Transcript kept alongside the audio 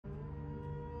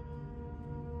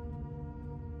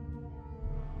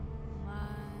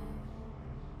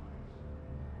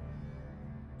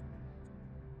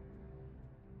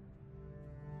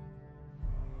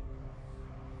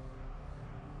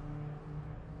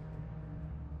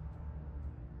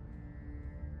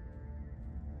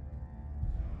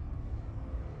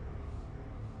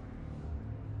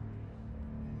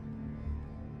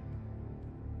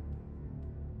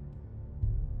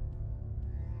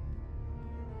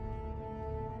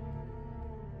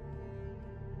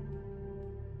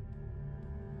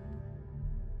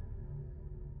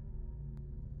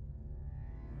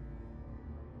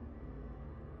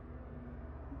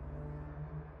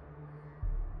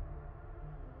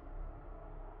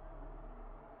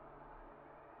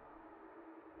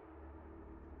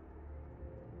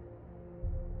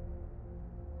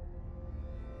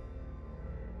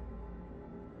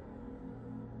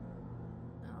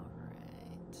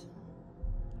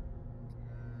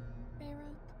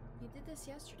You did this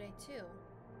yesterday too.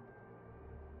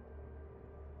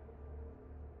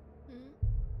 Hmm?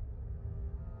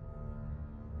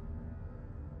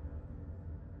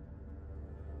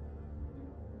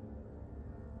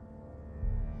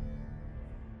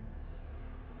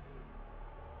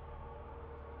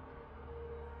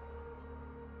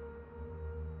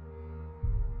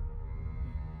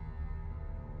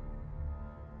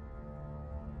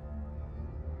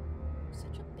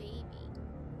 Such a baby.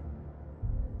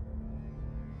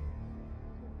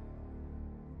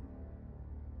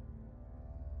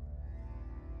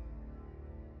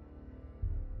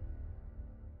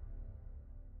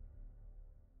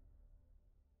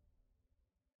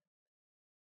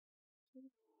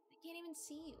 I can't even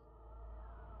see you.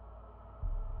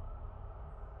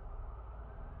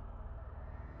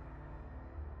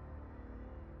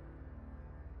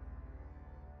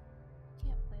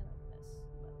 Can't play like this,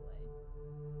 by the way.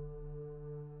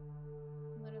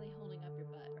 I'm literally holding up your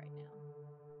butt right now.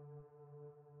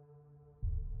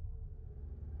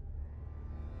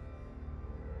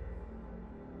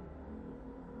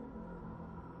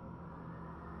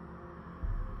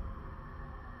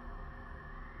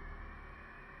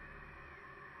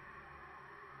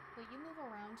 But you move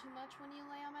around too much when you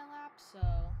lay on my lap, so...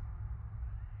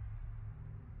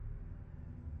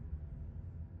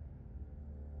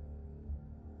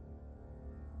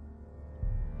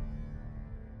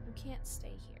 You can't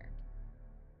stay here.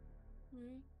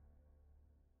 Hmm?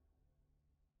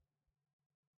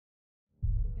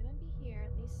 You're gonna be here,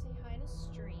 at least say hi to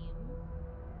stream.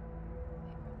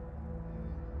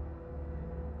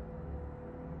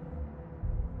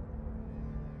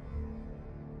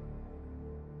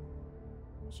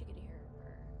 I wish you could hear her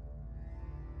purr.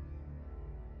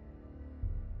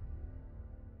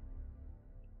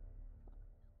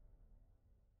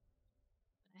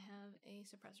 I have a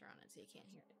suppressor on it so you can't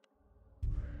hear it.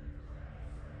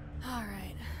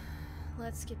 Alright,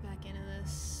 let's get back into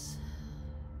this.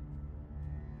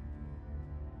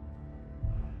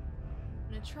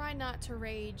 I'm gonna try not to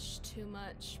rage too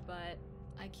much, but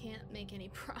I can't make any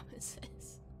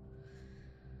promises.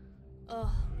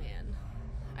 Oh man.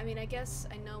 I mean, I guess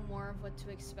I know more of what to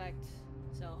expect,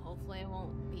 so hopefully I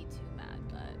won't be too mad,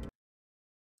 but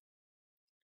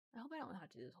I hope I don't have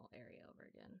to do this whole area over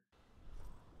again.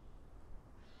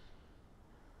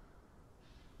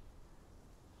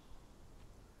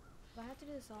 If I have to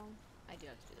do this all, I do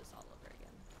have to do this all over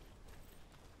again.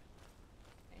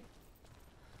 Okay.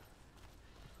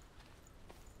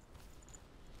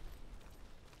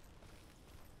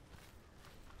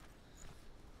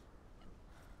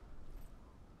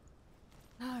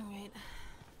 Alright.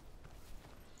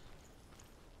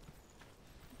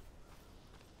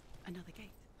 Another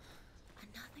gate.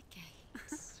 Another gate.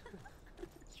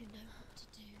 You know what to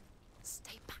do.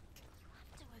 Stay back. You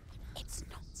have to open it. It's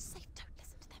not safe. Don't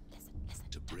listen to them. Listen.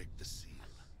 To break the seal,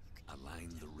 align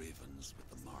the ravens with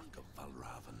the mark of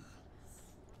Valravan.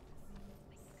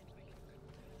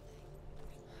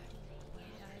 I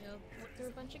gotta go through a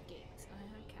bunch of gates. I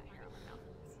have cat hair on my mouth.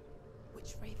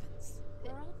 Which ravens?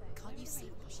 Where are they? Can't you Where's see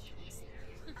the them? ravens?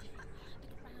 Look around.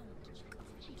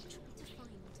 Try to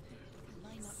find.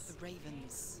 Line up the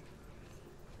ravens.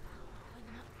 Line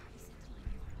them up. You said to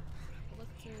line them up.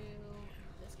 Look through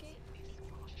this gate?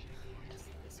 Yes,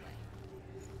 this way.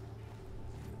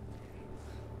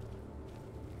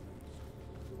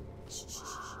 Shh.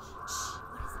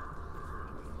 What is it?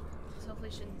 This hopefully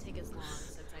shouldn't take as long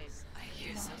since I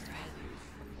hear something.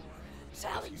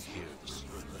 If you hear the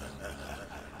sound,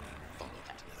 follow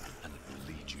it, and it will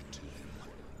lead you to him.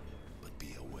 But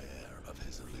be aware of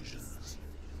his illusions.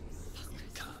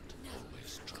 You can't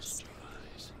always trust your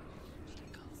eyes.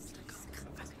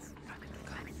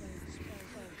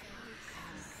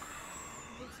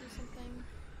 Did I see something?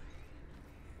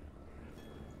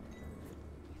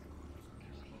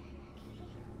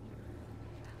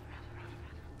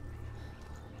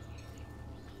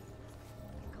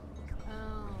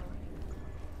 Oh.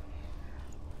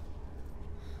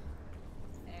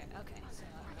 There, okay, so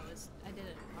I did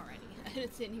it already. I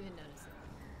didn't even notice it.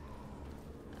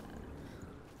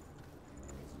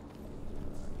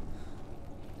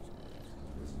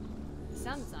 The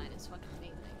sound design is fucking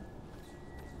amazing.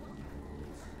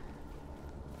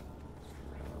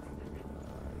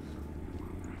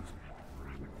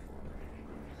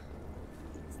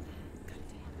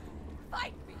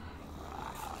 Fight me.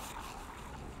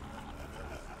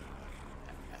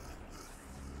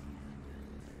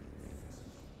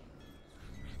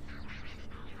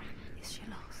 Is she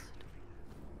lost?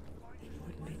 It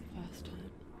wouldn't be the first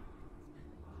time.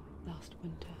 Last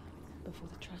winter, before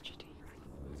the tragedy,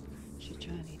 she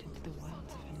journeyed into the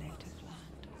wilds of her native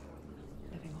land.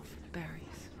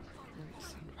 berries,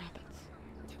 roots, and rabbits.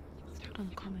 It's not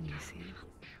uncommon, you see.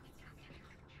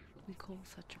 We call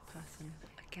such a person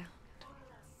a Gelt.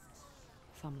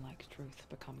 Some, like Truth,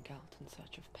 become Gelt in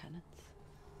search of penance.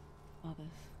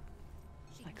 Others,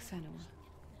 like Senua,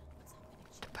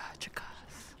 to purge a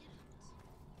curse.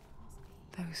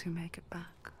 Those who make it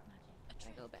back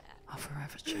I go bad. are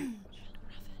forever changed.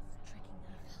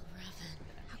 Raven.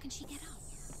 How can she get out?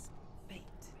 Bait.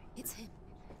 It's him.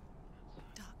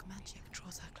 Dark magic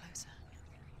draws her closer.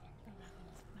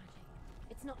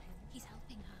 It's not him. He's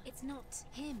helping her. It's not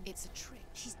him. It's a trick.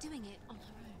 She's doing it on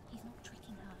her own. He's not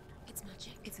tricking her. It's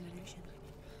magic. It's an illusion.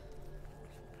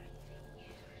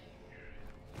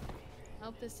 I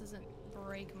hope this doesn't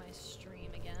break my stream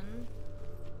again.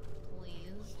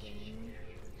 Please, game.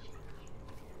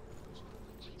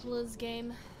 Please,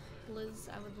 game. Please,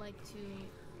 I would like to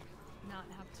not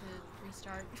have to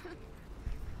restart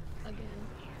again.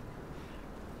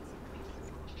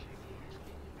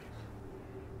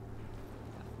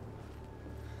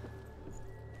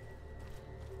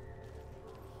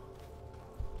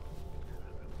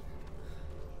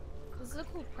 This is a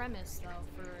cool premise, though,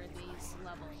 for these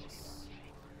levels.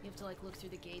 You have to like look through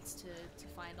the gates to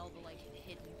find all the like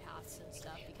hidden paths and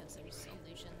stuff because there's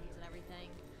illusions and everything.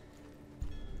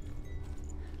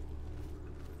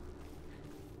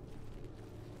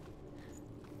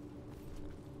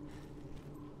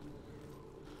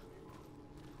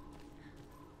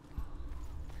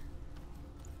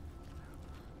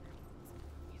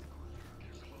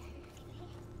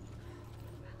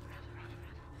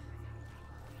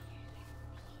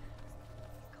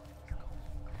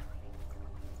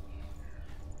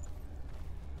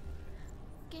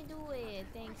 Can do it.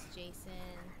 Thanks, Jason.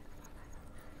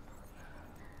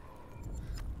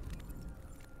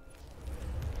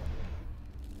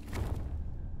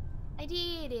 I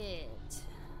did it.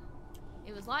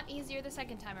 It was a lot easier the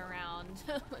second time around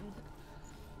because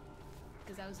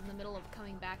I was in the middle of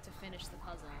coming back to finish the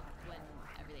puzzle when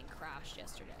everything crashed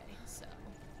yesterday. So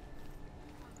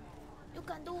you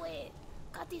can do it.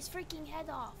 Cut his freaking head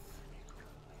off.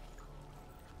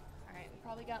 Alright, we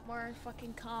probably got more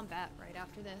fucking combat right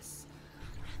after this.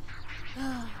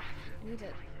 I need to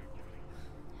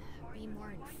be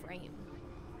more in frame.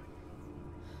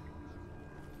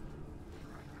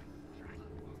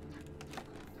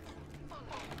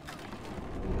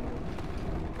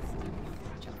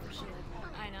 Jump for shit.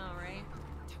 I know, right?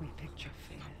 We picture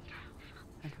fear,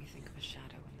 and we think of a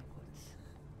shadow in the woods,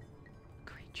 a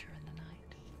creature in the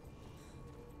night.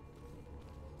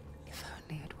 If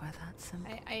only it were that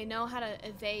simple. I know how to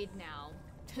evade now.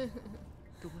 The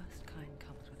worst kind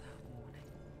comes without warning.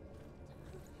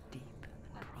 Deep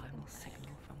and primal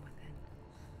signal from within.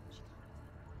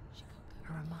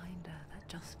 A reminder that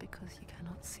just because you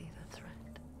cannot see the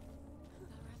threat,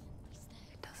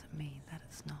 it doesn't mean that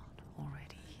it's not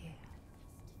already here.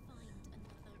 Find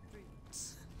another route.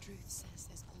 Truth says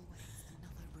there's always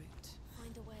another route.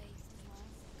 Find a way.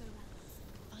 Go round.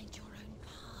 Find your own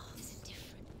path. There's a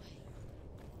different way.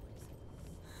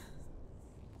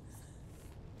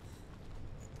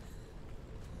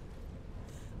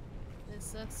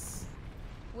 This looks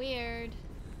weird.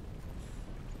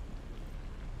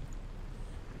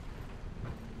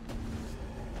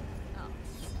 Oh.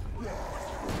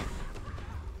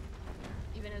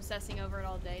 You've been obsessing over it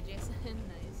all day, Jason.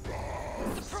 Nice.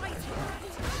 Surprise!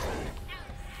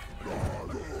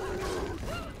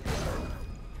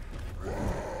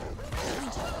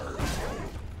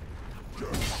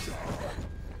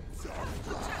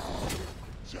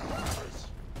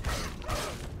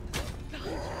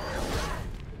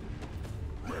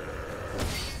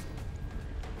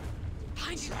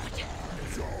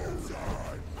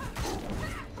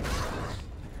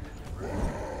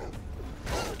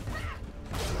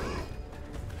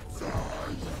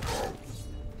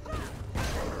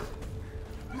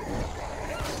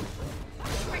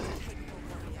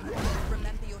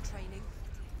 Remember your training.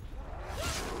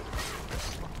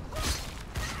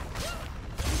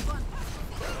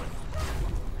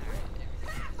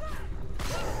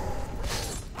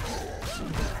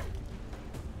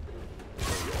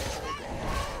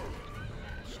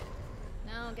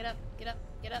 No, get up, get up,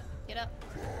 get up, get up.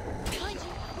 Behind you!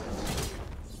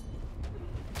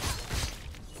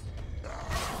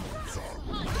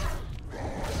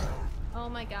 Oh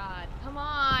my god, come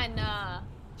on! God,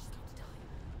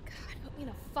 put me in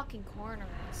a fucking corner.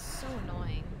 It's so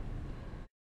annoying.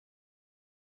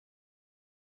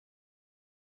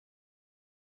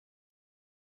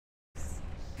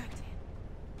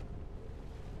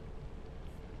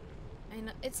 I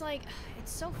know, it's like,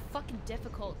 it's so fucking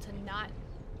difficult to not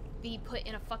be put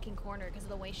in a fucking corner because of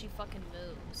the way she fucking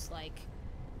moves. Like,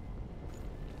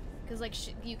 because like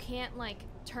you can't like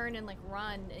turn and like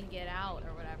run and get out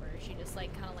or whatever. She just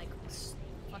like kind of like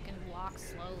fucking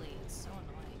walks slowly. It's so annoying.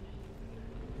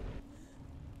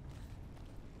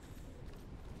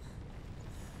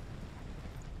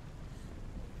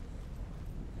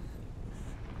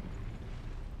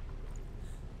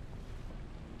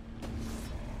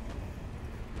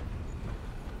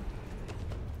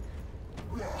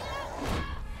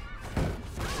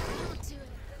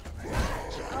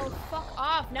 Oh, fuck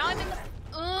off. Now I'm in the...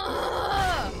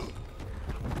 Ugh!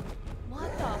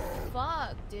 What the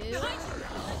fuck, dude?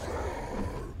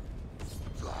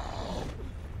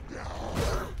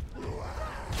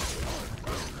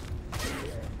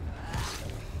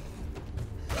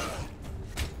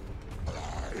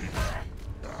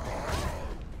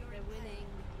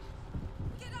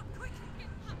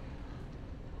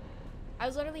 I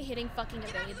was literally hitting fucking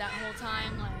evade that whole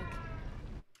time, like...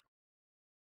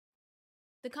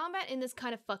 The combat in this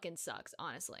kind of fucking sucks,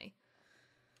 honestly.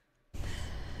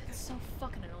 It's so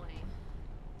fucking annoying.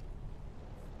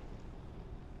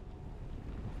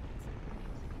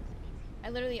 I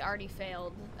literally already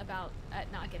failed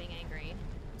at not getting angry.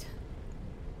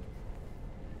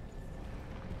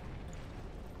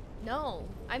 No.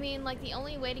 I mean, like, the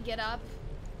only way to get up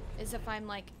is if I'm,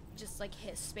 like, just, like,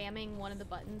 spamming one of the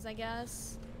buttons, I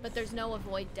guess. But there's no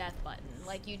avoid death button.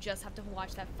 Like, you just have to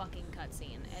watch that fucking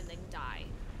cutscene and then die.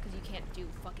 Because you can't do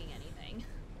fucking anything.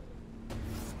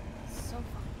 So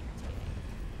fucking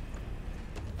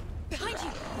irritating. Behind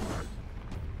you!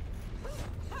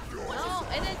 No,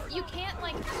 and then you can't,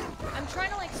 like... I'm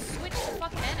trying to, like, switch the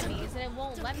fucking enemies and it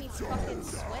won't let me fucking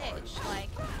switch. Like...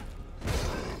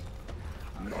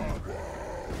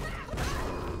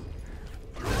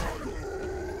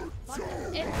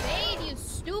 Fucking evade, you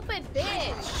stupid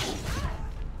bitch!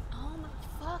 Oh my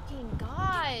fucking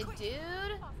god,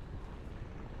 dude!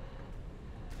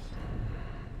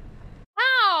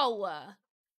 How?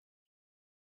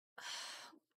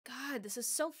 God, this is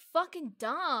so fucking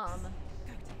dumb.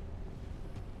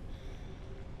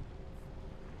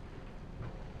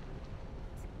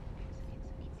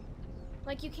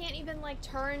 Like, you can't even, like,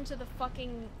 turn to the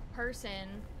fucking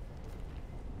person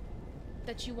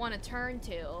that you want to turn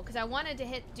to. Because I wanted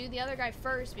to do the other guy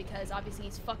first because obviously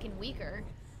he's fucking weaker.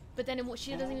 But then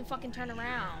she doesn't even fucking turn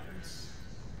around.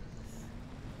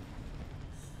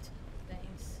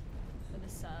 Thanks for the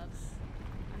sub.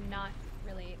 I'm not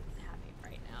really happy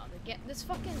right now.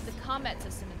 The combat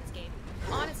system in this game,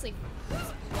 honestly,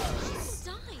 blows.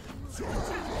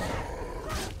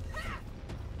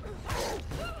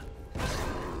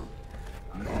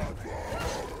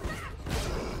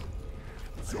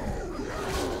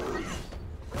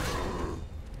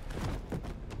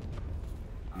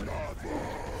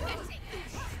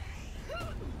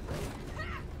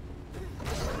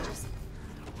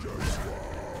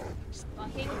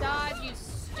 Fucking dodge, you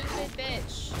stupid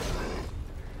bitch.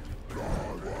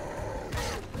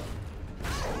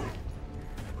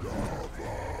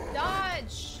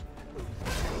 Dodge!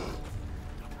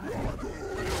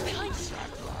 Behind you.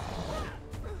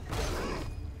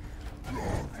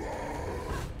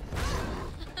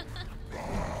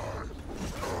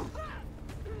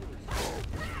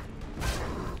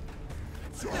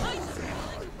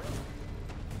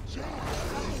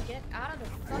 Fucking get out of the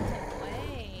fucking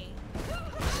way.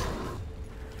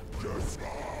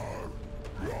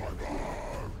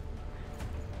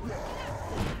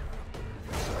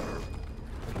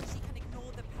 She can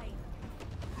ignore the pain.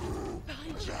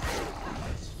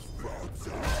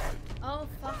 Oh,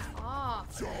 fuck off.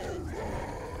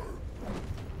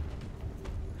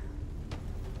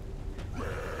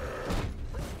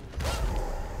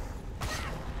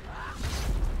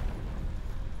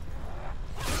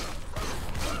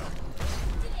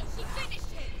 She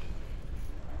finished him!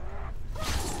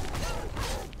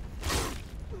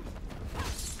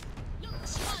 Look,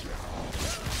 she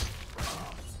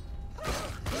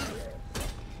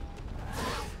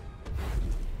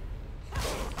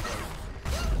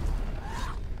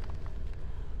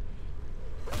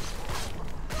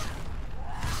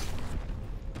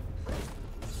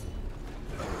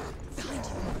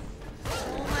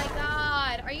Oh my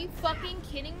god, are you fucking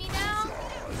kidding me now?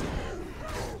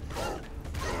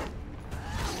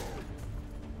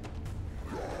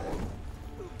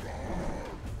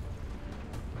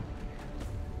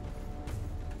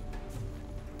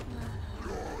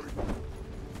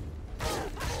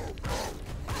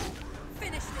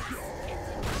 Finish this!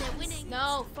 They're winning.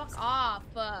 No, fuck off.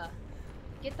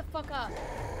 Get the fuck up.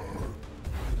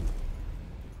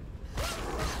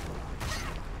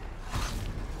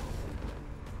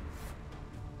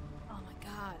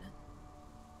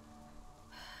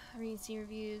 you seen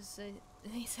reviews?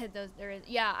 He said those there is.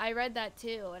 Yeah, I read that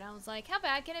too, and I was like, how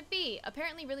bad can it be?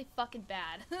 Apparently, really fucking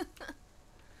bad.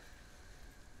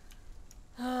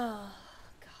 Oh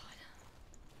God.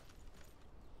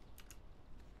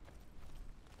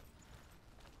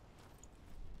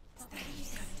 Go to him.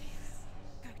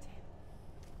 Go to him.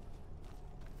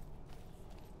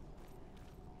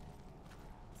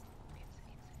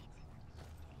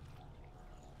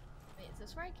 Wait, is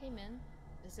this where I came in?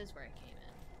 This is where I came in.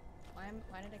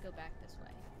 Why did I go back this way?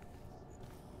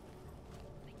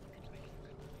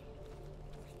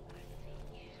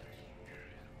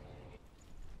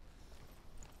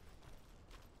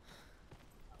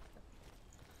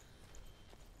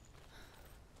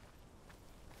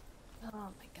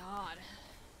 Oh my God.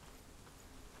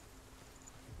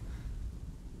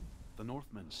 The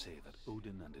Northmen say that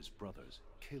Odin and his brothers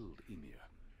killed Ymir,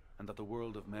 and that the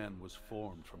world of men was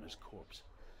formed from his corpse.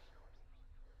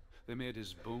 They made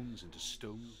his bones into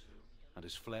stone, and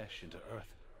his flesh into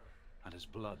earth, and his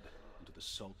blood into the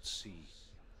salt sea.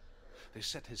 They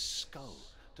set his skull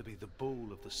to be the bowl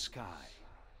of the sky,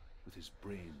 with his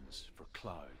brains for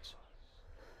clouds.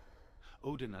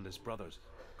 Odin and his brothers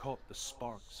caught the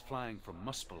sparks flying from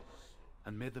Muspel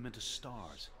and made them into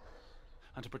stars.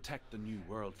 And to protect the new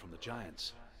world from the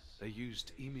giants, they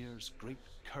used Ymir's great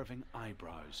curving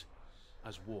eyebrows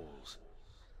as walls.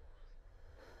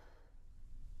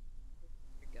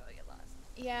 I get lost.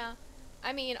 Yeah,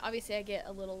 I mean, obviously I get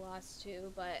a little lost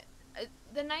too, but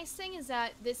the nice thing is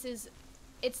that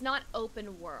it's not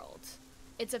open world.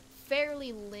 It's a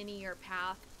fairly linear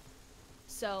path,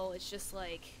 so it's just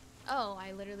like, oh,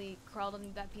 I literally crawled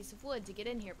on that piece of wood to get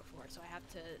in here before, so I have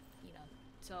to, you know,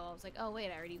 so I was like, oh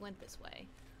wait, I already went this way.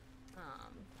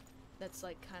 That's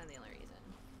like kind of the only reason.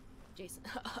 Jason,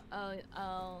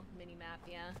 oh, mini-map,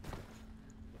 yeah.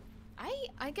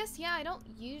 I guess, yeah, I don't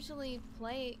usually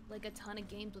play like a ton of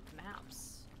games with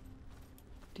maps.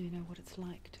 Do you know what it's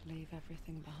like to leave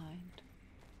everything behind?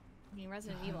 I mean,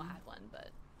 Resident Evil had one,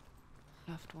 but...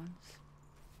 Loved ones.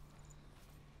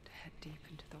 To head deep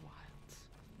into the wilds.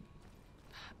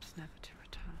 Perhaps never to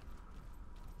return.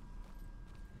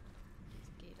 There's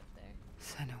a gate up there.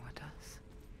 Senua does.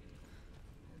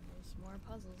 And there's more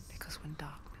puzzles. Because when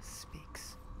darkness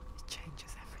speaks, it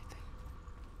changes everything.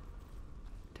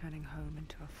 Turning home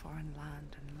into a foreign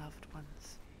land and loved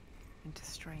ones into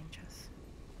strangers.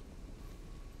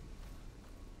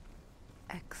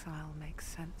 Exile makes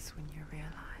sense when you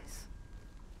realize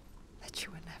that you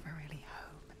were never really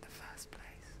home in the first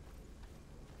place.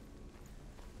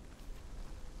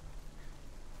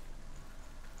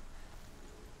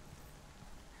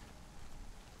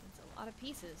 It's a lot of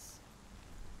pieces.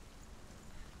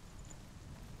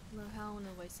 Love how one of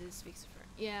the voices speaks for...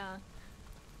 Yeah.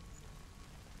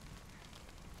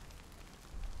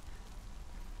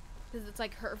 Because it's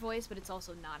like her voice, but it's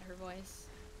also not her voice.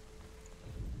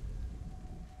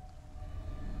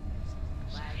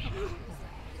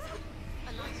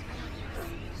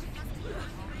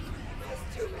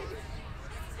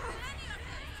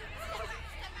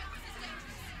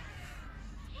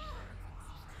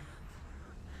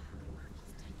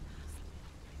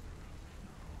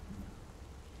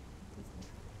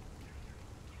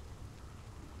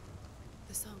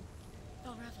 The song.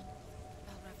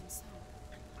 Balraven's song.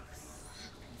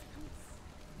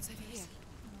 It's over here.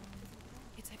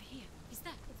 It's over here. Is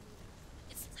that?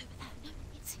 It's over there. No,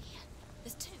 it's here.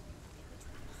 There's two.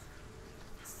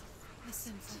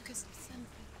 Listen, focus. Listen.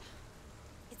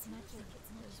 It's magic.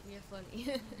 There's weird floating.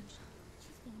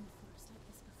 She's been in the forest like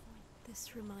this before.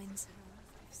 This reminds her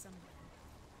of somewhere.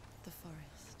 The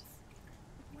forest.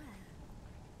 Where?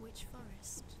 Which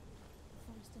forest? The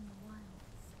forest in the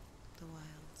wilds. The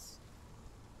wilds.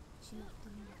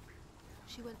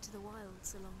 She went to the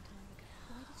wilds a long time ago.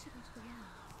 Why did she go to the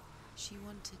wilds? She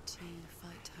wanted to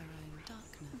fight her own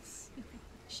darkness.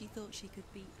 She thought she could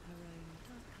beat her own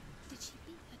darkness. Did she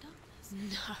beat her darkness?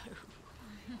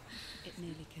 No. It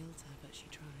nearly killed her, but she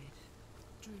tried.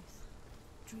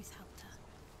 Druth helped her.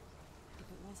 If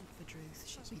it wasn't for Druth,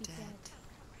 she'd be dead.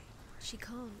 She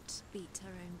can't beat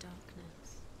her own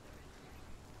darkness.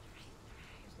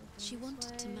 She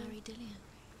wanted to marry Dillian.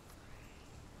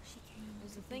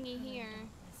 There's a thingy here.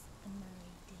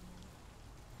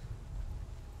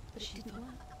 But it didn't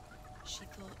work. She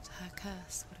thought her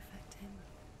curse would affect him.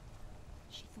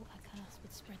 She thought her curse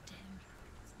would spread to him.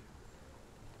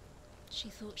 She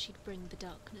thought she'd bring the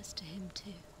darkness to him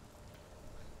too.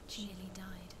 She nearly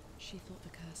died. She thought the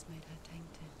curse made her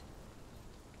tainted.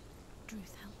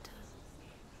 Druth helped her.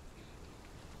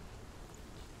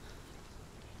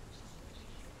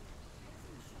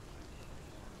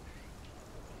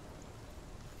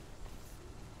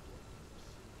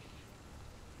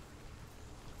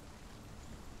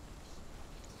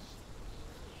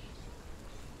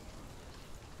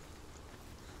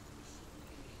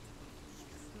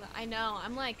 I know.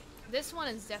 I'm like, this one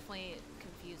is definitely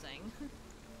confusing.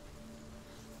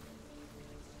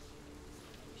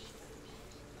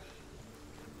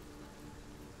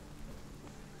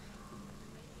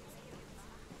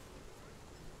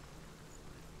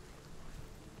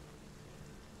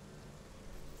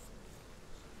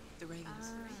 The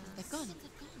ravens. They've gone.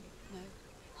 No.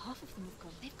 Half of them have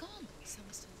gone. They've gone. Some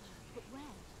are still there. But where?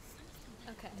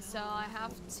 Okay, so I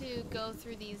have to go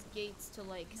through these gates to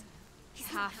like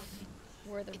half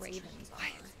where the ravens are.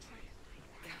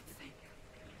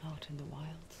 Out in the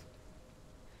wilds.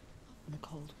 In the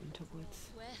cold winter woods.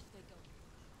 Where have they gone?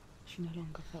 She no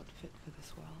longer felt fit for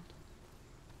this world.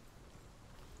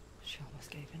 She almost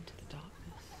gave in to the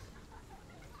darkness.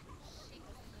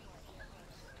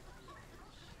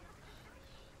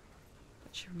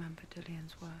 But she remembered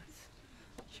Dillian's words.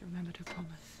 She remembered her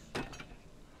promise.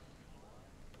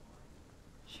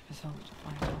 She resolved to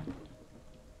find out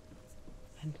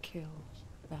and kill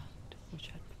that which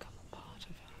had become a part of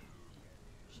her.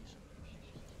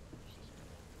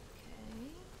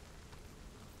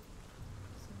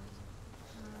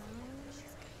 Okay.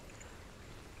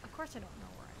 Of course I don't know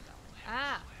where I'm going.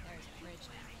 Ah, there's a bridge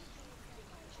now.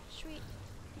 Sweet.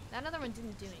 That other one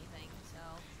didn't do anything, so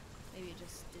maybe it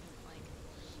just didn't like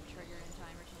trigger in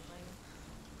time or something.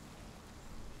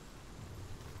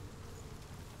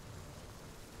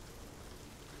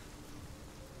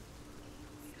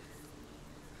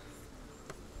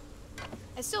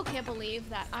 I still can't believe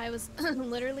that I was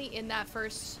literally in that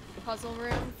first puzzle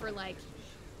room for like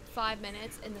 5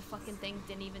 minutes and the fucking thing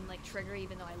didn't even like trigger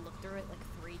even though I looked through it like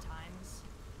 3 times.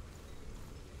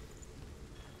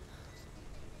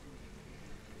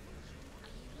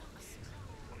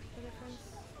 The difference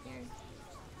here?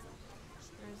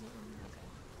 Or is it?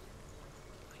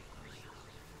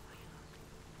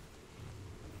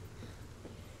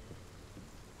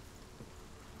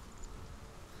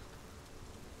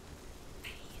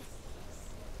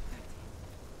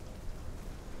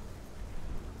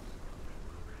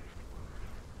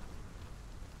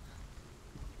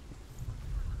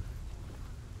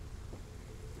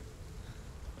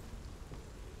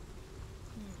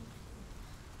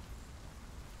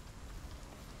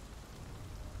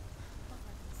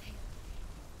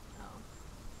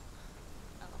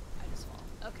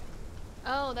 Okay.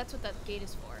 Oh, that's what that gate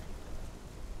is for.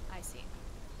 I see.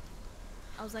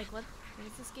 I was like, what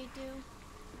does this gate do?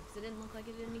 Because it didn't look like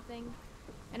it did anything.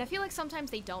 And I feel like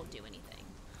sometimes they don't do anything.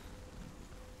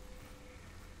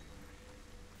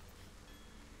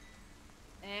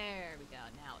 There we go.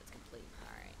 Now it's complete.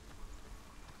 Alright.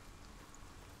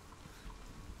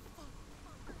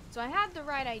 So I had the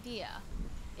right idea.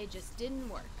 It just didn't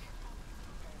work.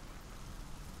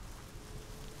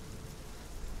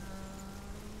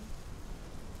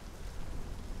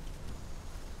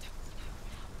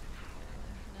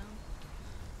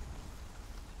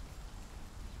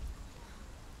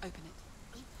 Open it.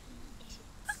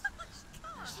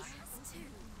 She has to.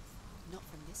 Not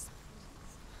from this side.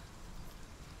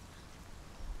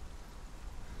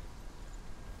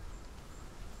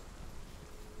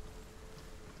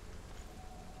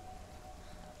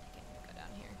 I can't go down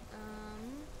here.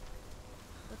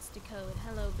 Let's decode.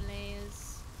 Hello,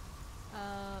 Blaze.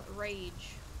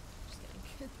 Rage. Just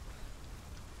kidding.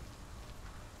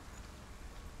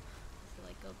 So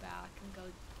like go back and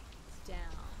go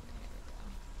down.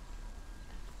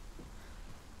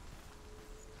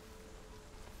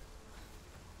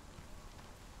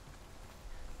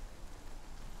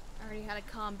 I already had a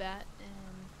combat and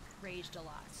raged a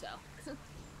lot, so.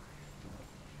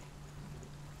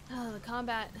 Oh, the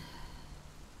combat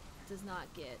does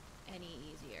not get any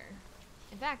easier.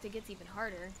 In fact, it gets even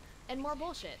harder and more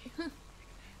bullshit. I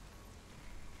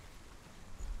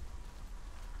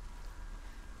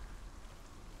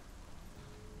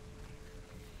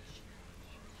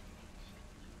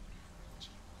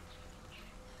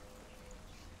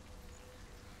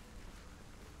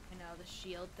know, the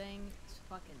shield thing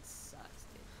fucking sucks,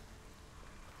 dude.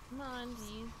 Come on,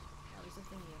 please. Oh, there's a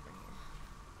thingy over here.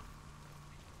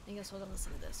 I guess we'll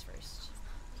listen to this first.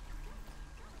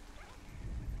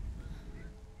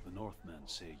 The Northmen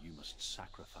say you must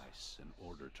sacrifice in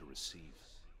order to receive.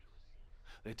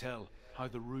 They tell how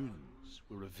the runes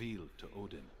were revealed to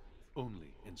Odin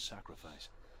only in sacrifice.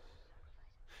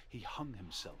 He hung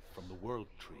himself from the world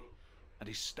tree, and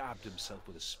he stabbed himself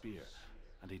with a spear,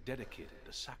 and he dedicated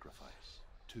the sacrifice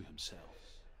to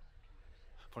himself.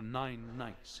 For 9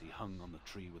 nights he hung on the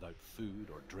tree without food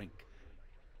or drink,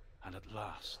 and at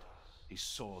last he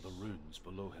saw the runes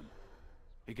below him.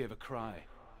 He gave a cry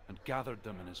and gathered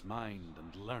them in his mind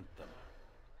and learnt them.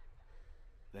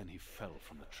 Then he fell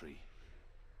from the tree.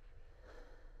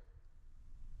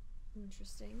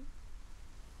 Interesting.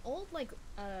 Old, like,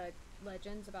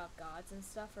 legends about gods and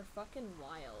stuff are fucking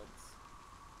wild.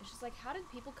 It's just like, how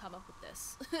did people come up with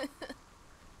this?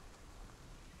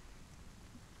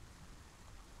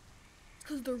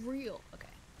 Because they're real. Okay.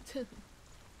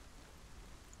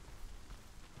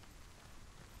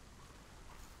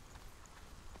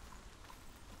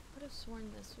 Would have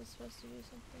sworn this was supposed to do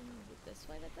something. Is it this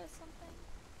way that does something?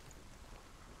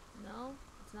 No?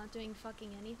 It's not doing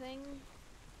fucking anything?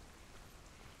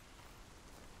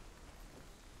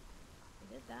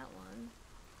 I did that one.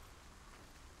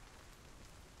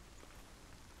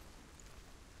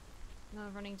 No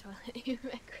running toilet, you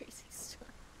met crazy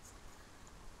storms.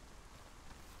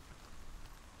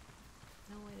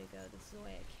 No way to go. This is the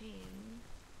way I came.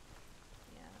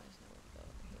 Yeah, there's no way to go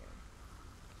over here.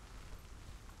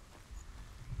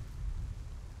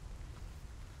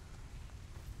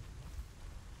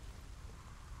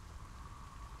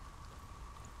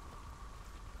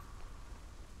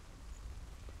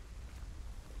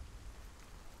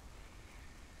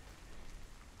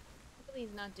 Really,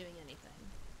 he's not doing anything.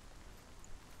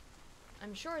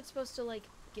 I'm sure it's supposed to, like,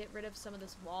 get rid of some of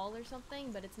this wall or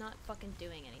something, but it's not fucking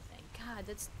doing anything. God,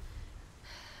 that's...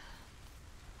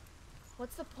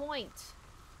 What's the point?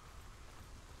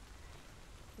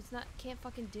 It's not... Can't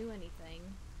fucking do anything.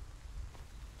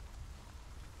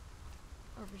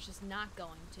 Or if it's just not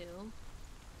going to.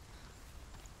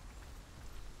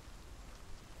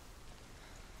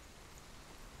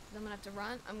 I'm gonna have to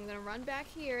run. I'm gonna run back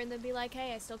here and then be like,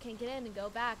 hey, I still can't get in, and go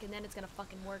back, and then it's gonna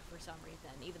fucking work for some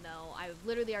reason, even though I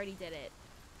literally already did it,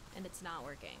 and it's not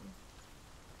working.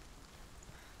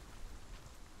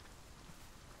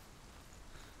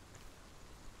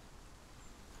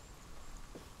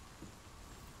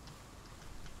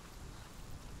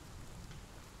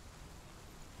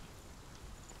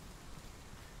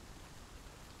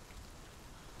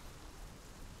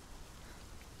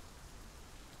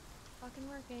 Fucking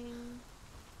working.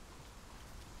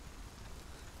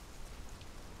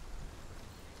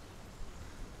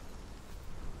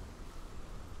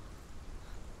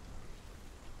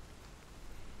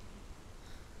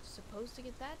 Supposed to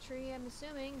get that tree, I'm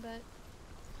assuming, but...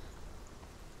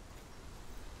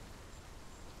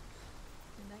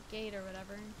 And that gate or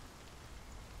whatever.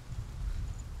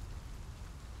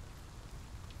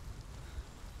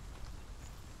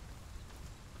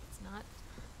 It's not...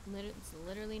 It's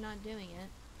literally not doing it.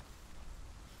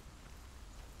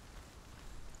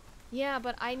 Yeah,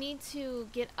 but I need to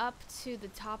get up to the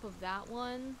top of that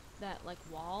one, that, like,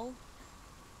 wall.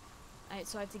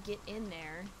 So I have to get in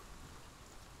there.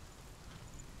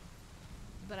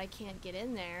 But I can't get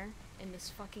in there, and this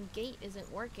fucking gate isn't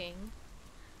working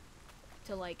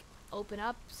to, like, open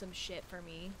up some shit for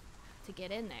me to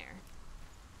get in there.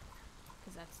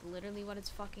 Because that's literally what it's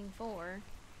fucking for,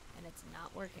 and it's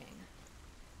not working.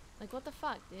 Like, what the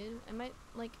fuck, dude? Am I,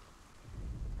 like...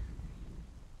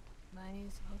 Am I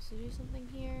supposed to do something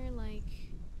here? Like...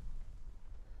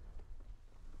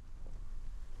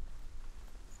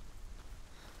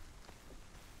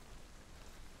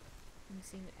 I'm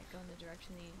seeing the echo in the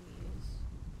direction that you use.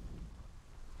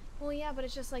 Well, yeah, but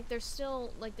it's just like there's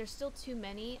still too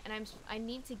many, and I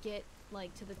need to get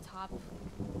like to the top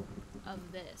of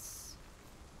this,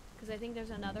 because I think there's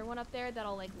another one up there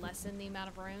that'll like lessen the amount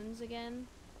of runes again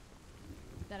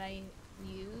that I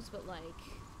use, but like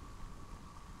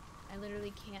I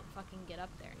literally can't fucking get up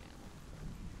there now.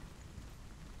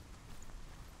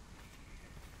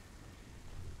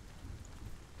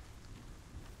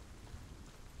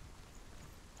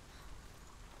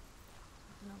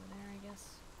 Over there, I guess.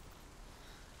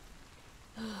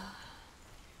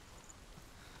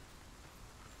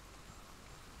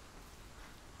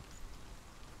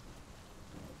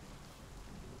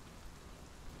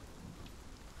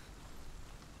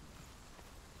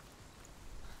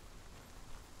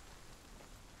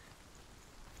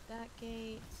 That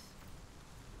gate.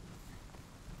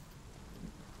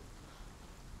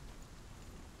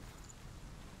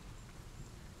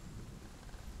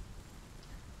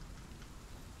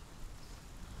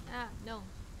 Ah, no.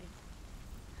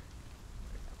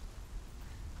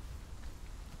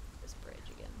 This bridge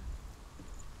again.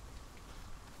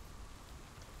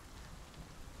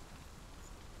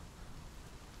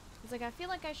 It's like I feel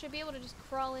like I should be able to just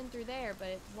crawl in through there, but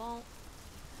it won't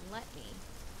let me.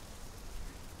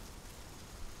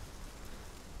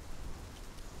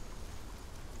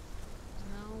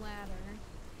 No ladder.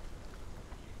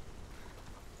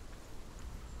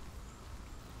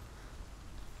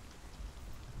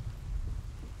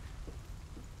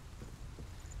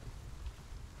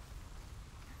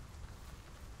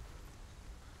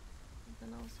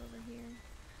 Nothing else over here.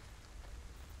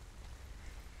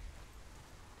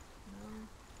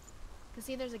 Cause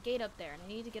see, there's a gate up there, and I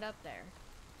need to get up there.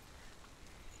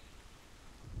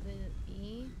 The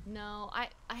E? No, I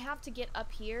have to get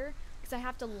up here, because I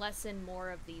have to lessen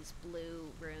more of these blue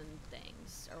rune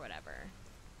things, or whatever.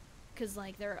 Because,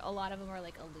 like, a lot of them are,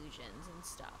 like, illusions and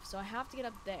stuff. So I have to get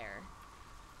up there.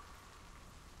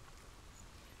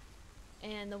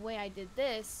 And the way I did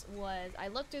this was, I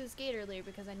looked through this gate earlier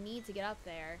because I need to get up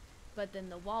there, but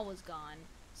then the wall was gone.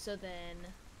 So then,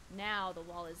 now the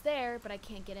wall is there, but I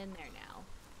can't get in there now.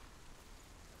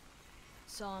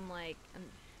 So I'm like, I'm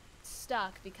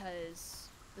stuck because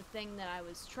the thing that I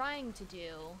was trying to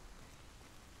do,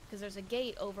 because there's a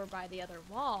gate over by the other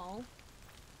wall,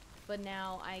 but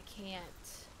now I can't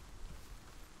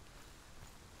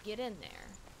get in there.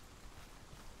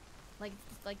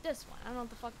 Like this one. I don't know what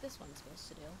the fuck this one's supposed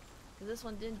to do. Because this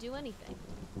one didn't do anything.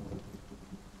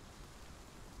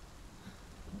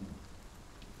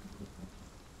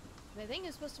 I think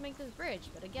it's supposed to make this bridge,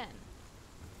 but again,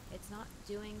 it's not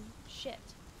doing shit.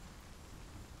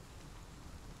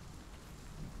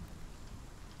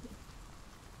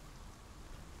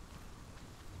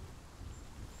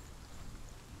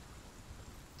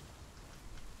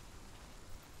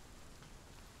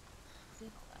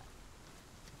 Did all that.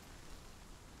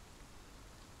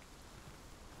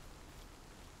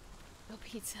 Go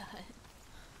Pizza Hut.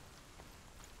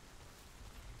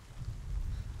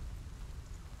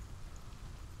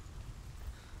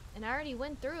 And I already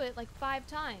went through it like 5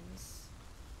 times.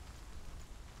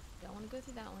 Don't want to go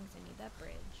through that one because I need that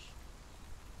bridge.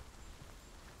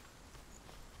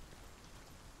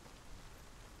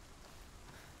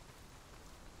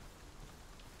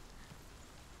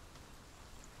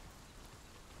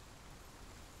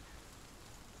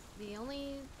 The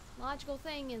only logical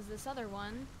thing is this other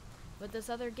one, but this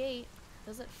other gate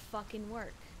doesn't fucking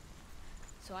work.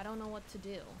 So I don't know what to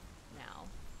do now.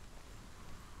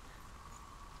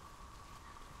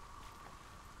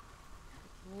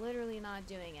 Literally not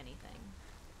doing anything.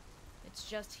 It's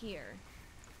just here.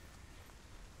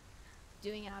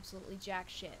 Doing absolutely jack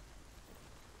shit.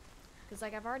 Because,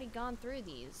 like, I've already gone through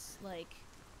these, like,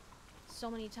 so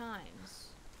many times.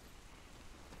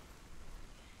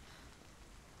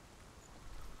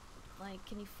 Like,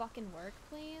 can you fucking work,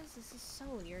 please? This is so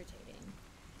irritating.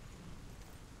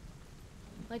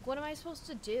 Like, what am I supposed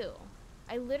to do?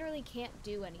 I literally can't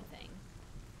do anything.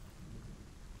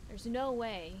 There's no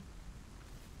way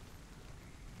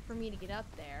for me to get up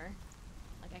there.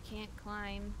 Like, I can't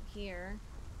climb here.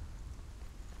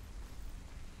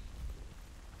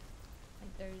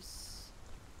 Like, there's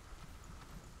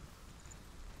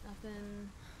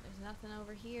nothing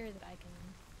over here that I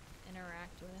can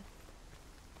interact with.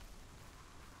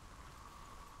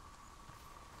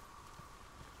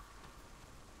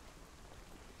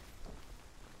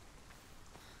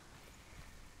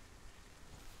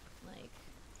 Like,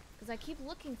 because I keep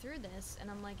looking through this and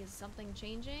I'm like, is something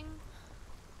changing?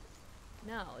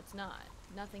 No, it's not.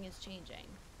 Nothing is changing.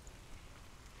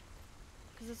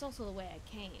 Because it's also the way I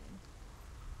came.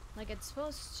 Like, it's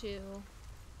supposed to,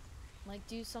 like,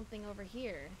 do something over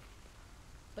here,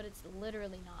 but it's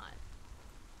literally not.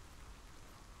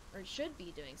 Or it should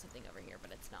be doing something over here,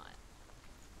 but it's not.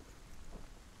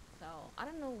 So, I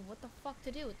don't know what the fuck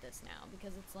to do with this now,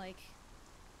 because it's like,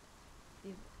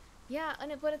 yeah,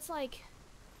 but it's like,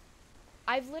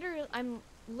 I'm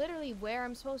literally where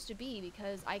I'm supposed to be,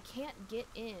 because I can't get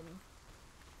in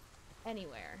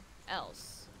anywhere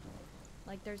else.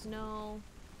 Like, there's no...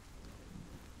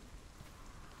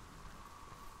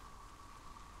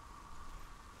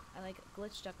 I, like,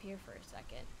 glitched up here for a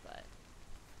second, but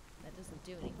that doesn't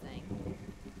do anything.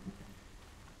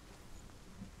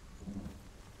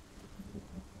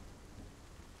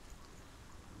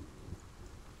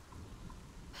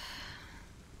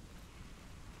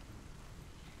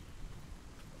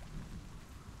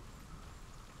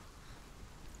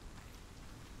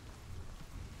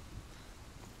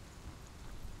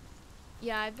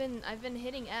 Yeah, I've been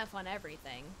hitting F on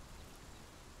everything.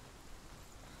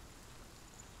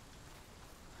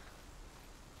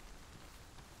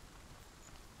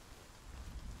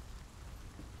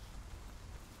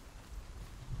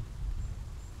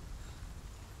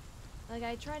 Like,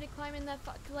 I tried to climb in that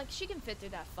like, she can fit through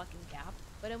that fucking gap,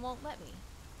 but it won't let me.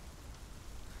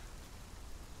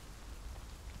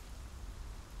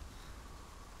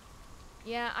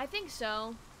 Yeah, I think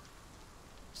so.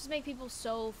 Just make people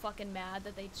so fucking mad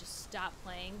that they just stop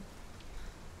playing.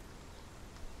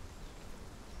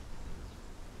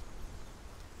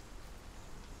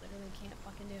 Literally can't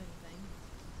fucking do anything.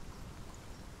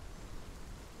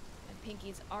 My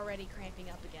pinky's already cramping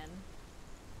up again.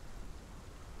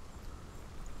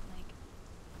 Like...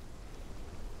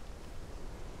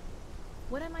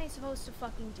 What am I supposed to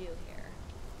fucking do here?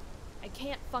 I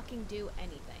can't fucking do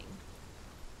anything.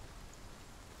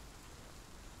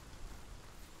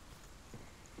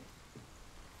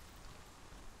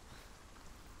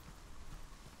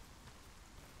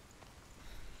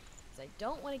 I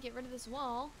don't want to get rid of this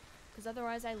wall, because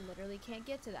otherwise I literally can't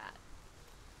get to that.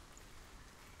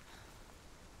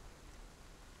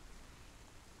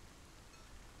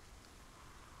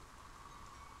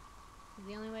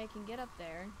 The only way I can get up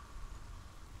there.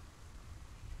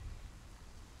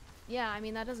 Yeah, I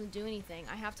mean, that doesn't do anything.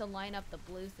 I have to line up the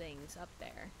blue things up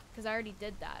there. Because I already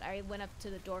did that. I went up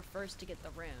to the door first to get the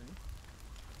rune.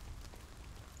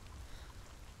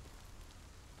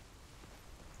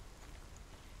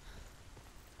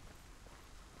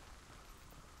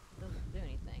 Doesn't do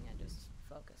anything. I just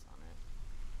focus on it.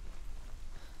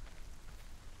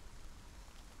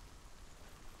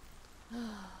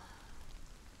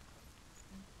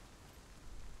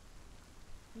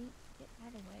 Get out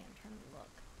of the way. I'm trying to look.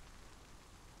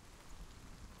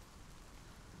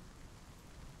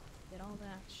 Did all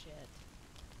that shit.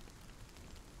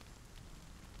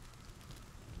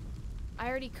 I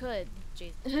already could,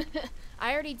 Jason.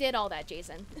 I already did all that,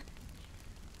 Jason.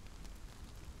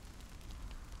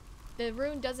 The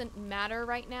rune doesn't matter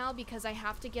right now because I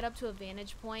have to get up to a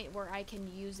vantage point where I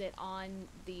can use it on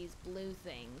these blue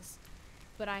things.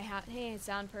 But I have, hey,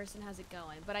 sound person, how's it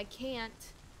going? But I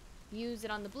can't use it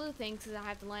on the blue things because I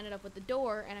have to line it up with the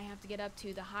door and I have to get up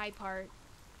to the high part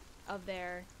of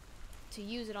there to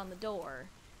use it on the door.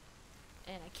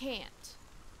 And I can't.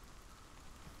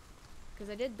 Because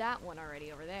I did that one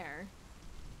already over there.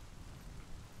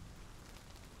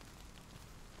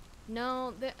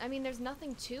 No, I mean, there's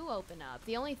nothing to open up.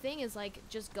 The only thing is, like,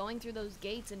 just going through those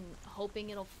gates and hoping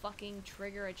it'll fucking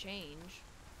trigger a change.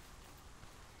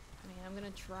 I mean, I'm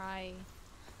gonna try...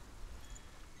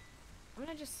 I'm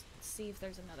gonna just see if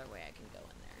there's another way I can go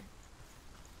in there.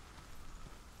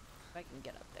 If I can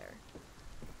get up there.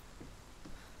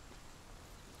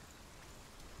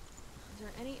 Is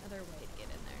there any other way to get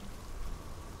in there?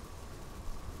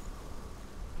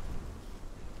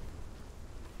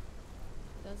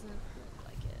 Doesn't look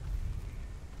like it.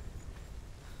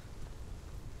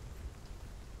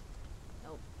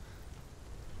 Nope.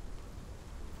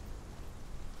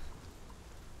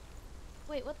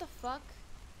 Wait, what the fuck?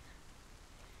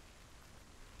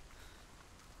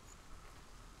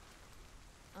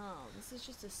 Oh, this is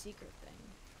just a secret thing.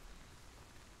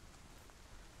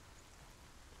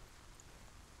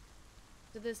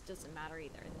 So this doesn't matter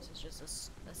either. This is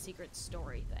just a secret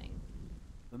story thing.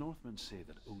 The Northmen say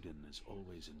that Odin is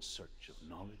always in search of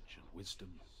knowledge and wisdom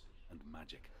and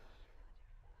magic.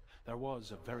 There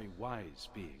was a very wise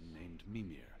being named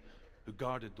Mimir, who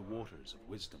guarded the waters of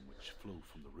wisdom which flow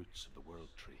from the roots of the World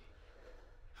Tree.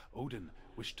 Odin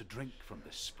wished to drink from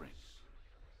this spring,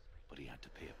 but he had to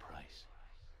pay a price.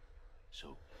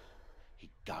 So he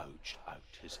gouged out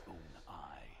his own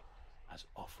eye as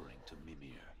offering to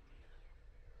Mimir.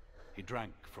 He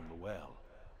drank from the well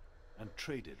and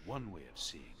traded one way of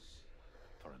seeing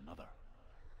for another.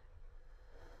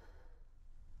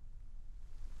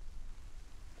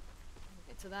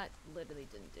 Okay, so that literally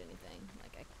didn't do anything.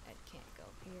 Like, I can't go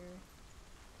here.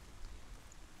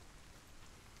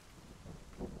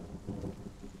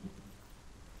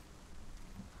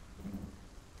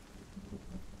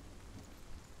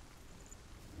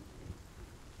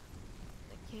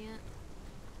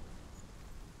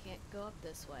 Can't go up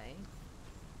this way.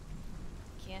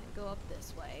 Can't go up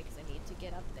this way because I need to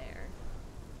get up there.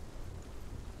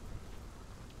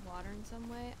 Water in some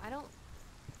way? I don't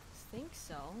think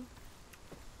so.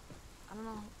 I don't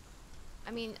know.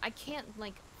 I mean, I can't,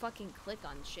 like, fucking click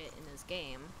on shit in this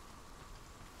game.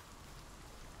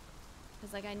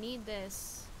 Because, like, I need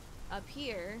this up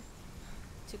here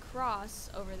to cross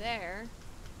over there.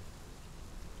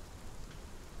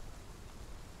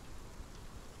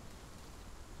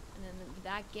 And then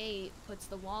that gate puts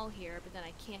the wall here, but then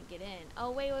I can't get in.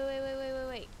 Oh, wait. Do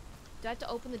I have to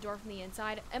open the door from the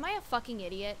inside? Am I a fucking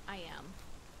idiot? I am.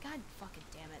 God fucking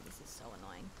damn it. This is so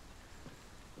annoying.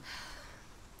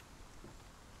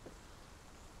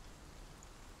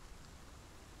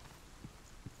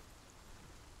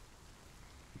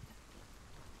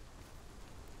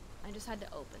 I just had to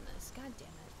open this. God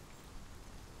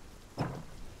damn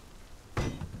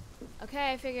it.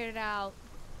 Okay, I figured it out.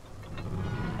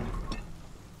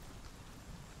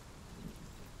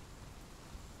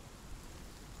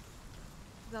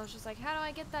 I was just like, how do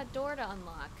I get that door to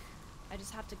unlock? I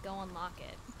just have to go unlock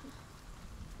it.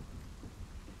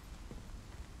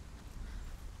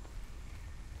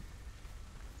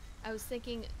 I was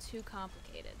thinking too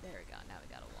complicated. There we go. Now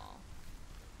we got a wall.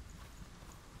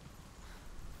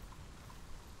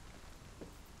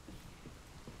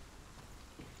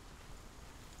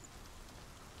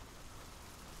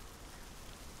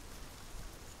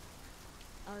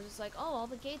 I was just like, oh, all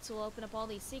the gates will open up all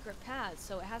these secret paths,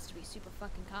 so it has to be super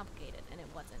fucking complicated, and it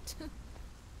wasn't. Alright.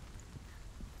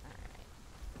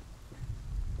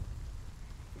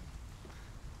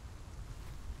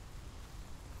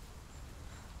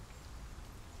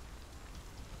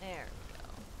 There we go.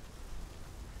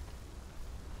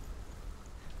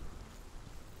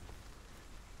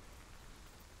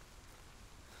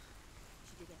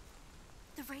 She did it.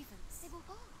 The ravens. They were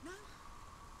gone. No.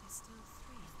 There's still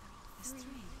three. There's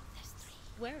three. There's three.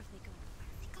 Where have they gone? Where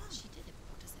have they gone? She did it, but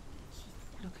what does it mean? She's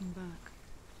done. Looking back,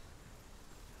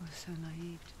 I was so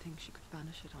naive to think she could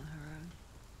banish it on her own.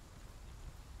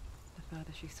 The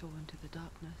further she saw into the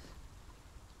darkness,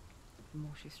 the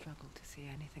more she struggled to see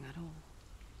anything at all.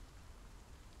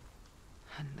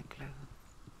 And the glow.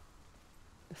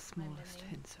 The smallest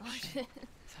hints of shape,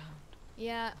 sound.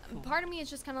 Yeah, thought, part of me is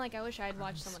just kind of like, I wish I had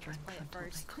watched growing someone else strength play it until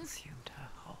first. they consumed her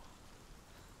whole.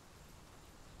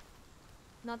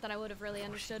 Not that I would have really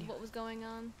Before she understood knew what it. was going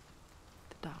on.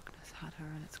 The darkness had her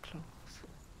in its claws.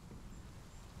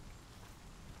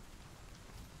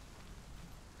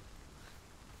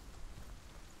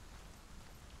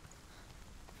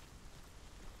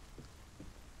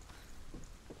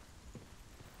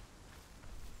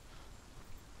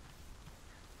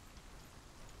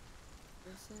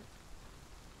 Is it?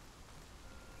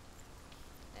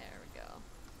 There we go.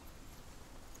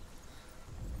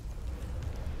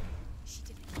 She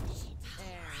did it.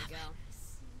 There we go.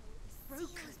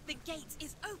 Broke. The gate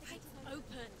is open.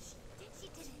 Open. She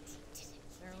did it. She did it.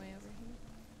 Is there a way over here?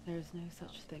 There is no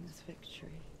such thing as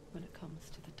victory when it comes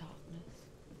to the darkness.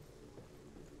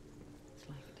 It's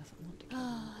like it doesn't want to kill you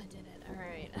Oh, I did it.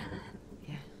 Alright.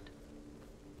 yet.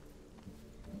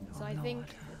 It So will I gnaw think,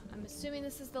 at her, I'm assuming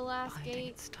this is the last biding gate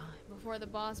its time. before the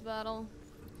boss battle.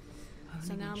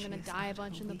 So Only now when I'm she gonna is die a at her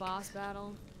bunch in the boss weakest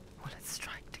battle. will it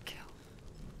strike to kill.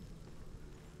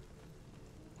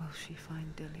 Will she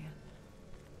find Dillian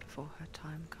before her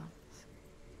time comes?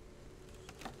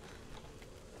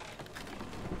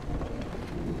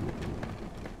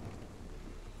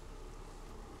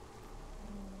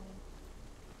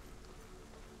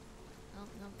 Oh,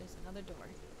 no, there's another door.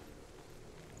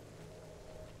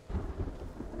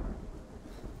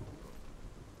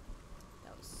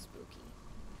 That was spooky.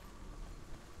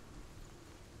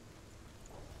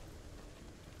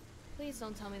 Please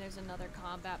don't tell me there's another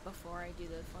combat before I do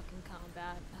the fucking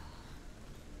combat.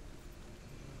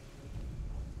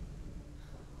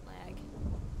 Lag.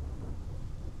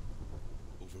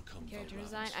 Overcome Character Valravn's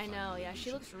design? I know, final yeah, she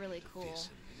illusion looks really to cool. face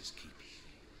him in his keep.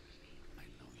 I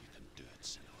know you can do it,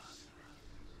 Senua.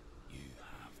 You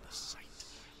have the sight.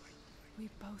 We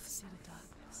both see the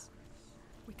darkness.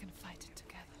 We can fight it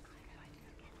together.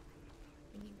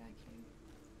 Bring you back here.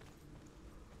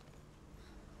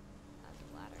 That's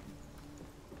a ladder.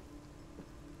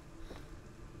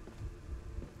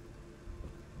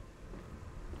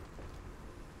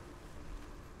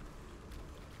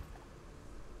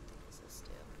 What does this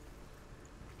do?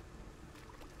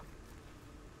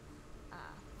 Ah.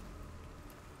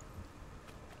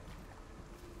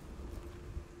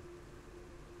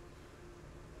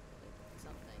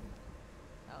 Something.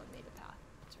 Oh, it made a path.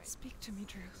 That's right. Speak to me,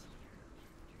 Druth.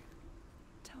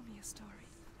 Tell me a story.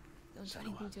 Don't do Senua,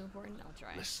 anything too important. I'll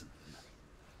try. Listen,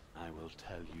 I will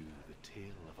tell you the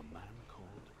tale of a man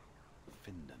called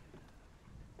Findan.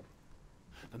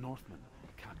 The Northmen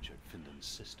captured Findan's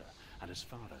sister, and his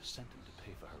father sent him to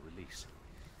pay for her release.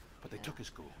 But they took his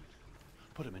gold,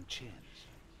 put him in chains,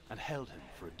 and held him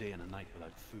for a day and a night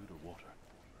without food or water.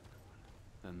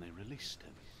 Then they released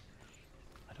him.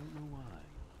 I don't know why.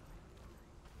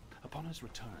 Upon his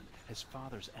return, his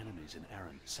father's enemies in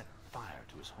Erin set fire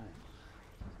to his home.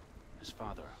 His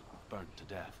father burnt to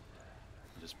death,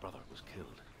 and his brother was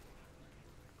killed.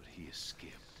 But he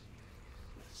escaped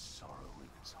with sorrow in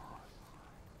his heart.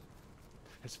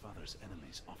 His father's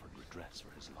enemies offered redress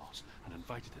for his loss and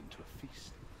invited him to a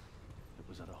feast. It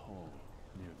was at a hall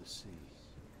near the sea.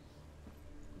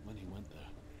 But when he went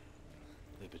there,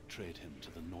 they betrayed him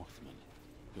to the Northmen,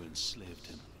 who enslaved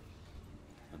him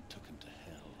and took him to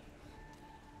hell.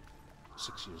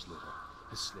 6 years later,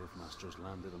 his slave masters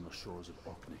landed on the shores of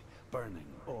Orkney, burning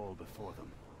all before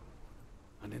them.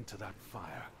 And into that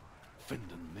fire,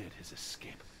 Findan made his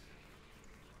escape.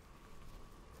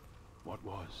 What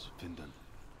was Findan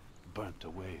burnt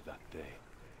away that day.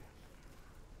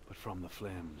 But from the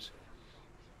flames,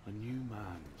 a new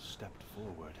man stepped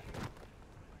forward,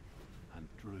 and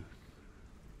Druth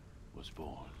was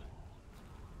born.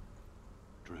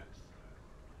 Druth,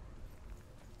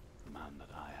 the man that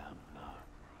I am now.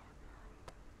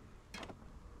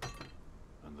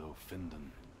 And though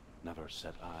Findan never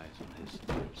set eyes on his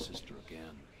dear sister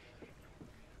again.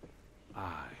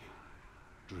 I,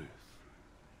 Druth,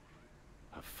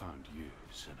 have found you,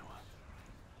 Senua.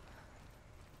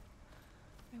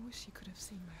 I wish you could have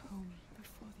seen my home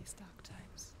before these dark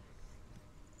times.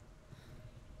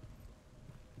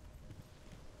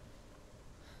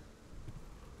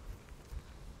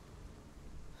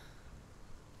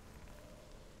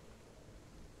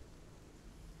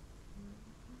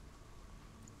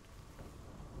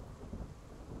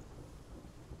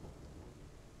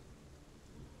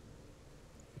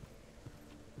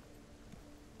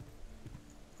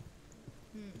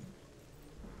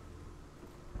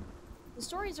 The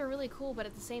stories are really cool, but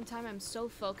at the same time, I'm so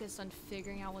focused on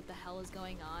figuring out what the hell is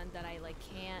going on that I like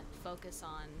can't focus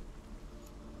on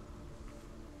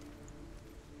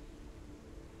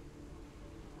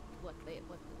what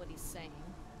he's saying.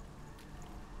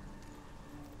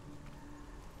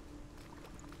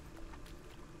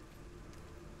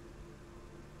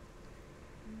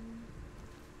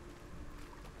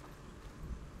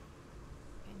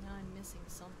 Okay, now I'm missing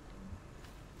something.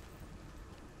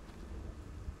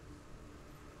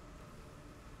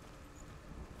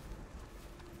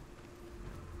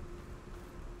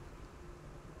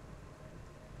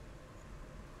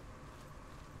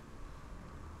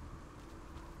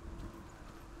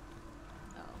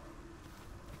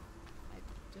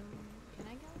 Can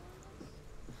I go on this?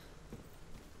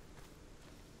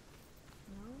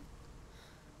 No?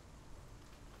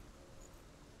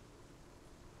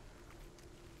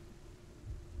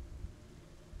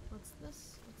 What's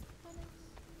this? What's the buttons?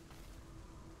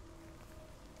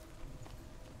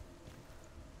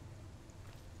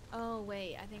 Oh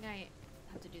wait, I think I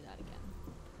have to do that again.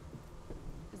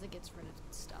 Because it gets rid of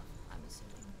stuff, I'm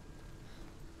assuming.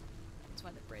 That's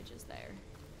why the bridge is there.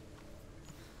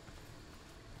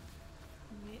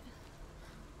 Wait.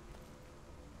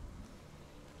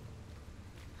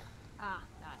 Ah,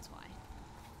 that's why.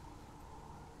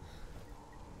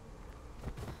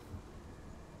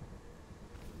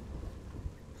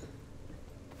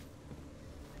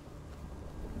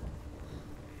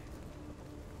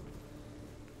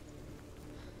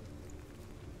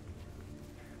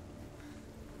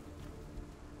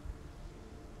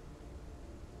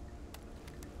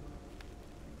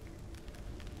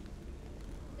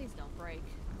 Please don't break.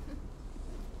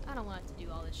 I don't want to do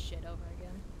all this shit over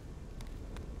again.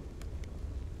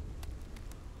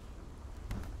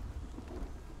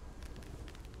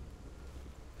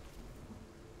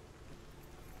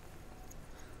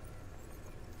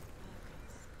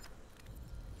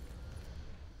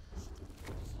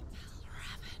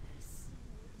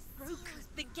 Broke.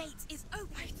 The gate is open.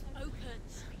 Open.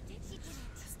 Did she did it?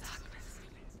 This darkness.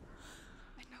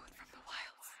 I know it from the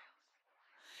wilds.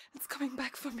 It's coming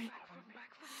back for me.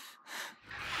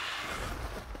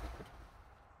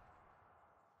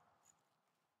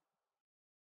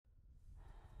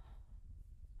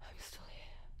 I'm still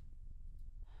here.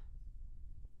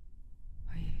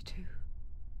 Are you too?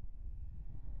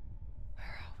 Where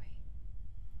are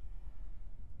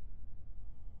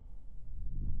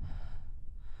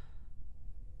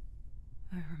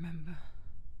we? I remember.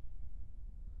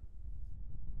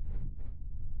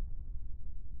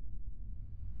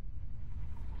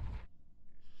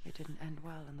 It didn't end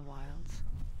well in the wilds.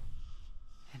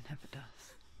 It never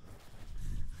does.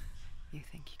 You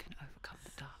think you can overcome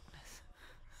the darkness,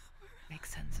 make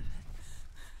sense of it,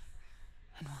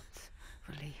 and once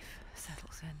relief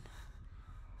settles in,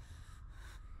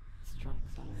 it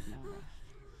strikes out of nowhere,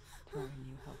 throwing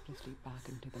you helplessly back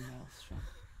into the maelstrom,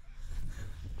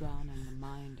 drowning the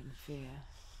mind in fear,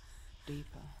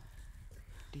 deeper,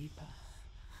 deeper,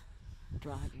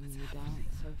 dragging you down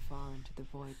so far into the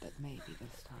void that maybe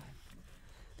this time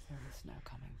there is no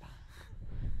coming back.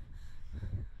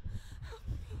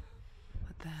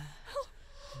 But there,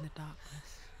 in the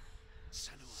darkness,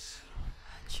 Senua,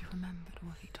 she remembered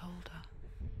what he told her.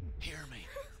 hear me.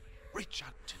 Reach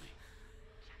out to me.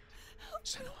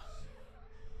 Senua,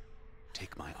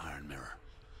 take my iron mirror.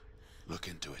 Look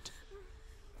into it,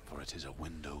 for it is a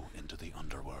window into the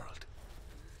underworld.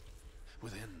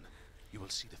 Within, you will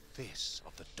see the face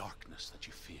of the darkness that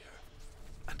you fear.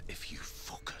 And if you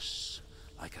focus,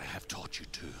 like I have taught you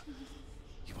to,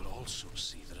 you will also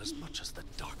see that as much as the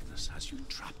darkness has you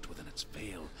trapped within its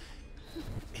veil,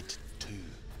 it too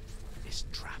is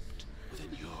trapped within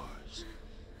yours.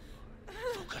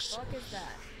 Focus. What is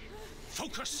that?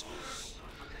 Focus!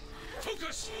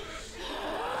 Focus!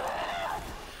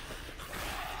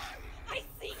 I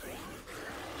see you.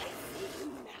 I see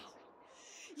you now.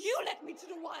 You led me to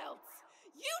the wilds.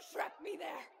 You trapped me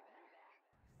there.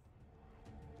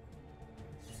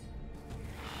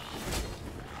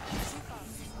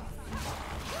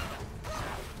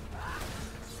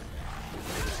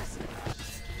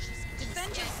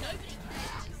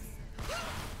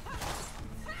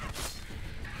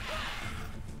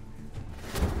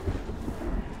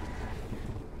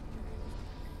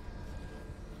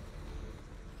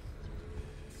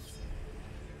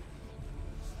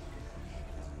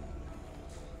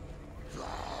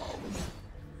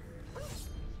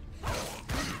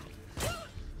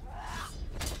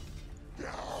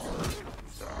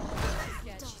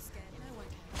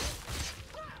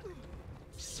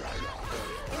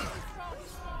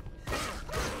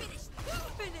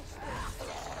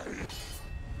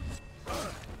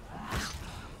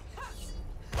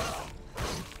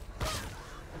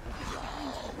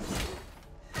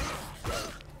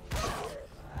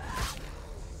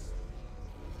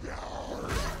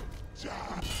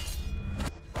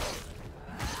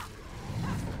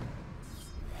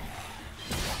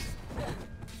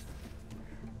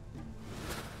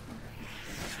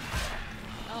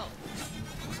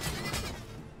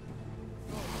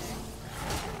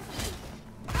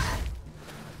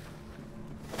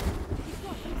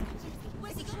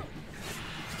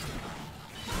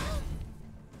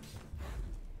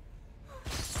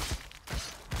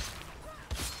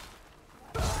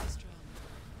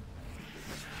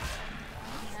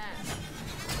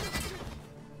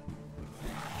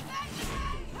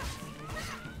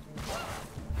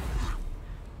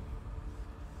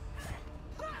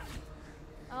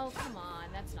 No, come on,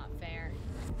 that's not fair.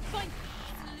 Fine.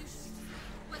 Solution.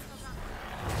 Where's the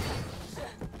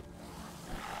rat?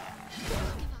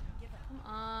 Come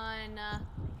on.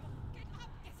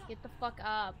 Get the fuck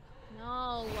up.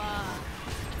 No. It's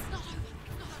not over.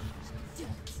 It's not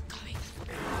over. Keep going.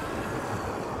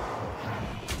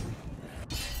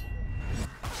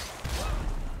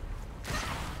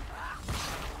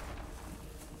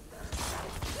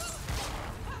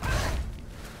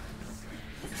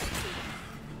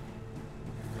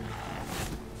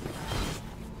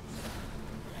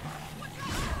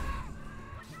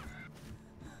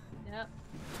 Yep.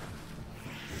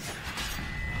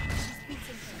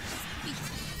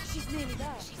 She's nearly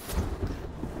there.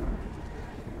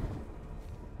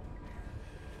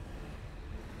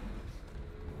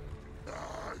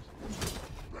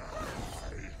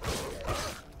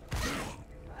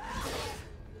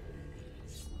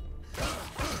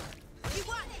 You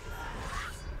won!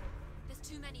 There's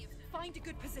too many of them. Find a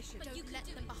good position. But don't let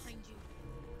them behind you.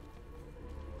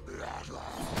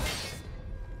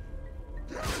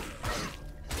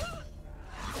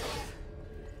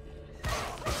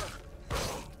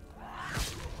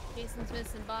 Jason's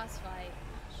missing boss fight.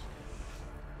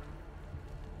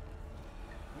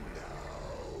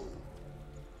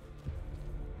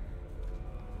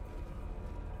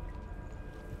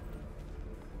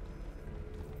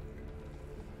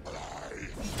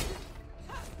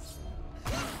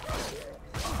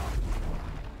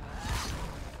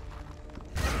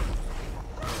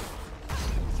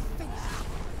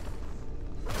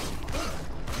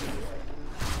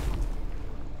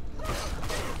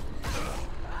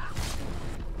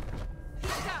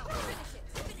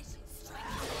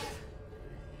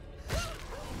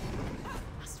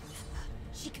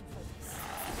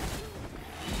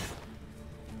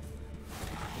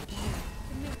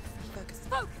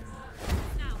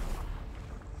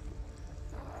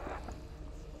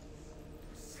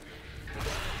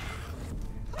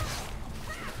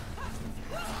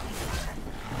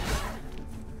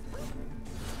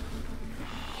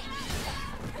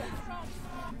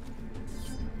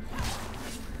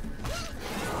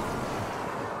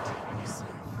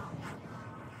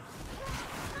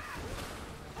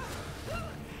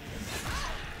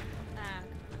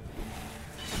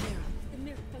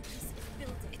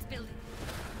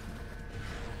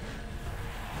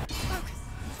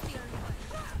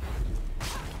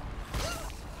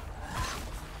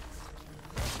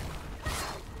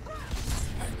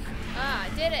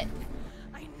 Did it!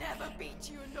 I never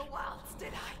beat you in the wilds,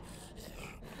 did I?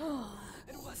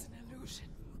 It was an illusion.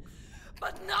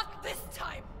 But not this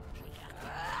time!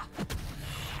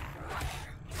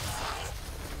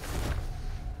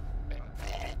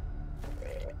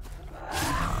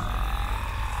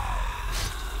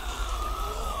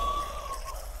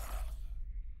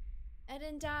 I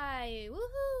didn't die!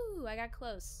 Woohoo! I got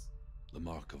close. The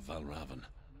mark of Valravan.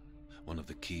 One of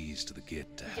the keys to the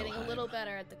gate to Getting Helheim. a little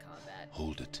better at the combat.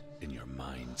 Hold it in your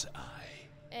mind's eye.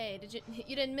 Hey,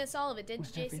 you didn't miss all of it, did you,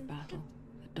 With Jason? every battle,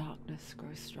 the darkness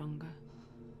grows stronger.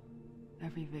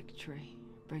 Every victory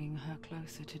bringing her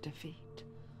closer to defeat.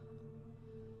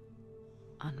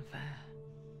 Unfair.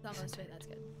 It's almost isn't fit, it? that's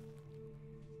good.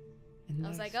 In I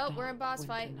was those like, oh, we're in dark boss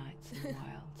fight. winter nights in the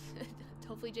wilds,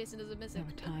 Hopefully Jason doesn't miss there it.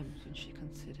 were times when she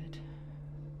considered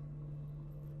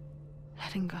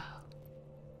letting go.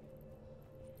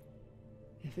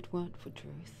 If it weren't for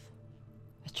Druth,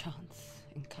 a chance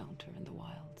encounter in the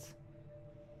wilds,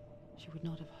 she would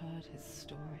not have heard his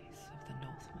stories of the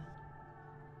Northmen.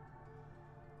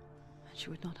 And she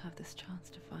would not have this chance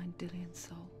to find Dillion's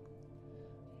soul.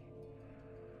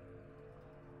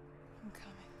 I'm coming.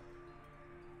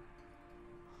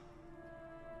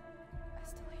 I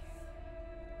still hear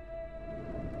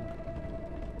you.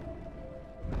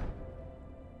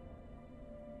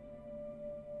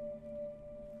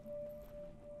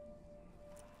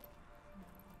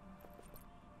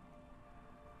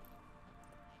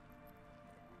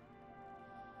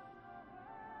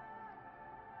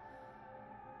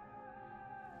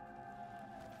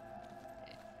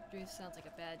 Druth sounds like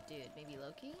a bad dude. Maybe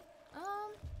Loki?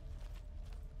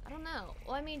 I don't know.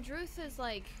 Well, I mean, Druth is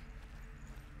like,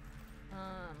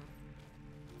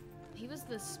 he was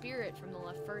the spirit from the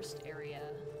first area,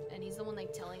 and he's the one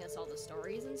like telling us all the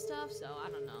stories and stuff, so I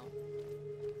don't know.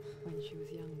 When she was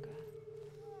younger,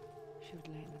 she would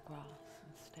lay in the grass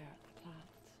and stare at the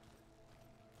clouds.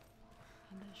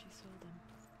 And there she saw them.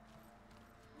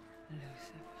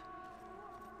 Elusive.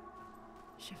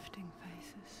 Shifting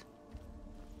faces.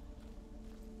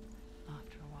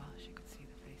 After a while, she could see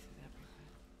the faces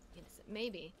everywhere. Innocent.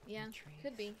 Maybe. Yeah, trees.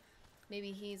 could be.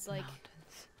 Maybe he's like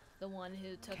Mountains. the one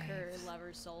who took her Caves.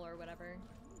 lover's soul or whatever.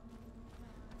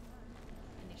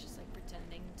 He's just like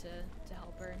pretending to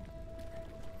help her.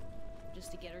 Just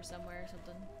to get her somewhere or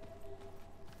something.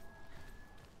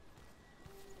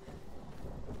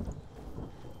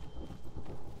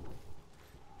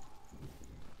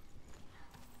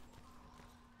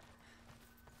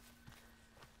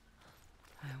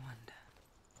 I wonder,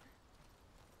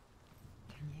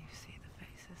 can you see the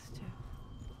faces too?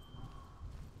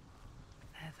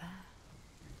 They're there,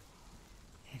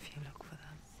 if you look for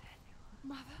them.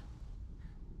 Mother?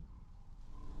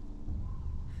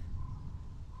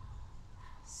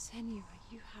 Senua,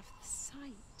 you have the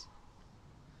sight.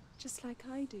 Just like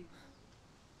I do.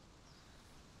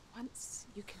 Once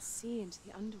you can see into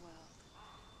the underworld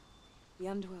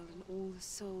and all the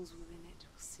souls within it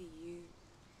will see you.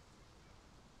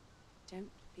 Don't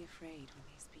be afraid when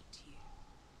they speak to you.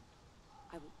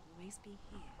 I will always be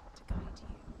here to guide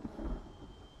you.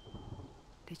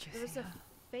 Did you There was see a her?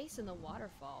 face in the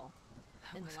waterfall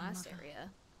That in was the her last mother. area.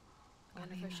 I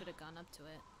wonder if I Galena. should have gone up to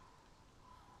it.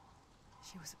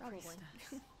 She was a Probably.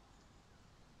 priestess.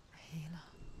 A healer.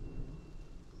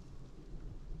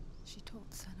 She taught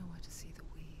Senua to see the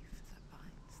weave that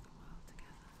binds the world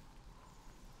together.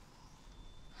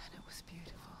 And it was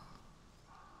beautiful.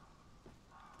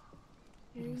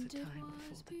 It was a time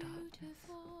before the darkness.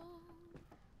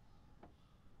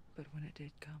 But when it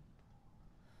did come,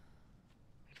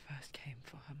 it first came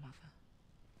for her mother.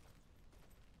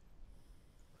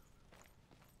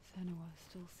 Senua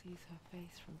still sees her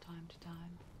face from time to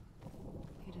time,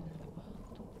 hidden in the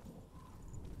world.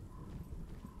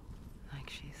 Like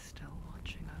she's still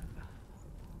watching over her.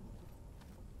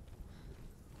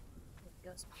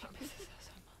 Ghost She mom. misses her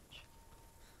so much.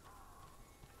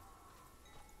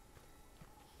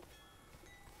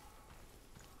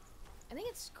 I think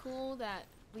it's cool that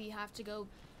we have to go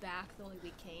back the way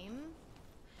we came.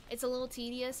 It's a little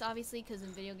tedious, obviously, because in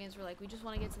video games we're like, we just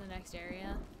want to get to the next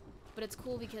area. But it's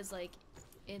cool because, like,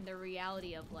 in the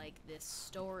reality of, like, this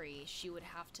story, she would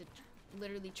have to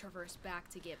literally traverse back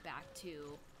to get back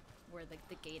to where, like,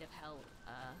 the gate of hell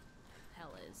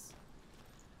is.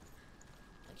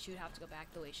 Like, she would have to go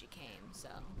back the way she came, so.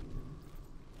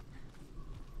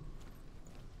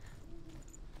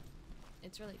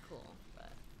 It's really cool,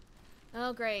 but.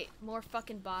 Oh, great. More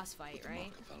fucking boss fight, With the right?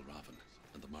 mark of Valravan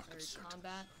and the mark Or of Surt,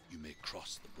 combat. you may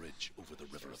cross the bridge over the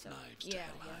River of so. Knives Yeah, to yeah.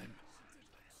 Helheim.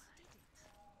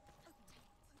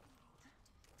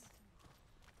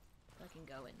 I can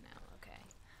go in now, okay.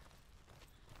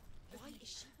 Why is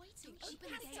she waiting? She Open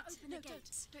the has to gate. open No, the gate.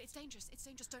 don't. It's dangerous. It's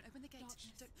dangerous. Don't open the gate.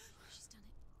 Darkness. Don't. She's done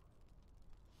it.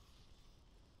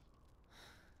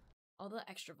 All the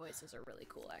extra voices are really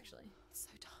cool, actually. It's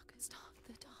so dark. It's dark.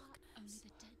 The darkness. Only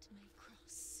the dead may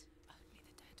cross. Only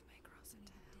the dead may cross Only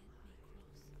into the hell. dead may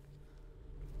cross.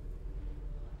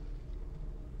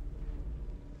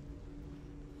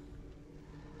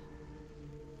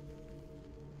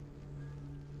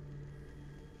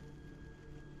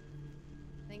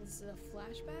 I think this is a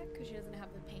flashback because she doesn't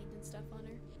have the paint and stuff on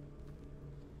her.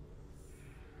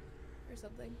 Or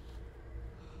something.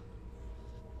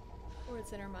 Or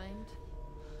it's in her mind.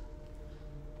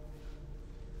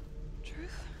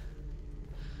 Truth?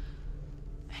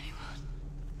 Anyone?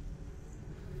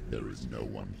 There is no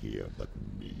one here but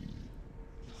me.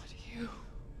 Not you.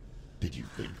 Did you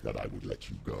think that I would let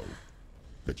you go?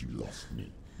 That you lost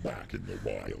me back in the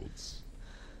wilds?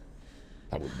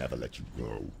 I will never let you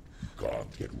go. You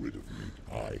can't get rid of me.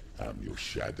 I am your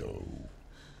shadow.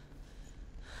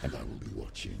 And I will be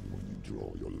watching when you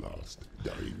draw your last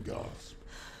dying gasp.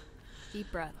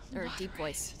 Deep breath. Or deep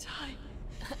voice. Time.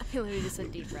 I literally just said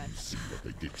Will deep you breath. see what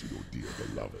they did to your dear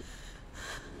beloved?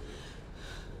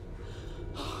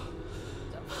 So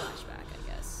flashback, I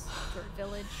guess. For a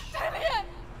village.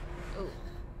 Oh.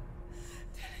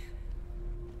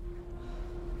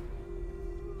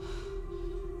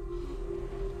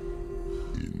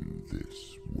 In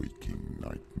this waking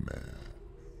nightmare,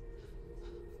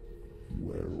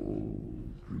 where all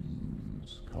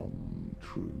dreams come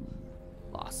true,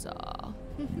 Awesome.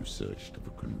 you searched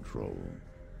for control,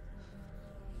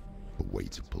 a way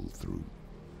to pull through.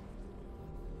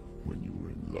 When you were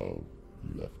in love,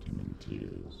 you left him in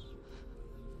tears,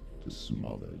 to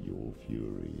smother your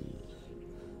furies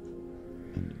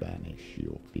and banish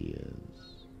your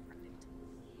fears.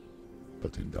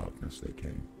 But in darkness they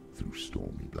came, through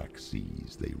stormy black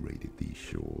seas they raided these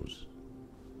shores.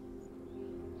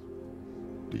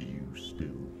 Do you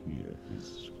still hear his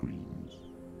screams?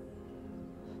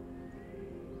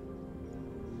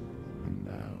 And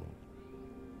now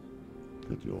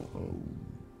that you're home,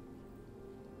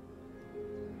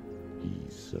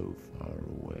 he's so far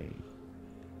away.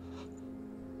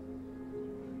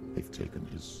 They've taken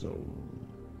his soul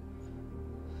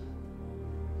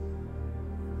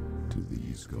To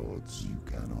these gods you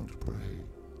cannot pray.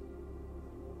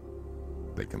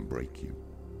 They can break you,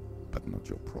 but not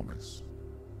your promise.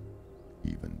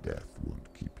 Even death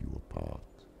won't keep you apart.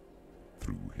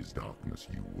 Through his darkness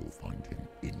you will find him.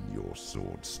 In your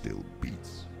sword still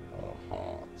beats a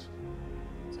heart.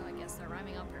 So I guess they're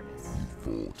rhyming on purpose. You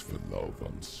fought for love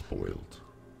unspoilt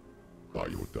by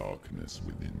your darkness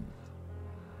within.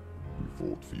 You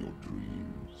fought for your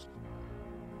dreams.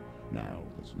 Now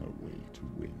there's no way to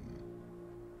win.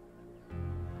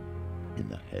 In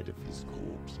the head of his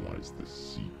corpse lies the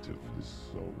seat of his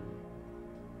soul.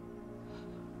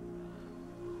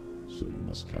 So you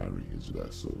must carry his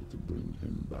vessel to bring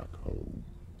him back home.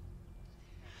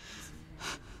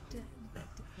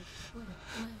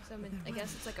 So I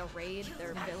guess it's like a raid.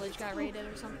 Their village got raided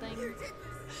or something.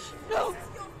 No!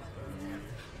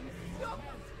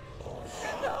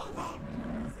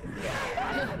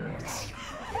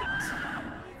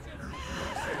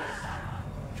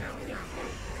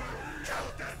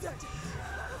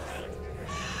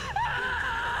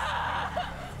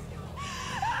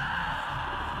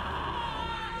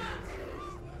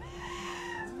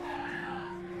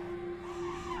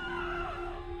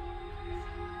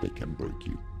 They can break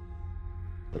you,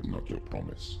 but not your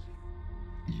promise.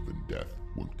 Even death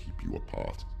won't keep you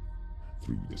apart.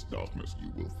 Through this darkness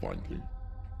you will find him.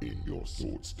 In your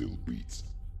sword still beats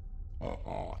a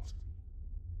heart.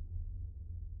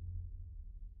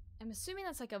 I'm assuming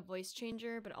that's like a voice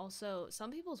changer, but also some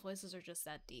people's voices are just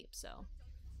that deep, so.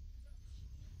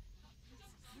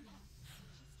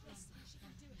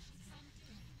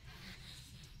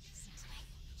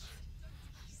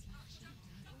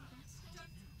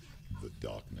 The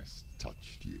darkness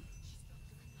touched you.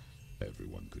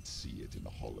 Everyone could see it in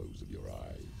the hollows of your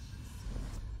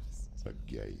eyes. A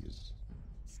gaze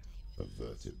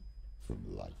averted from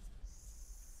life.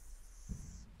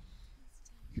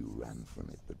 You ran from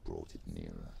it but brought it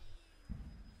nearer.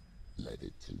 Led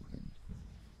it to him.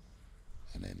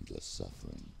 An endless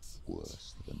suffering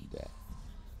worse than death.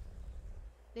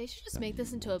 They should just And make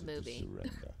this you into a wanted to movie.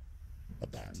 surrender,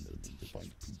 abandon to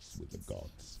find peace with the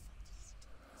gods.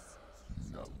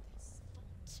 No.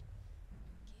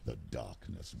 The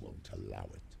darkness won't allow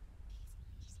it.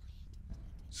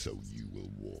 So you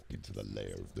will walk into the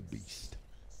lair of the beast.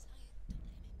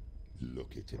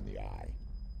 Look it in the eye,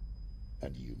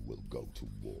 and you will go to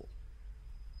war.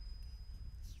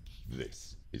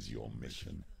 This is your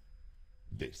mission.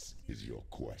 This is your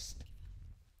quest.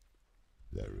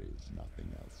 There is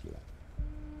nothing else left.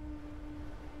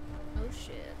 Oh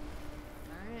shit.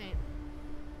 Alright.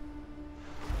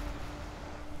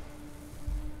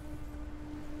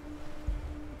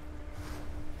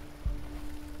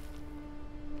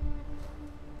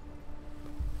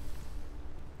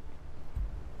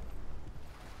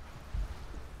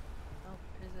 Oh,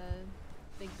 there's a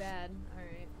big bad.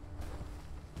 Alright.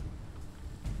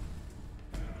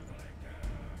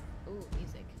 Ooh,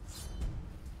 music.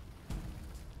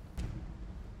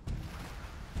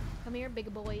 Come here,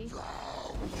 big boy.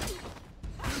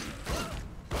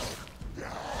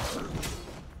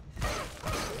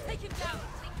 Take him down!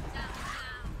 Take him down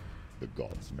now! The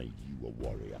gods made you a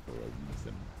warrior for a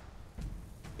reason.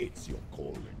 It's your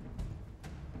calling.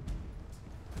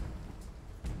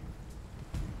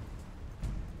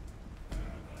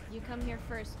 You come here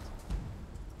first,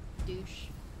 douche.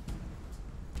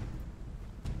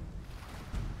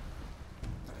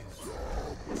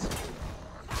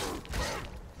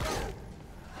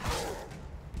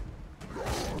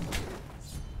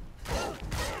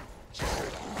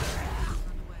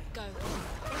 Go.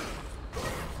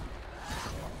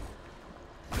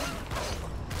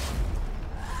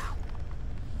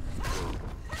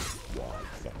 Why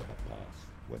suffer the past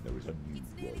when there is a new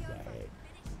road ahead?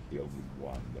 The only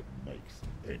one that makes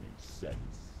any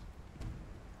sense.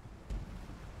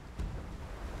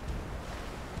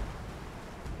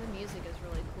 The music is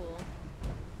really cool.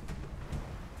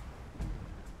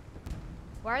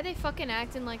 Why are they fucking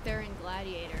acting like they're in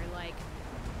Gladiator? Like,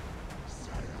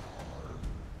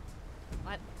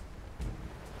 what?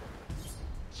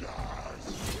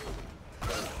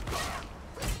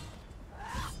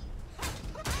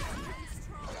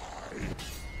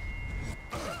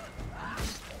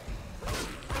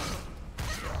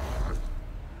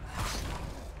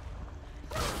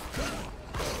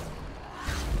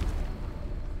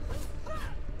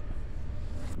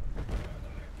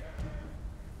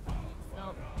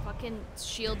 No, fucking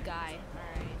shield guy.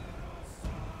 Alright.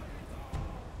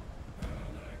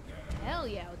 Hell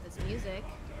yeah, with this music.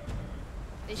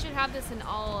 They should have this in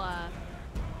all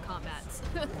combats.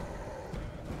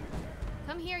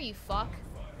 Come here, you fuck.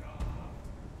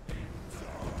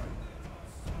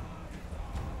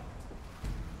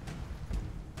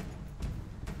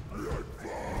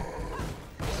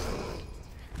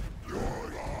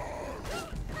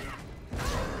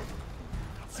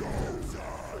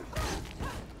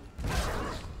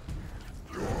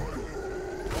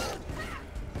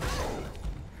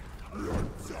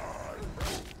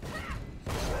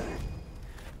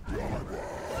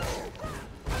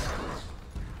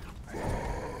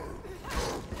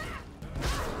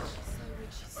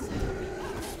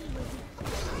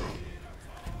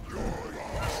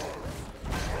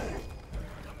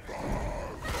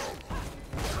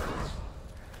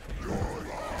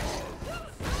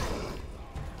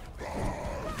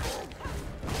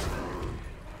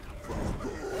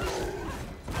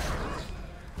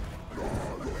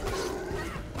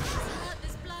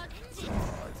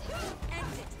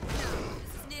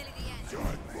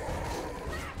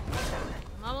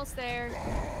 almost there.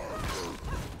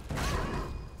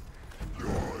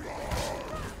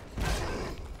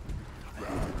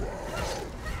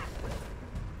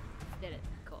 Did it.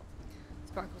 Cool.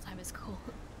 Sparkle time is cool.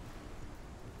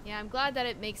 Yeah, I'm glad that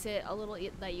it makes it a little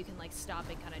that you can like stop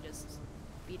and kind of just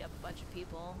beat up a bunch of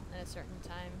people at a certain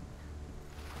time.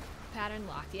 Pattern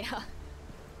locked, yeah.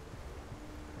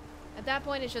 At that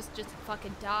point, it's just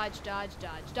fucking dodge, duck,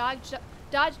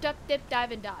 dip,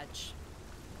 dive, and dodge.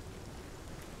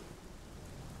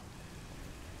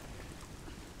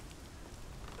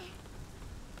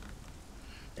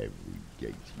 Every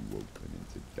gate you open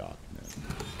into darkness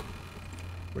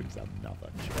brings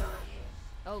another church.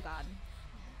 Oh god.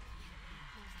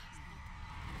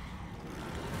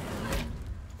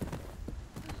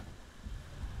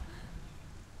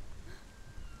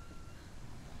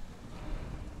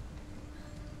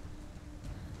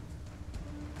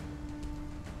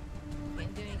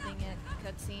 Can't do anything yet.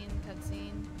 Cutscene.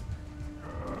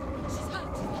 She's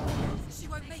hurt. She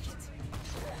won't make it.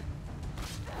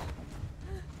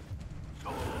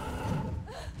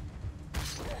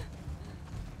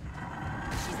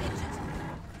 She's injured.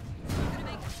 Not gonna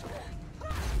make it. Do it.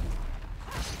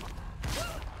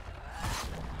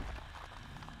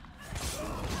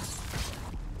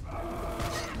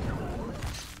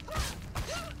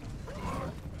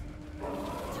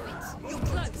 You're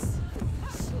close.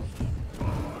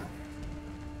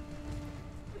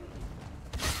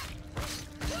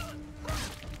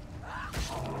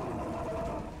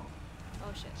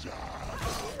 Oh shit.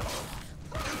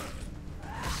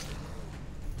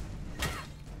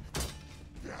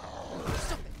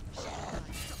 Stop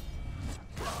it.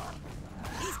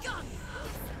 He's gone.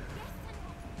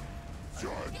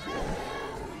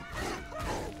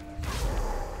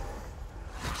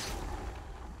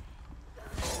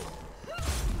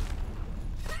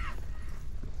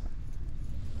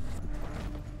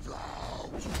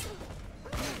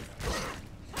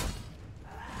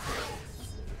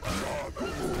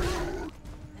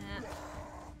 Eh.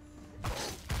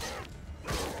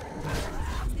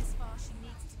 This far, she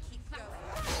needs to keep going.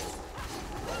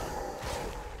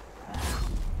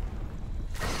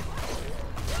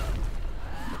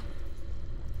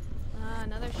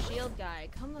 Another shield guy.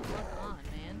 Come the fuck on,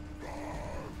 man.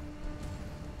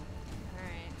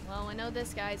 Alright. Well, I know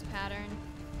this guy's pattern.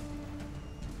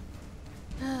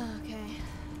 Okay.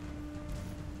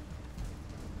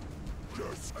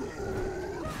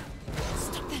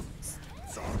 Stop them.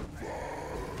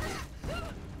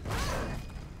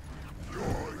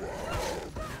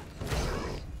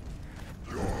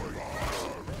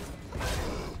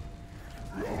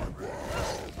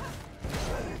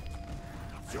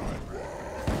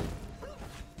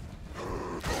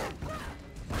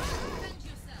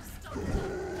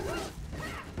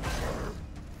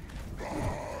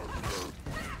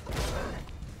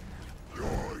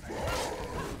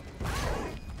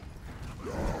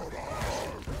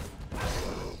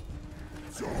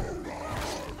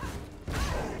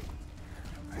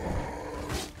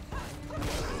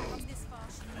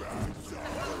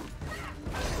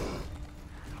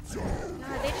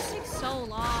 God, they just take so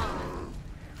long.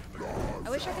 I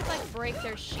wish I could like break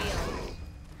their shield.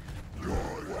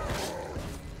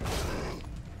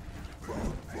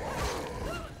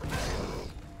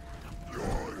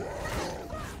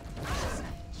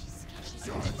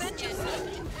 Defend yourself.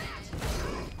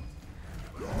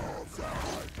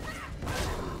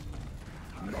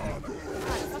 God,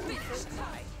 fucking fruit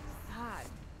fly. God.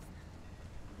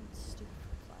 Stupid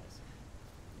fruit flies.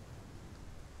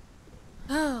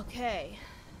 Okay.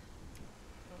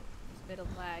 Oh, there's a bit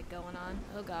of lag going on.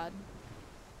 Oh god.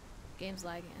 Game's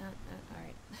lagging.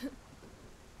 Alright.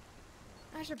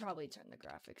 I should probably turn the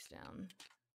graphics down.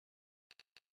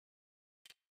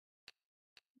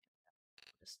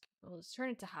 We'll just turn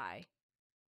it to high.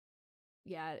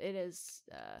 Yeah, it is,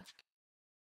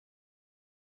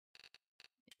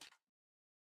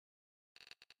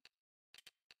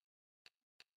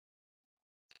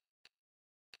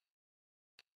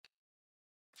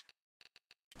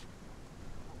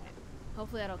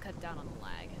 hopefully that'll cut down on the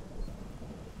lag.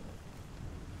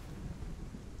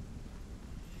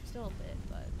 Still a bit,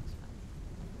 but it's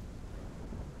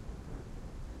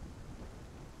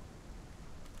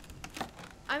fine.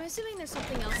 I'm assuming there's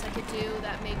something else I could do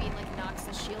that maybe like knocks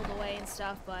the shield away and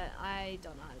stuff, but I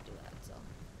don't know how to do that, so.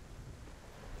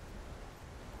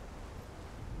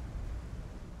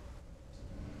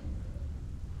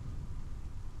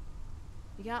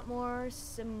 We got more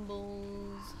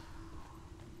symbols.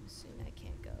 Soon I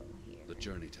can't go here. The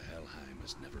journey to Helheim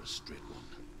is never a straight one.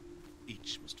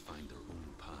 Each must find their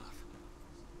own path.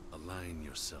 Align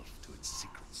yourself to its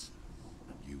secrets,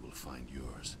 and you will find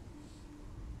yours.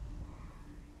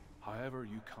 However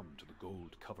you come to the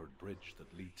gold-covered bridge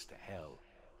that leads to Hell,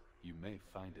 you may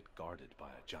find it guarded by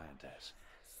a giantess.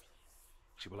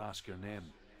 She will ask your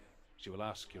name. She will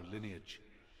ask your lineage.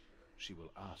 She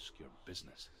will ask your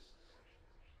business.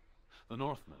 The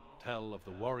Northmen tell of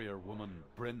the warrior woman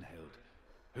Brynhild,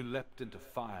 who leapt into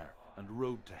fire and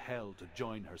rode to Hell to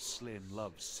join her slain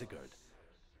love Sigurd,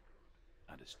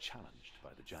 and is challenged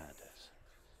by the giantess.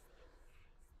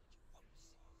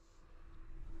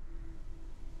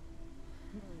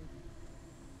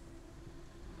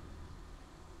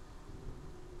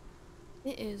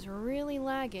 It is really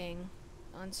lagging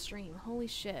on stream. Holy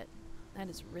shit. That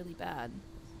is really bad.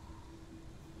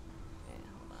 Okay,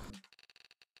 hold on.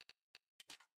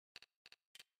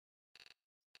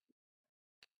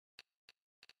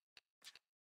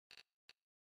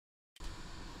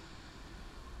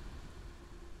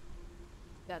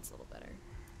 That's a little better.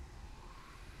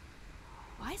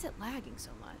 Why is it lagging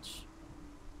so much?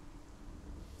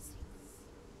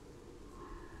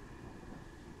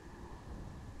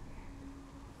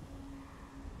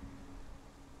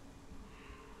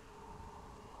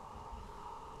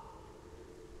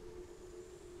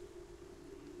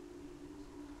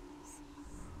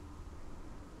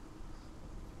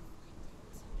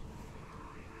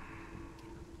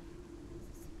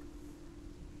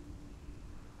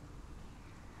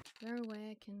 Is there a way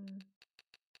I can...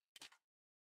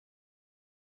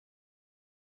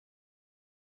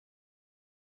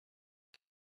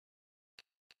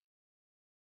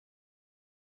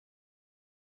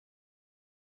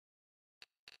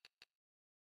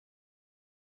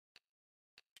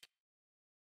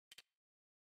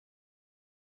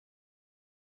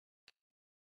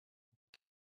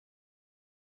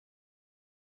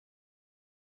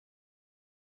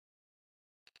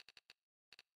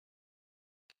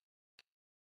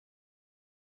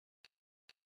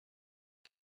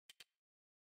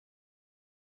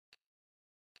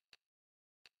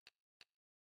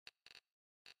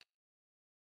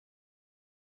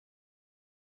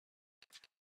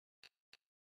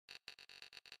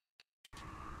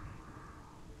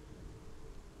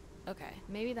 Okay,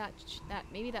 maybe that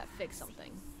fixed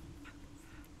something.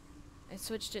 I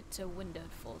switched it to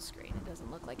windowed full screen. It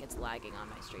doesn't look like it's lagging on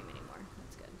my stream anymore.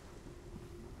 That's good.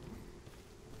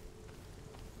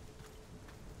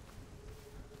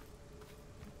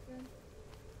 Good.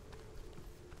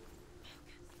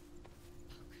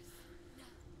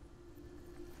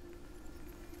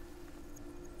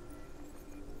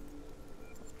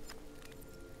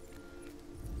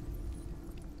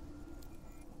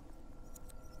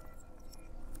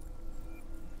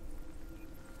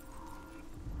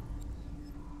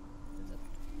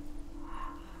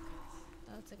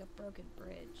 It's like a broken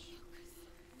bridge.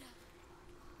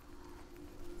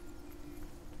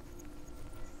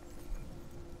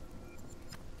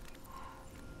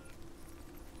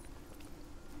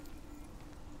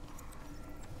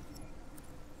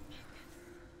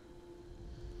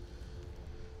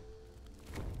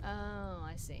 Oh,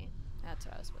 I see. That's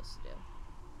what I was supposed to do.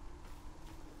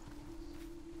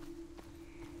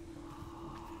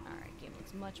 Alright, game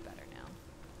looks much better now.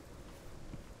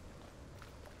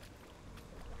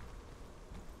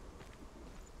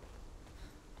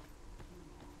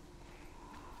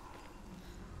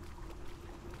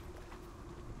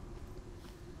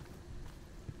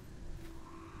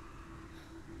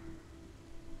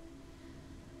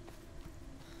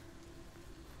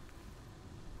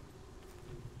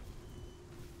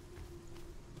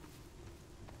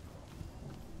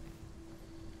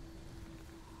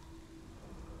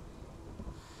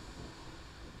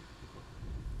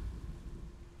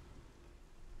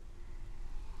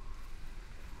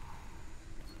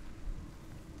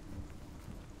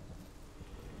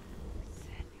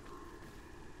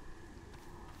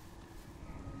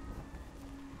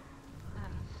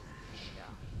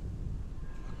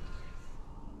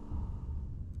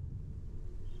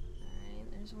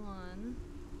 There's one.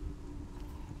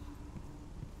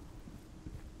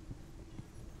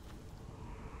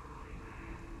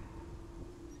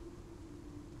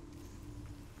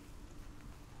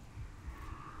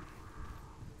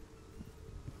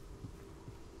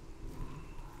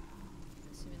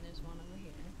 Assuming there's one over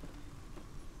here.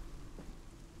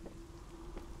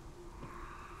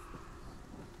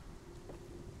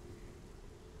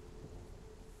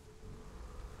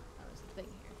 Oh, there's a thing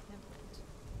here. Never mind.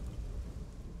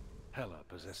 Hela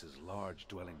possesses large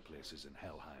dwelling places in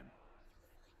Helheim.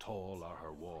 Tall are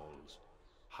her walls,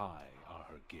 high are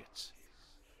her gates.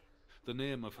 The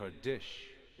name of her dish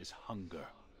is hunger.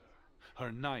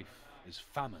 Her knife is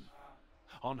famine.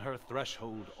 On her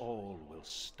threshold all will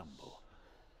stumble.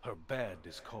 Her bed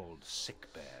is called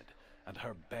sick bed, and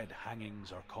her bed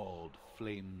hangings are called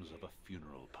flames of a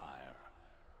funeral pyre.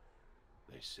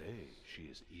 They say she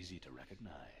is easy to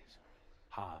recognize,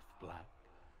 half black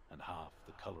and half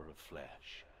the color of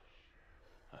flesh,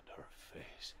 and her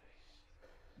face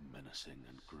menacing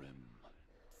and grim.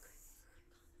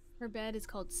 Her bed is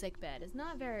called sick bed. It's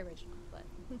not very original, but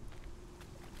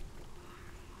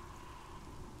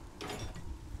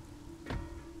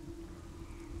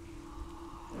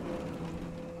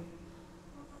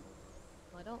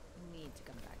well, I don't need to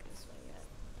come back this way yet.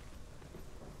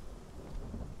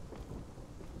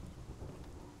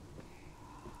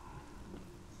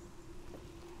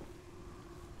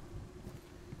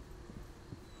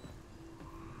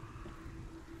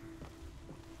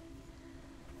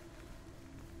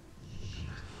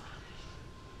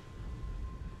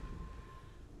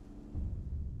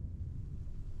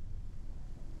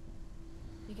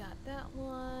 We got that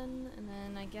one, and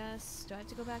then I guess, do I have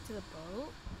to go back to the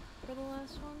boat for the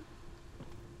last one?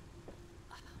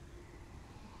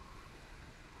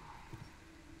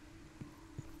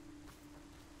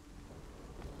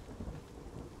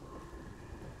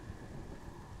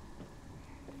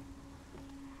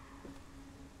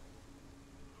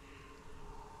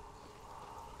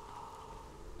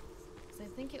 I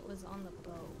think it was on the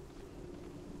boat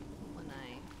when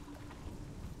I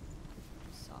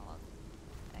saw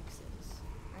X's,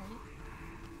 right?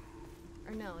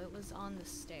 Or no, it was on the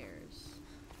stairs.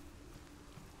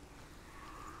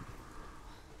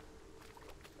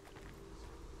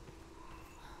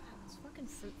 This fucking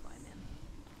fruit fly, man.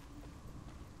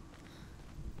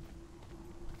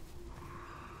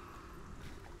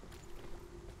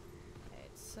 Okay,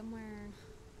 it's somewhere.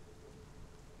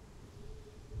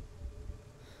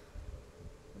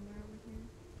 Over here?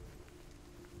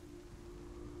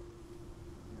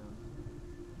 No.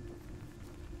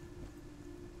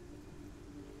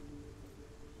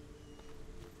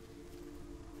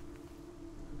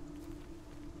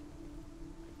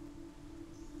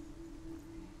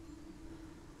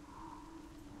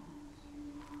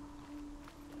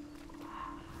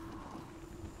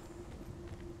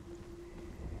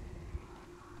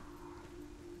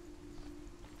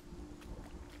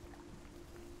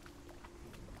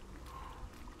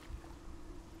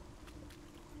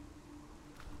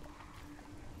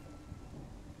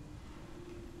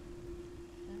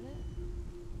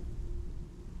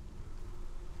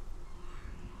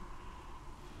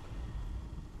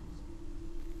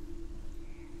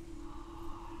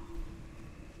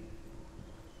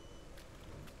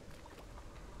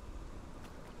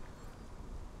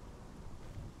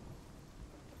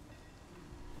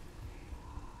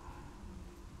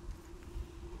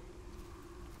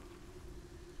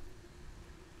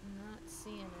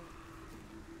 Seeing it.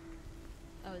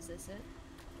 Oh, is this it?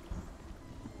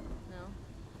 No?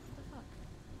 What the fuck?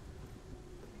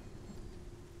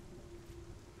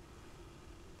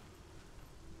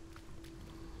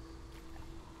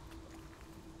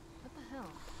 What the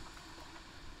hell?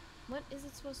 What is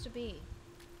it supposed to be?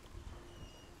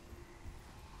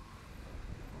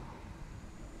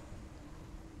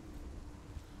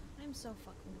 I'm so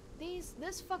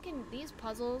fucking... These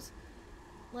puzzles,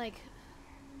 like...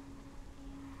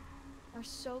 are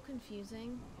so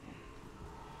confusing.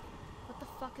 What the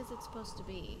fuck is it supposed to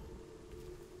be?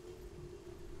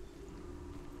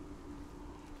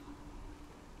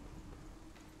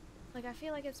 Like, I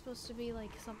feel like it's supposed to be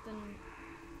like something...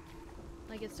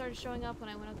 Like, it started showing up when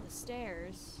I went up the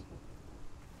stairs.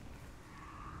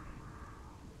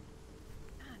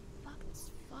 God, fuck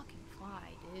this fucking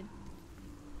fly, dude.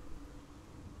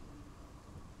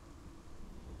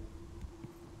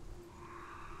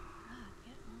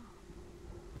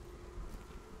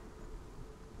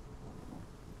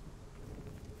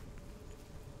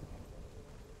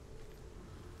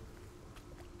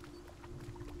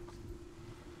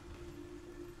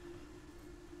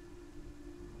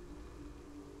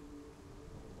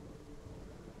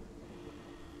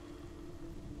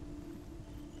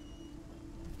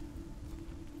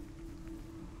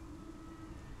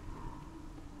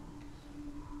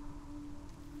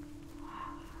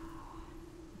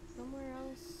 Somewhere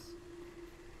else?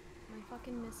 Am I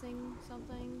fucking missing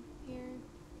something here?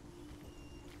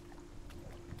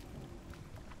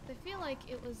 I feel like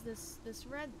it was this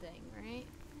red thing, right?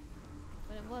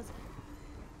 But it wasn't.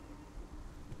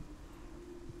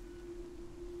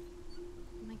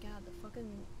 Oh my god, the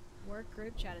fucking work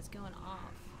group chat is going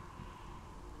off.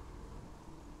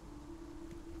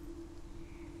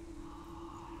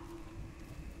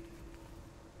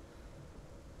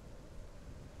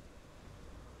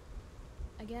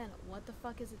 Again, what the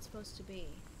fuck is it supposed to be?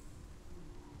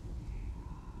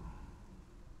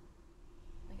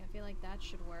 feel like that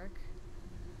should work.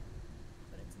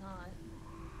 But it's not.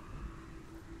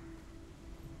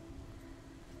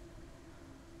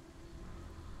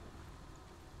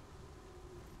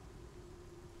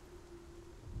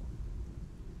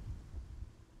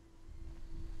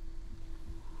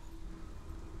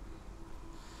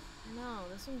 No,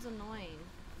 this one's annoying.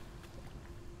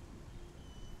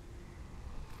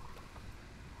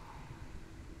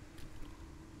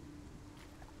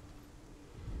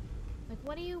 Like,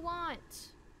 what do you want?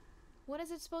 What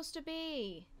is it supposed to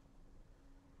be?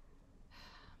 Oh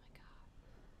my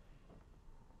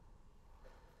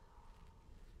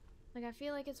god. Like, I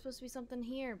feel like it's supposed to be something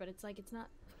here, but it's like it's not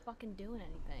fucking doing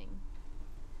anything.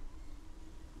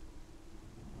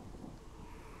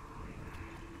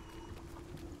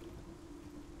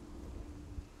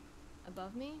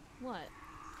 Above me? What?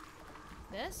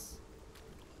 This?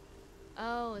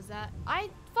 Oh, is that... I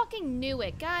fucking knew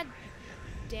it. God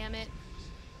damn it.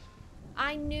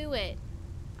 I knew it.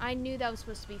 I knew that was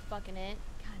supposed to be fucking it.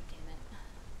 God damn it.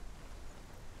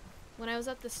 When I was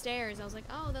up the stairs, I was like,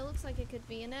 oh, that looks like it could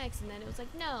be an X. And then it was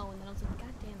like, no. And then I was like,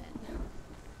 god damn it.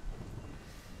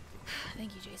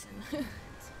 Thank you, Jason.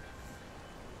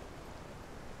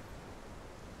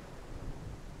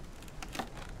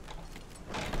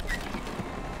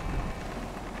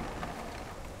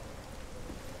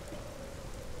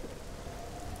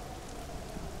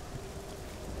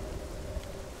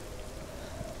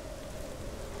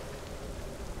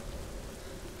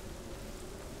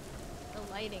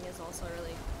 Lighting is also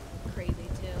really crazy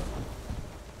too.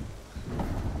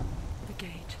 The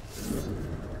gate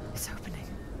is opening.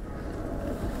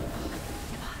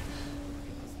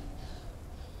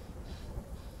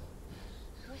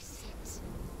 Was it?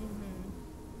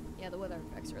 Yeah, the weather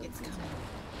effects are really cool.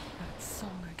 That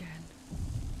song again.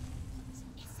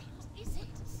 Is it?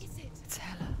 It's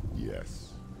Hella.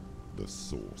 Yes, the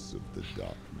source of the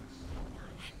darkness.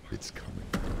 It's coming.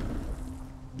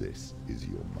 This is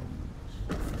your moment.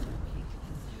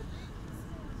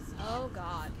 Oh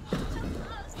god. I'm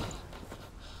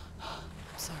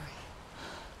sorry.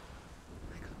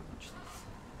 I can't watch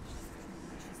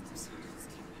this.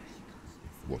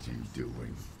 What are you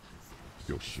doing?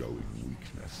 You're showing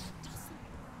weakness.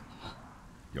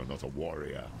 You're not a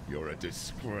warrior. You're a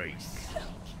disgrace.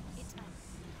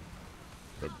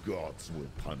 The gods will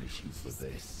punish you for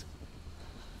this.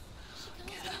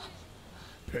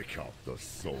 Pick up the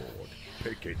sword.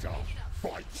 Pick it up.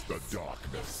 Fight the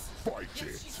darkness. Fight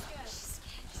it.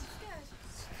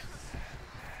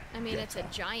 I mean, it's a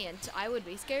giant. I would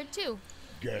be scared too.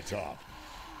 Get up.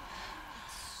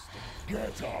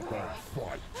 Get up and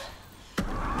fight.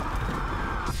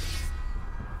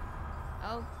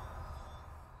 Oh.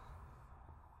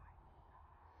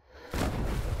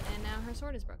 And now her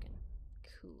sword is broken.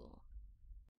 Cool.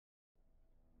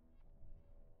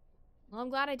 Well, I'm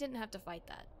glad I didn't have to fight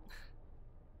that.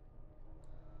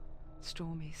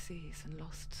 Stormy seas and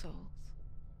lost souls.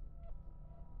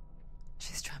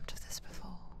 She's dreamt of this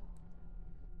before.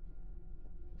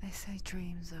 They say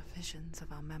dreams are visions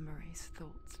of our memories,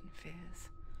 thoughts, and fears,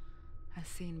 as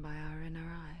seen by our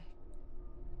inner eye.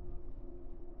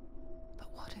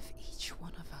 But what if each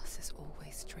one of us is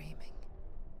always dreaming,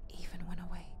 even when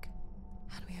awake,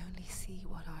 and we only see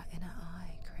what our inner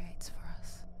eye creates for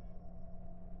us?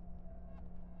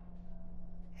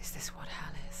 Is this what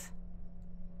hell is?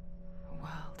 A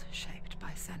world shaped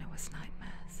by Senua's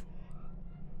nightmares.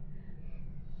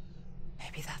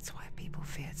 Maybe that's why people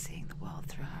feared seeing the world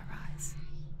through her eyes.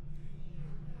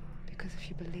 Because if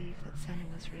you believe that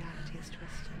Senua's reality is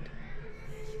twisted,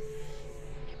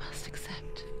 you must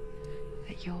accept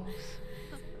that yours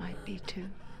might be too.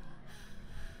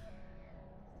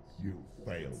 You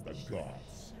failed the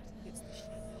gods.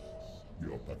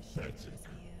 You're pathetic.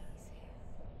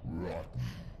 Rotten.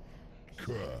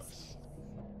 Cursed.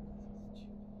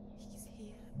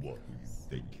 What were you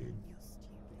thinking?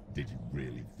 Did you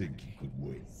really think you could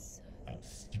win? How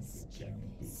stupid can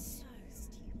you be? So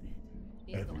stupid.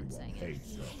 He's the one Everyone saying it.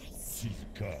 hates her. She's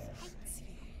cursed.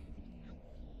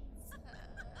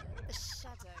 The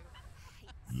shadow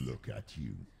hates. Look at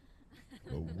you.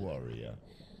 A warrior.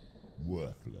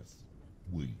 Worthless.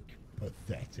 Weak.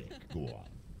 Pathetic. Go on.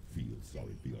 Feel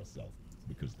sorry for yourself,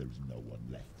 because there is no one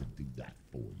left to do that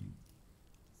for you.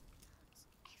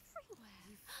 Everywhere.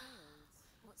 You failed.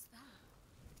 What's that?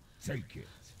 Take it.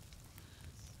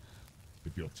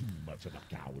 If you're too much of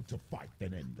a coward to fight,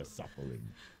 then end the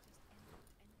suffering.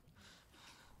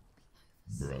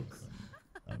 Broken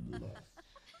and lost.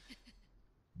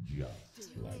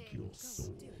 Just like your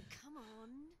sword. Come on.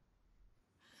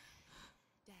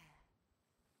 Dare.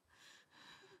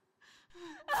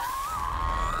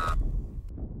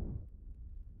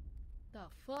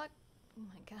 fuck? Oh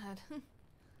my god.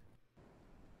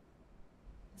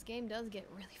 This game does get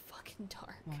really fucking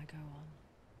dark. Why go on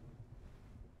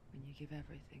when you give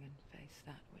everything and face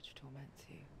that which torments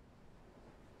you,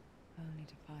 only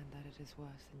to find that it is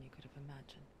worse than you could have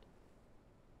imagined?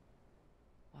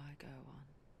 Why go on?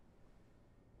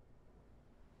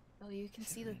 Oh, you can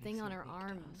Is it see the really thing so on her weak to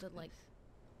arm, ask the this? like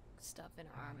stuff in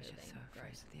her Or are arm we just moving. so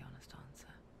afraid Gross. of the honest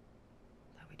answer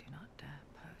that we do not dare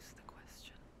pose the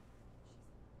question?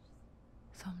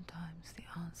 Sometimes the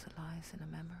answer lies in a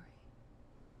memory,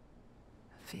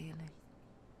 a feeling,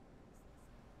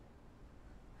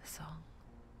 a song.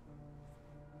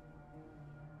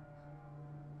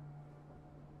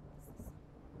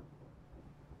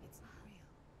 It's not real.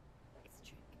 It's a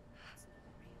trick. It's not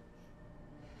real.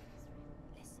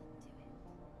 Listen to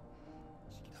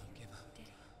it. Don't give up.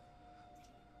 Dillian.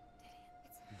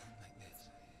 Not like this.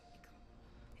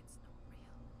 It's not real.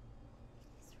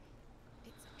 It is real.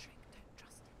 It's a trick. Don't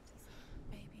trust it.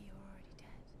 Maybe you're already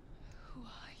dead. Who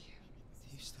are you? Do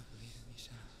you still believe in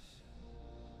yourself?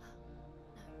 No,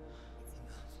 it's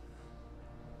not.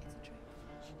 It's a trick.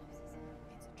 She knows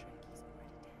it's a trick. He's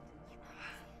already dead. You know he's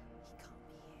here. He can't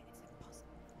be here. It's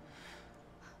impossible.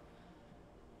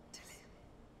 Dillian.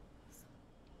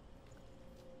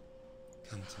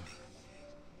 Come to me.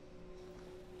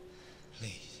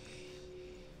 Please.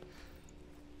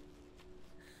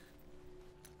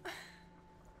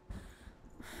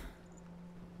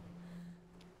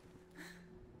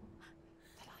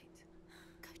 The light.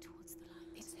 Go towards the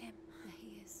light. It's him. There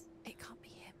he is. It can't be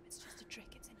him. It's just a trick.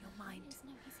 It's in your mind.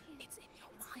 No, he's here. It's in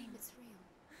your mind. It's real.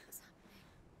 It's happening.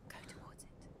 Go towards it.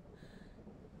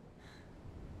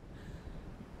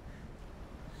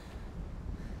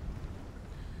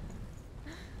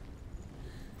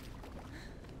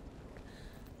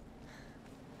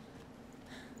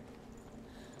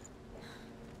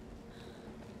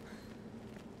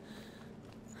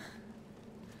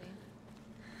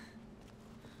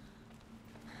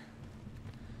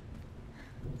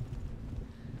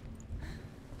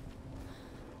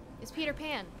 It's Peter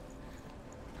Pan.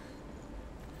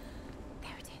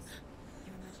 There it is.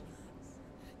 You're imagining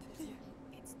things.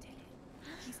 It's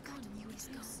Dillian. He's gone. You were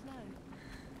too slow.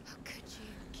 How could you?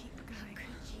 Keep going. How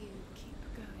could you? Keep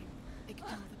going. Ignore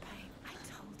the pain. I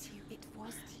told you it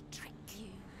was to trick you.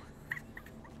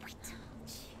 I told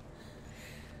you.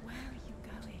 Where are you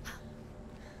going?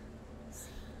 See,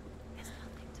 there's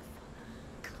nothing to follow.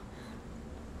 Come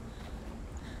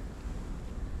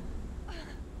on.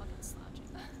 Fucking slouching.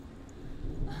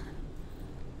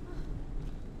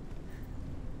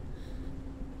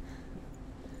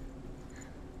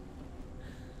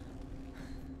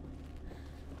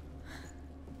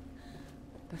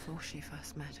 Before she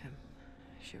first met him,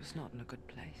 she was not in a good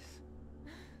place.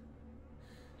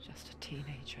 Just a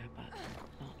teenager, but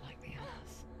not like the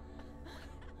others.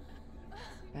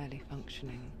 Barely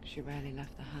functioning, she rarely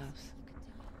left the house.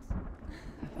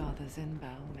 Her father's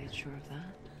in-bow made sure of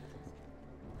that.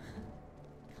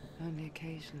 Only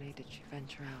occasionally did she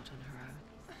venture out on her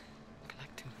own,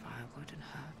 collecting firewood and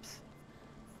herbs.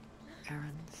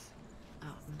 Errands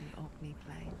out in the Orkney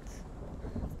Plains.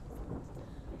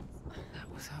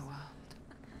 That was her world.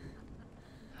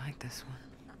 Like this one.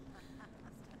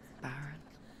 Barren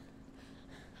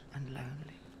and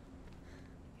lonely.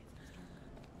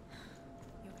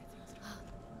 You're getting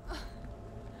stronger.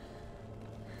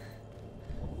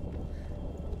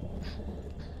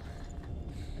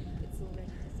 It's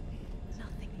already disappeared.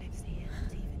 Nothing lives here,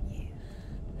 not even you.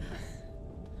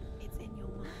 It's in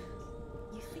your mind.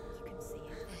 You think you can see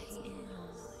it, but it's in your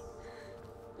mind.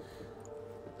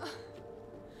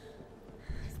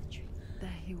 Where's the truth?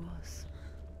 There he was, Where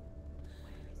is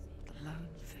he? the lone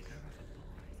figure of a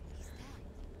boy. He's there,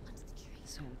 under the tree.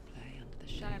 Swordplay under the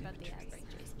Shut shade up of at a the tree. ad break,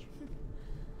 Jason.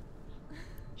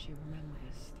 She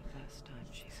remembers the first time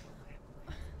she saw him.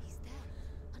 He's there,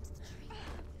 under the tree.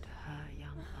 To her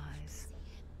young eyes,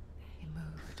 he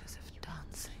moved as if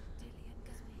dancing, Dillian,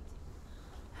 go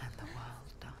wait. and the world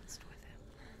danced with him.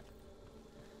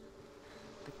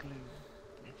 The gloom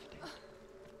lifted, and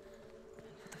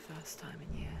for the first time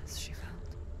in years, she felt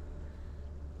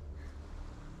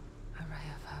a ray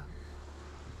of hope.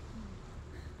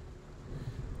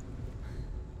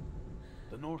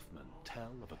 The Northmen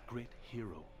tell of a great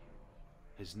hero.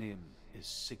 His name is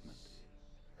Sigmund.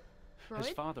 His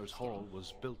Freud? father's hall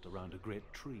was built around a great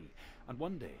tree, and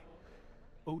one day,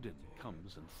 Odin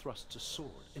comes and thrusts a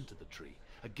sword into the tree,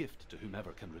 a gift to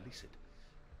whomever can release it.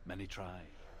 Many try,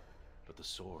 but the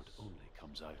sword only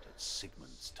comes out at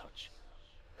Sigmund's touch.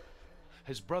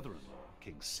 His brother-in-law,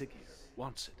 King Siggeir,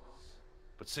 wants it,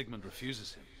 but Sigmund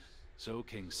refuses him, so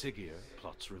King Siggeir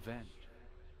plots revenge.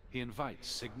 He invites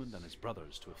Sigmund and his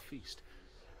brothers to a feast,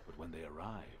 but when they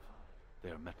arrive, they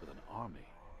are met with an army,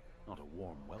 not a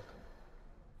warm welcome.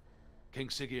 King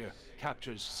Siggeir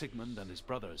captures Sigmund and his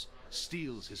brothers,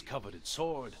 steals his coveted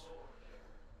sword,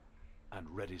 and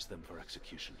readies them for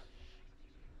execution.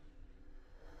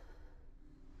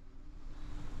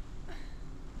 I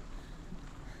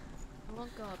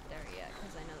won't go up there yet,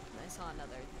 because I saw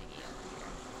another thingy over here.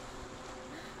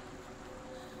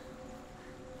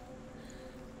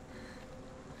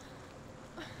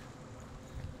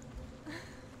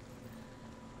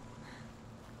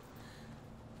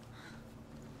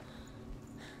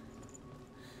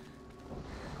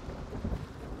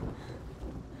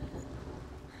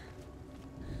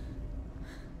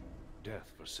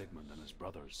 Death for Sigmund and his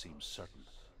brothers seems certain.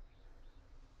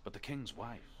 But the king's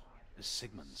wife is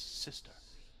Sigmund's sister,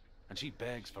 and she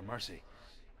begs for mercy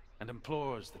and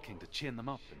implores the king to chain them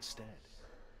up instead.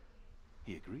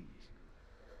 He agrees.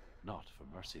 Not for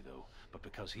mercy, though, but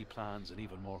because he plans an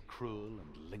even more cruel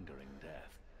and lingering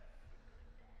death.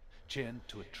 Chained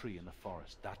to a tree in the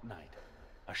forest that night,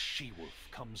 a she-wolf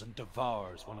comes and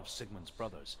devours one of Sigmund's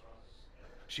brothers.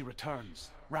 She returns,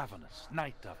 ravenous,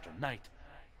 night after night,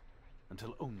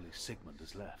 until only Sigmund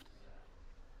is left.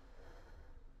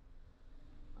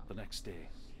 The next day,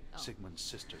 Sigmund's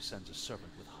sister sends a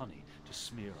servant with honey to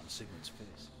smear on Sigmund's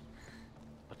face.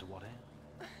 But to what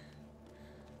end?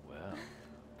 Well,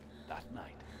 that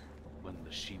night, when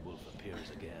the she-wolf appears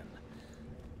again,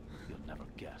 you'll never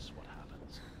guess what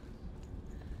happens.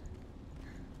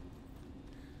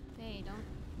 Hey,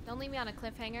 don't leave me on a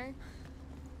cliffhanger.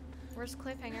 Worst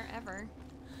cliffhanger ever.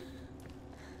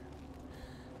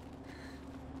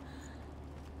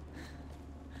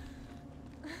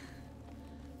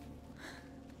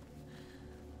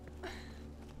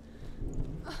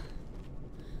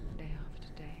 Day after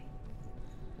day,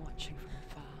 watching from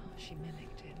afar, she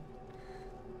mimicked him,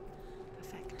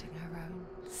 perfecting her own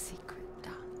secret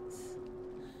dance,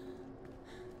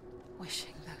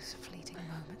 wishing those fleeting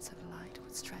moments of light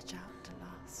would stretch out to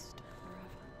last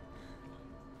forever.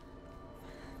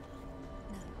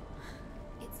 No,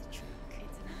 it's a trick.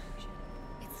 It's an illusion.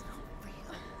 It's not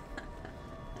real.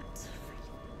 It's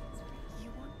real. You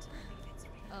want to believe it's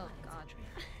real. Oh God.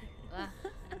 Ah.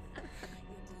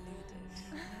 You're deluded.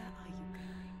 Where are you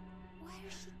going? Where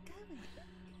is she going?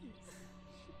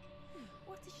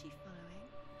 What is she following?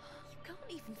 You can't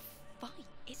even fight.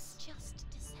 It's just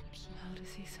deception. How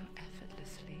does he so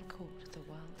effortlessly court the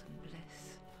world and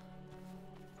bliss?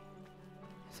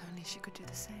 If only she could do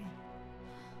the same.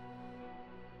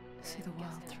 See the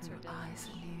world that's through her eyes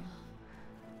anew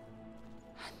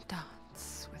and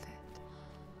dance with it,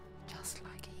 just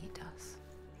like he does.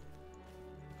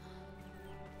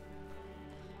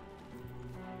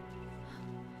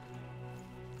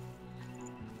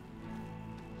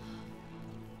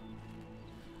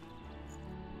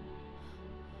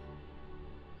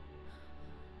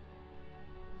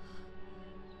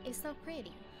 It's so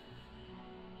pretty.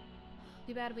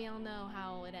 Too bad we all know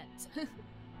how it ends.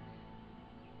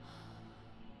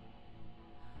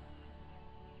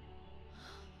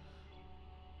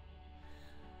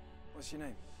 What's your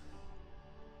name?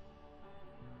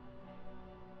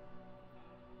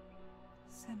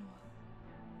 Senua.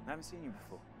 I haven't seen you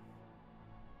before.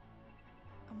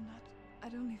 I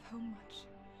don't leave home much.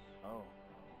 Oh,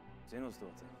 Zenua's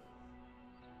daughter.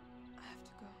 I have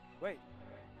to go. Wait.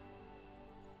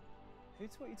 Who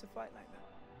taught you to fight like that?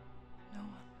 No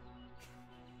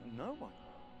one. No one?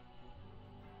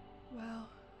 Well,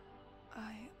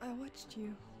 I watched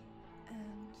you,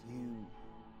 and You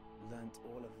learnt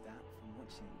all of that from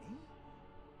watching me?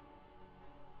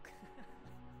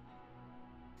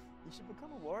 You should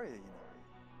become a warrior, you know.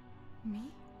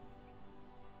 me?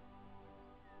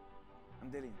 I'm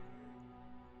Dillian.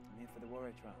 I'm here for the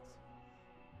warrior trials.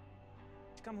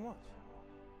 Just come and watch.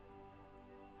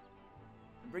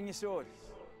 And bring your sword.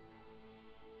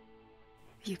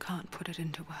 You can't put it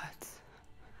into words.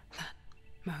 That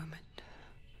moment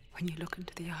when you look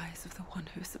into the eyes of the one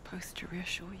who's supposed to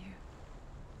reassure you,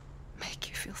 make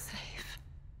you feel safe.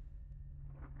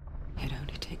 It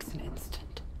only takes an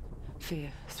instant.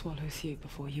 Fear swallows you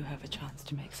before you have a chance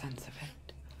to make sense of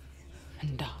it.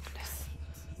 And darkness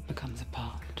becomes a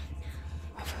part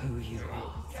of who you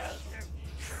are.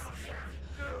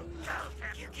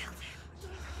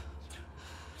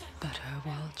 But her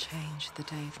world changed the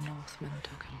day the Northmen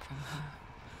took him from her.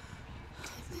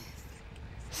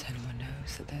 Senua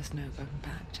knows that there's no going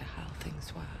back to how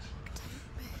things were.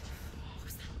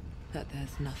 That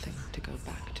there's nothing to go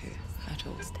back to at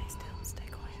all. Stay still, stay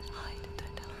quiet, hide,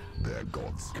 don't tell her. Their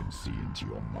gods can see into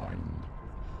your mind.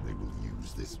 They will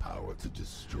use this power to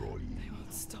destroy you. They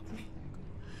won't stop me.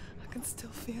 I can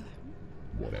still feel him.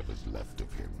 Whatever's left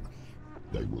of him,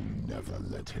 they will never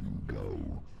let him go.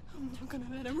 I'm not gonna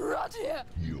let him rot here!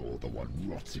 You're the one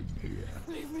rotting here.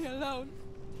 Leave me alone.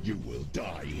 You will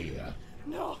die here.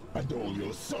 No! And all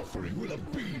your suffering will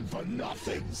have been for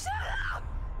nothing. Shut up!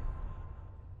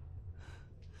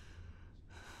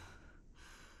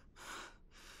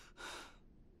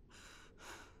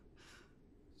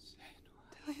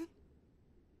 Dillian?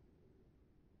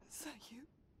 Is that you?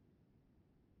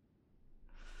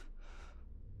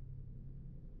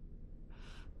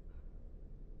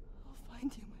 I'll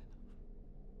find you, my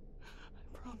love. I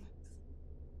promise.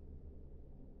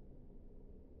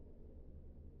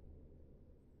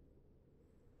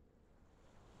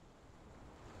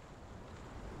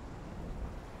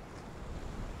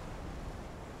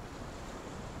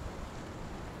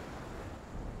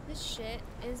 This shit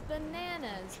is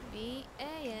bananas.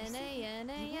 B-A-N-A-N-A-S.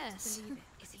 Believe it.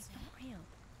 Is he not real?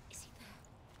 Is he there?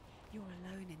 You're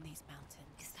alone in these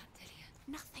mountains. Is that Dillian?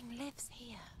 Nothing lives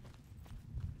here.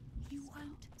 You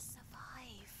won't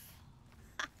survive.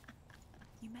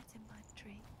 You met him by the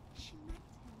tree. She met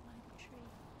him by the tree.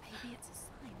 Maybe it's a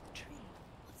sign, the tree.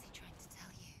 What's he trying to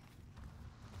tell you?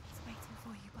 He's waiting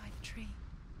for you by the tree.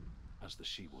 As the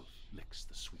she-wolf licks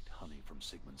the sweet honey from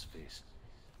Sigmund's face,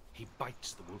 he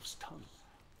bites the wolf's tongue.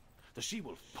 The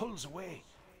she-wolf pulls away,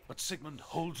 but Sigmund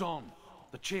holds on.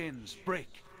 The chains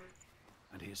break,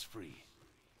 and he is free.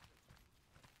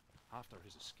 After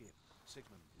his escape,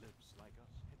 Sigmund lives like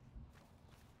us, hidden.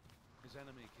 His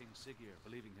enemy, King Siggeir,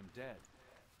 believing him dead,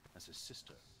 as his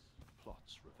sister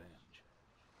plots revenge.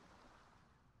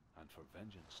 And for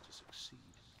vengeance to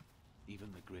succeed,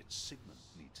 even the great Sigmund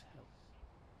needs help.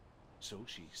 So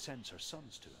she sends her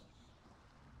sons to him.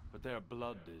 But their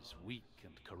blood is weak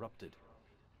and corrupted,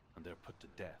 and they're put to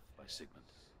death by Sigmund.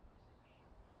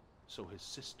 So his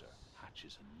sister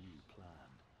hatches a new plan,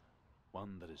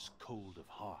 one that is cold of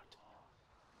heart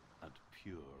and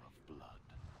pure of blood.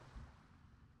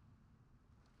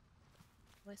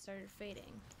 Well, I started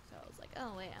fading, so I was like,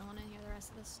 oh wait, I want to hear the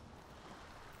rest of this.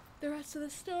 The rest of the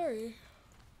story.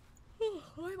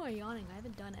 Why am I yawning? I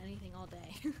haven't done anything all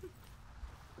day.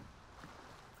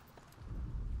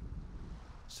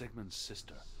 Sigmund's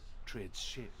sister trades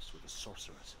shapes with a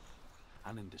sorceress,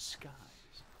 and in disguise,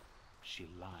 she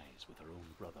lies with her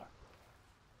own brother.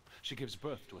 She gives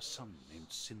birth to a son named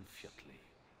Sinfjotli.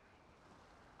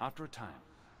 After a time,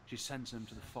 she sends him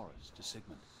to the forest to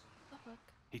Sigmund.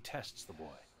 He tests the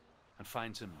boy and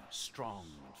finds him strong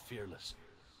and fearless,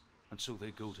 and so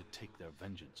they go to take their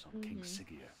vengeance on King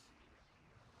Siggeir.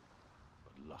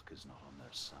 But luck is not on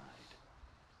their side.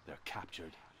 They're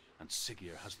captured, and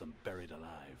Siggeir has them buried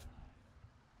alive.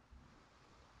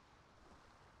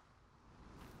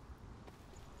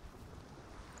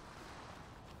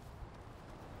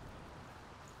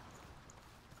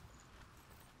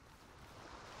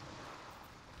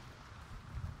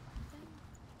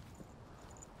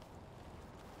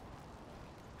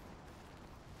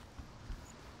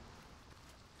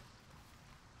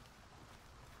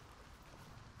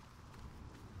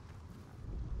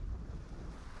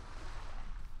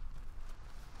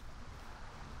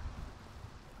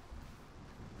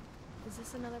 Is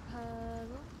this another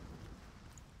puzzle?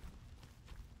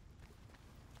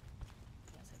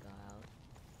 Guess I go out.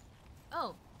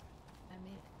 Oh! I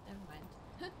made it. Never mind.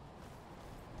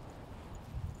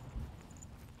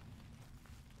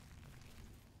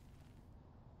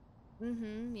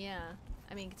 Yeah.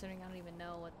 I mean, considering I don't even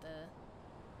know what the...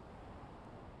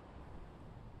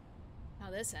 how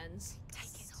this ends. Take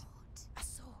it. A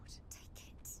sword. Take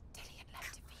it. Dillian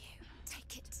left it for you.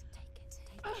 Take it. Take it.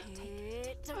 Take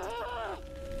it.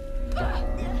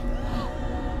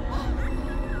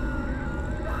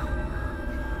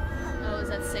 Oh, is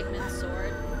that Sigmund's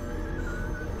sword?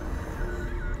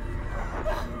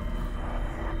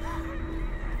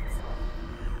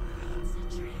 It's a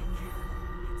trick.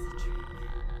 It's a trick.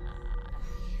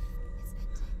 It's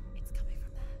ending. It's coming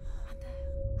from there. And there.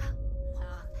 What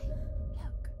are they?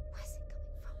 Look. Where's it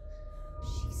coming from?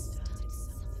 She started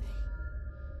something.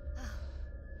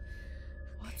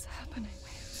 What's happening?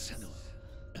 Senua,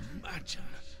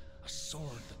 imagine a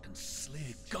sword that can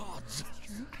slay gods.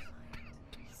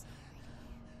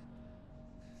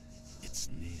 Its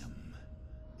name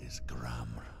is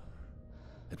Gramr.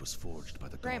 It was forged by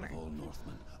the god of all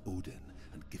Northmen, Odin,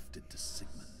 and gifted to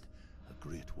Sigmund, a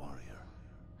great warrior.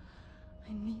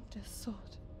 I need this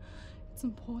sword. It's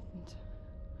important.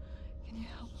 Can you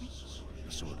help me?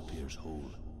 The sword appears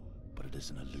whole, but it is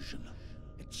an illusion.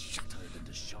 It shattered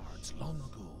into shards long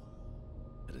ago.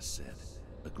 It is said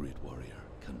A great warrior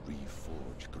can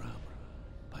reforge grammar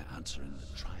by answering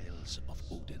the trials of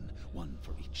Odin, one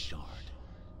for each shard.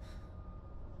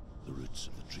 The roots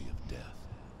of the Tree of Death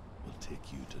will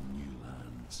take you to new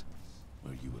lands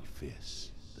where you will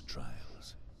face the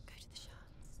trials. Go to the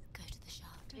shards. Go to the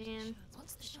shard. Man.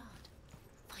 What's the shard?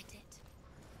 Find it.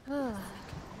 Ugh.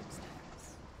 Where is it?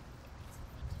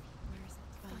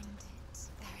 Find it.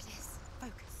 There it is.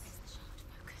 Focus. There's the shard.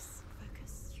 Focus.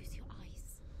 Focus. Use your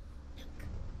eyes. Look.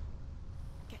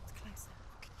 Get closer.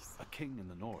 What can you see? A king in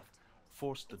the north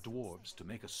forced the dwarves to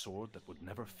make a sword that would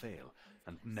never fail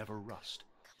and never rust,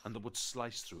 and that would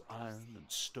slice through iron and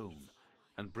stone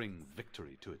and bring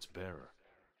victory to its bearer.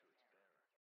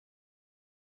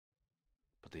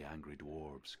 But the angry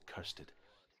dwarves cursed it.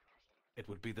 It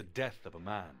would be the death of a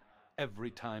man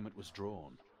every time it was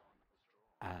drawn,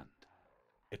 and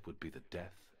it would be the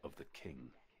death of the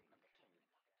king.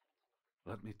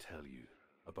 Let me tell you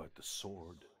about the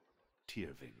sword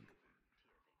Tyrving.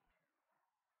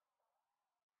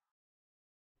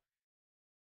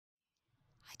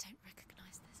 I don't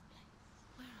recognize this place.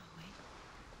 Where are we?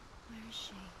 Where is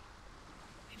she?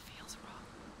 It feels wrong.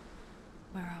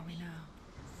 Where are we now?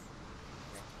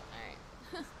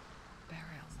 Alright.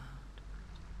 Burial mound.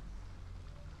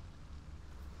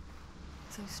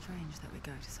 So strange that we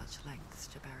go to such lengths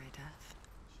to bury death.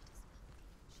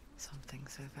 Something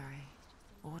so very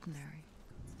ordinary,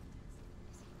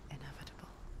 inevitable.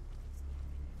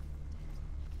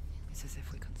 It's as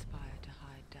if we conspire to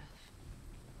hide death,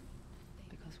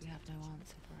 because we have no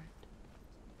answer for it.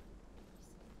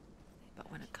 But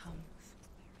when it comes,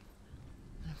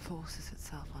 and forces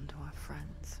itself onto our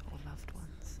friends or loved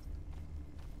ones,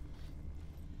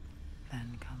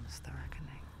 then comes the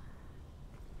reckoning.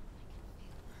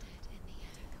 Dead in the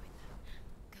air. Don't go in there.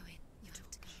 Go in. You have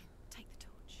to go in. Take the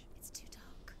torch. It's too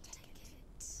dark. Take it.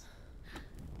 This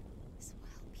will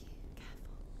help you.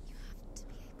 Careful. You have to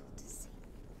be able to see.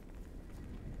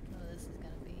 Oh, this is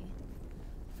gonna be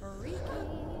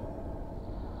freaky.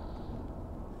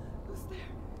 Who's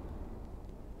there?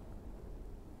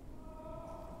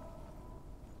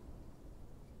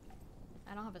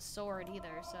 I don't have a sword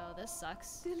either, so this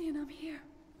sucks. Dillian, I'm here.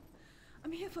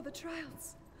 I'm here for the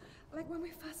trials. Like when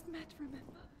we first met,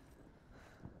 remember?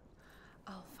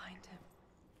 I'll find him.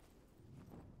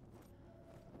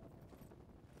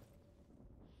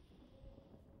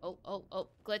 Oh,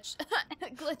 glitched.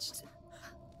 Glitched.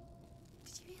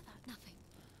 Did you hear that? Nothing.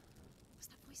 Was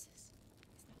that voices?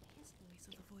 Is that his voice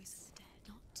or the voice of the dead?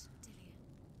 Not Dillian.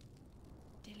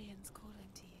 Dillian's calling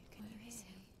to you. Can you hear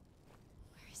him?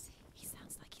 Where is he? He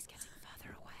sounds like he's getting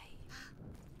further away.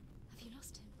 Have you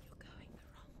lost him? You're going the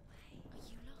wrong way. Are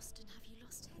you lost, and have you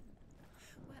lost him?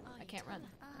 Where are you? I can't run.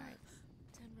 Turn. Alright.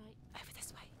 Turn right. Over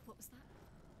this way. What was that?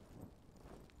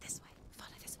 This way.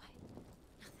 Follow this way.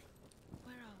 Nothing.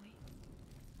 Where are we?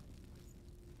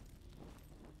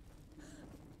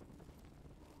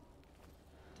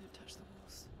 Don't touch the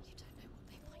walls. You don't know what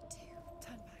they might do.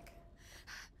 Turn back.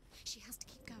 She has to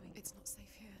keep going. It's not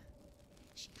safe here.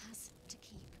 She has to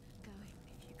keep going.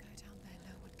 If you go down there,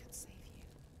 no one can save you.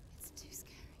 It's too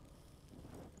scary.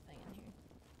 Thing in here.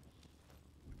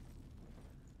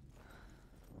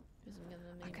 Isn't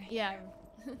gonna I can make- yeah.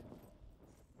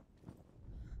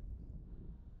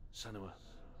 Senua,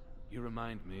 you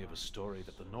remind me of a story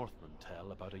that the Northmen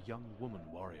tell about a young woman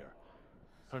warrior.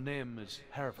 Her name is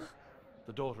Hervor,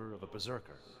 the daughter of a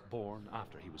berserker born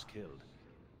after he was killed.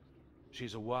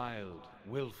 She's a wild,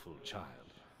 willful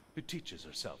child who teaches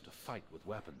herself to fight with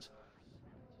weapons.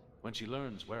 When she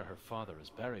learns where her father is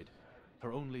buried,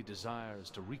 her only desire is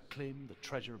to reclaim the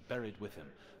treasure buried with him,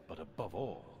 but above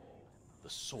all, the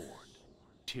sword,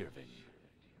 Tyrving.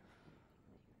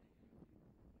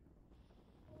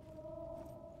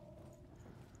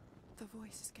 The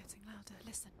voice is getting louder.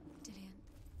 Listen. Dillian.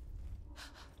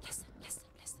 Listen. It's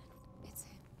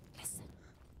him. Listen.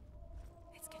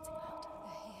 It's getting louder.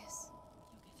 There he is.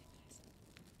 You're getting closer.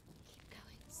 Keep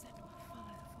going. Senua,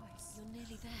 follow the voice. You're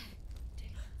nearly there.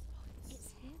 Dillian's voice. It's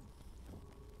him.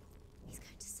 He's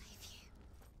going to save you.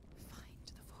 Find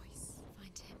the voice.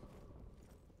 Find him.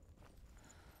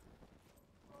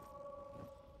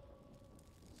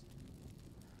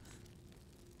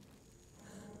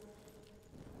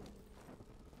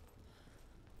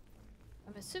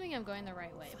 I'm assuming I'm going the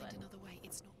right way, Find but another way.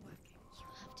 It's not working. You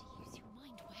have to use your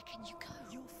mind. Where can you go?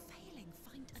 You're failing.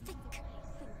 Find a Think.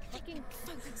 fucking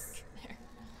Focus. there.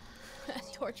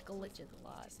 Torch glitches a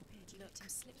lot. You let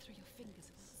him slip through your fingers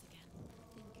once again.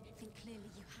 Think clearly.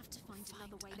 You have to find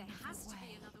another way. There has to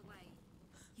be another way.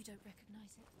 You don't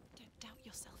recognize it? Don't doubt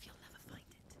yourself. You'll never find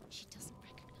it. She doesn't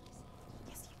recognize it.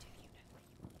 Yes, you do. You know where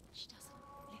you are. She doesn't.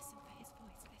 Listen for his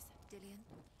voice.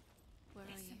 Where are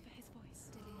you? Listen for his voice.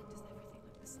 Dillian, does everything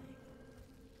look the same?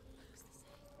 Looks the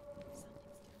same. Something's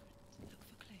different. Look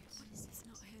for clues. What is this?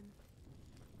 Not him.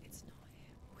 It's not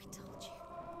him. We told you.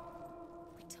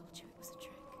 We told you it was a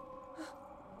trick.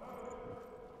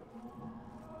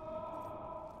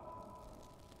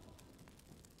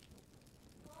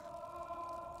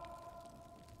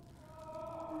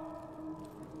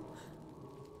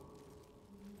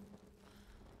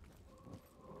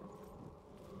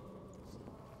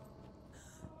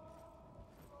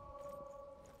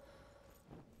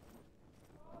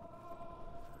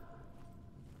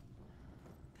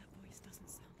 That voice doesn't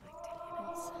sound like Dillian.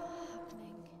 What's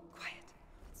happening? Quiet.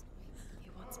 It's not him. He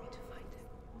wants me to find him.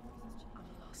 I'm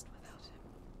lost without him.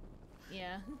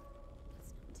 Yeah.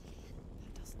 That's not Dillian.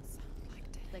 That doesn't sound like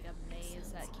Dillian. Like a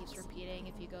maze that keeps repeating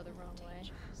if you go the wrong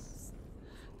way.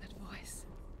 That voice.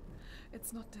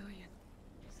 It's not Dillian.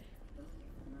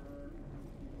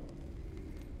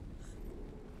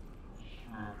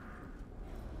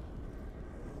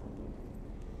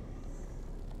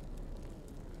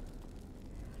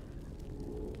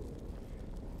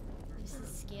 This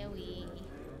is scary.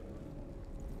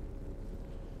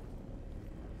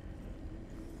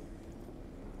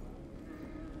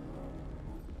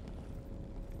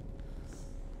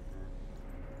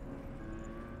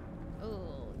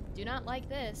 Oh, do not like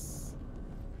this.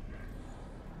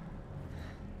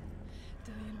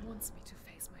 Dillian wants me to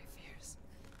face my fears.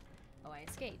 Oh, I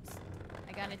escaped.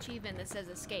 I got an achievement that says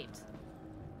escaped.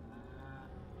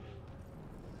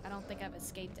 I don't think I've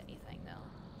escaped anything, though.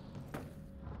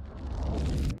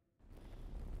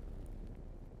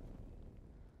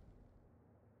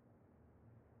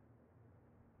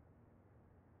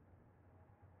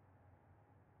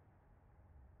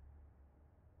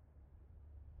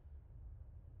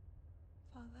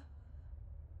 Father?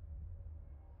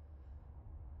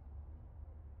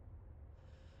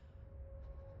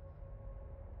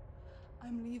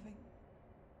 I'm leaving.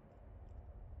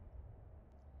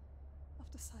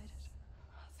 I've decided.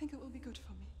 I think it will be good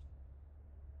for me.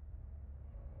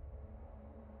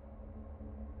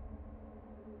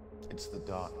 It's the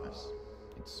darkness.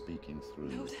 It's speaking through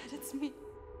No, you. Dad, it's me.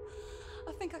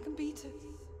 I think I can beat it.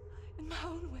 In my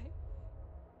own way.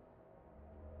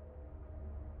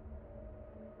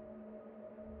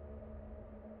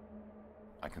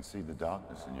 I can see the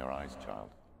darkness in your eyes, child.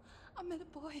 I met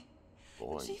a boy.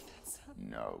 Boy. The chief had son.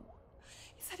 No.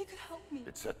 He said he could help me.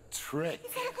 It's a trick.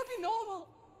 He said I could be normal.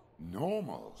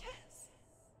 Normal. Yes.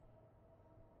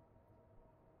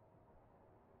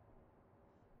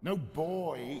 No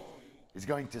boy is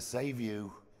going to save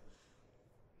you.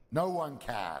 No one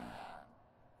can.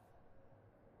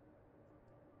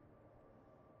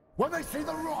 When they see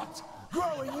the rot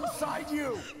growing inside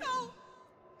you, No!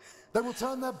 they will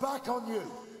turn their back on you.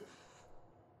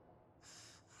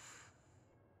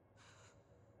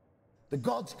 The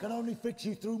gods can only fix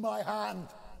you through my hand.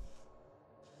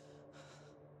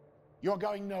 You're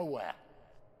going nowhere.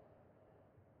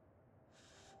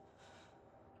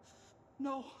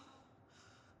 No.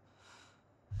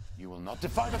 You will not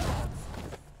defy the gods.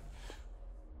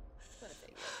 What a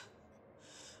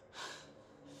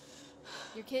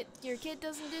figure. Your kid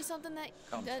doesn't do something that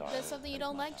Come, does child, something you take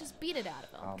don't my like, hand. just beat it out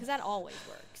of them, Come. because that always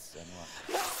works.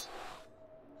 Senua.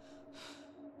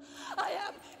 I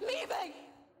am leaving!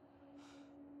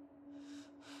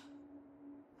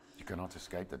 You cannot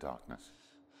escape the darkness.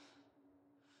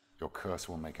 Your curse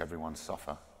will make everyone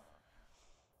suffer.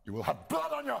 You will have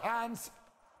blood on your hands!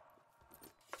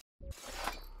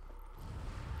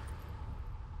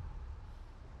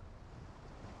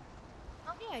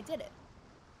 Oh yeah, I did it.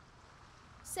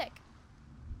 Sick.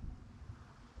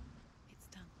 It's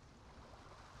done.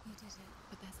 You did it.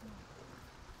 But there's more.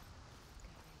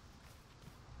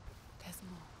 There's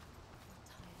more. I'm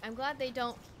tired. I'm glad they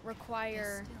don't There's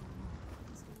require. still more.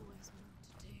 There's always more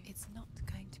to do. It's not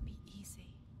going to be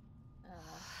easy.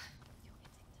 You're getting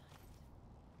tired.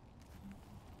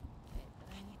 Okay, but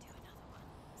I Can need you do another one?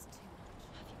 It's too much.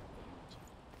 Have you got the energy?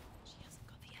 She hasn't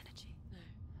got the energy. No.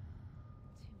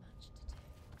 Too much to do.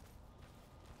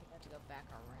 we have to go back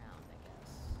around, I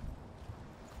guess.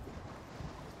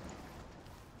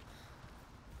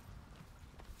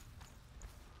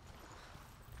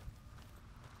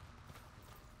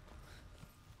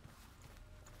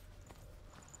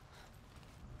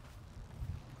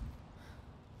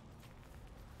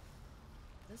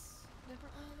 This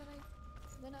different way that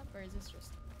I went up, or is this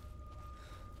just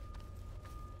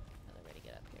another way to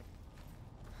get up here?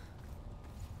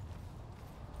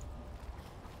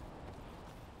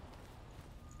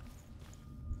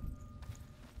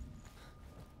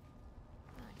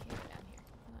 Ah, I can't go down here.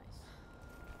 Nice.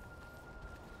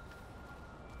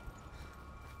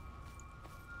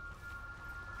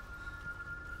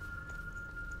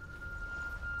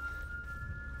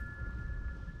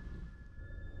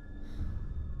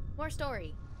 More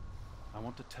story. I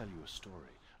want to tell you a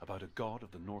story about a god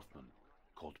of the Northmen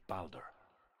called Balder.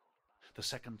 The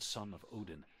second son of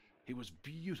Odin. He was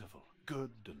beautiful,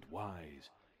 good, and wise.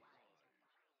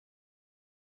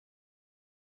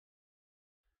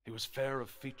 He was fair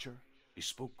of feature, he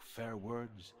spoke fair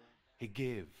words, he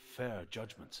gave fair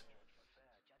judgments.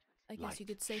 I guess you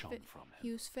could say shone from him.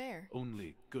 he was fair.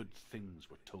 Only good things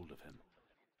were told of him.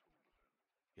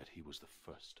 Yet he was the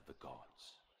first of the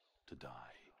gods to die.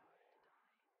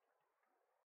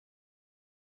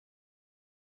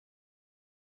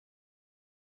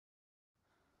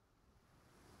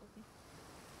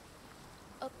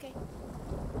 Okay.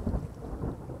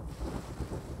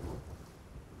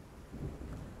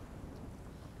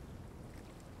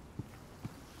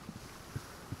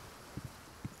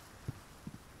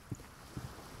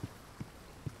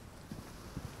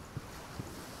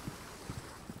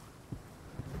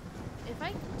 If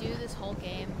I do this whole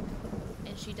game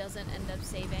and she doesn't end up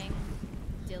saving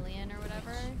Dillian or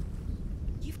whatever,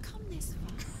 You've come this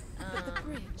far. But the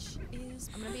bridge is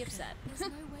I'm gonna be upset. There's no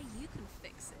way you can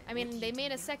fix it. I mean, with they heating made a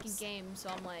maps. second game, so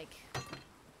I'm like,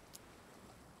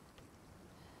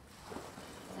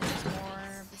 there's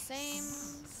more of the same.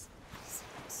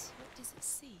 What does it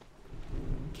see?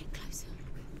 Get closer.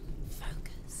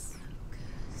 Focus.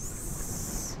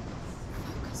 Focus.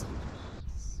 Focus on the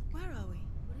Mars. Where are we?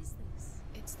 What is this?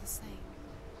 It's the same.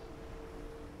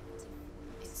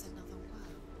 It's another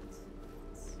world.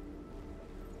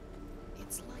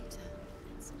 It's lighter.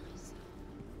 It's nicer.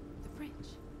 The bridge.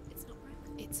 It's not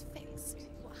broken. It's fixed.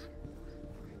 What happened?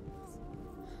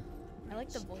 I like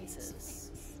the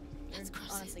voices. They're Let's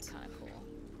cross honestly it. kind of cool.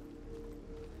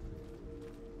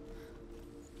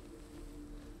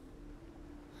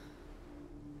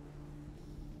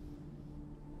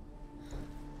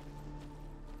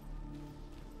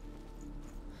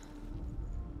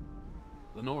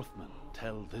 The Northmen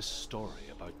tell this story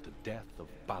about the death of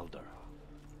Balder.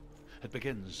 It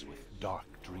begins with dark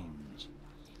dreams.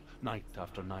 Night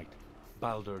after night,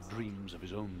 Balder dreams of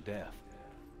his own death,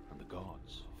 and the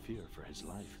gods fear for his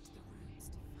life.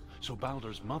 So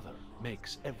Balder's mother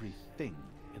makes everything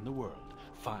in the world: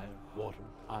 fire, water,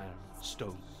 iron,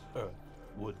 stone, earth,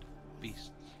 wood,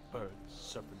 beasts, birds,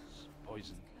 serpents,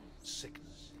 poison,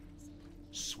 sickness.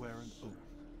 Swear an oath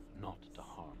not to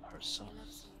harm her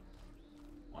sons.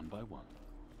 One by one,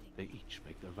 they each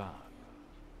make their vow.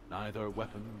 Neither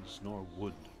weapons nor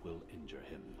wood will injure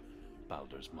him,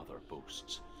 Balder's mother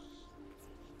boasts.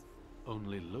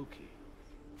 Only Loki,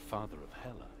 father of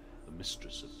Hela, the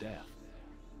mistress of death,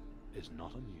 is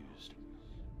not amused.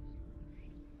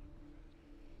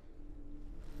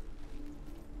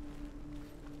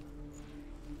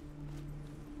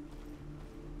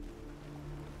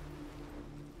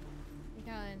 You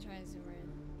gotta try to zoom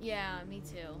in. Yeah, me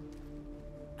too.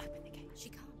 Open the gate. She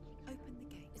can't. Open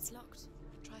the gate. It's locked.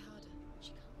 Try harder. She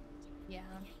can't. Yeah.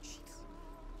 She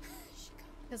can't. She can't.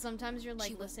 Because sometimes you're like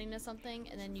She will- listening to something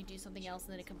and then you do something else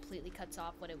and then it completely cuts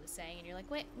off what it was saying and you're like,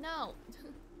 wait, no.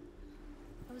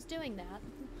 I was doing that.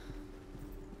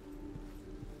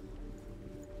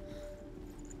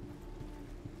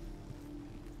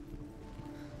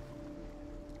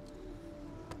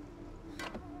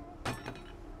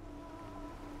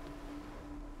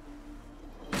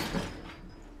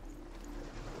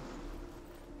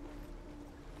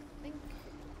 I think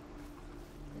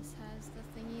this has the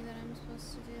thingy that I'm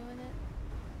supposed to do in it.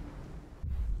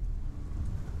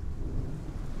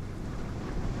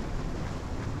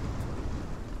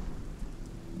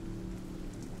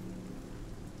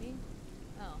 See?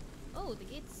 Oh. Oh, the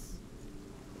gates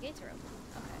are open.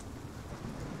 Okay.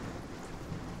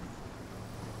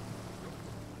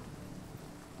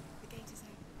 The gate is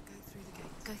open. Go through the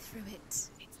gate. Go through it.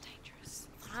 It's dangerous.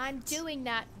 I'm doing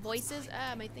that. Voices.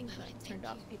 Ah, my thing's not turned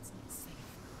off. It's not safe.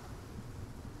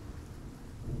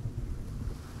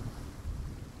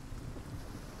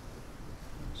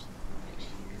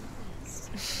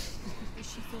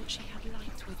 She thought she had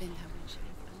light within her when she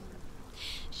was born.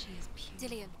 She is pure.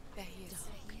 Dillian. There he is.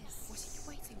 What are you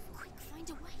waiting for? Quick, find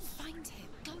a way. Find him.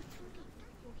 Go through it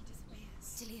before he disappears.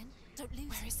 Dillian, don't lose him.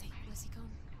 Where is he? Where's he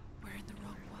gone? We're in the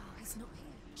wrong world. He's not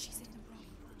here. She's in the wrong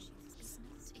world. He's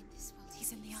not in this world.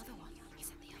 He's in the other one.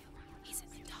 He's in the other one. He's in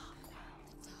the dark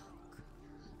world. The dark.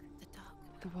 The dark.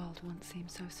 The world once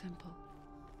seemed so simple.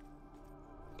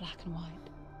 Black and white.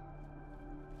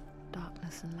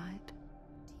 Darkness and light.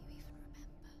 Do you even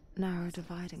remember? Narrow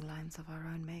dividing lines of our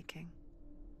own making.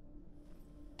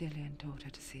 Dillian taught her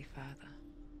to see further.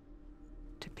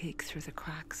 To peek through the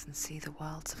cracks and see the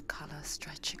worlds of color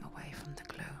stretching away from the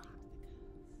gloom.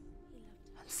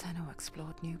 And Senua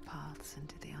explored new paths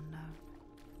into the unknown.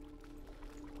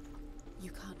 You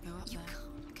can't go up there. You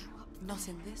can't go up there. Not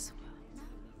in this world. No,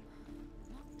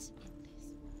 not in this world.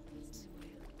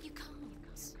 You can't.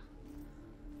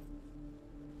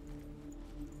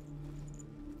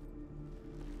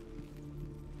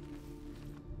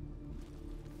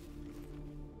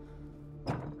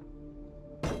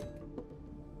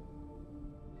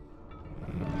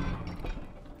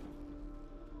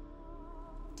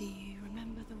 Do you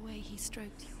remember the way he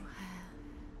stroked your hair?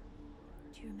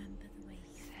 Do you remember the way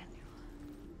he said?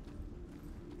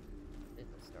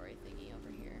 There's a story thingy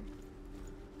over here.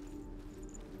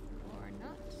 Or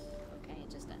not. Okay,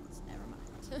 it just ends. Never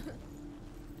mind.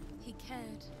 He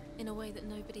cared in a way that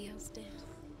nobody else did.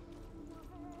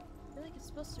 I feel like it's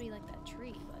supposed to be like that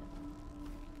tree, but...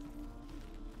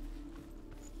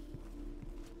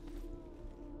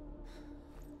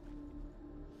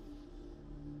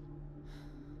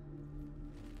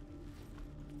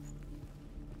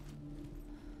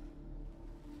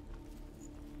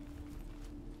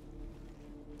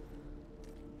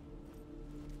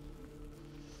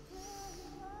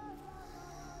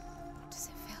 What does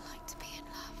it feel like to be in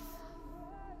love?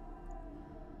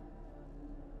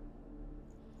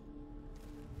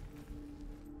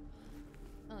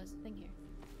 Oh, there's a thing here.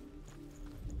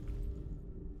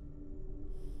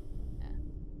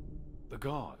 The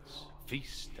gods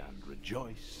feast and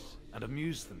rejoice and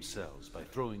amuse themselves by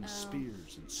throwing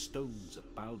spears and stones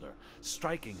at Baldur,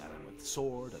 striking at him with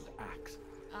sword and axe.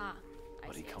 Ah,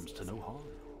 But he comes to no harm,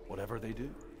 whatever they do.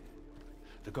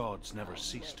 The gods never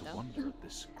cease to wonder at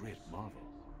this great marvel.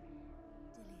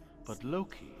 But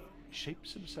Loki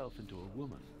shapes himself into a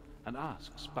woman and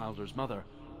asks Baldur's mother,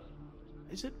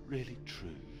 is it really true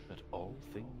that all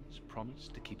things promise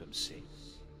to keep him safe?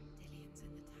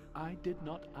 I did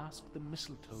not ask the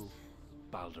mistletoe,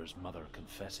 Baldur's mother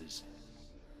confesses.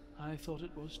 I thought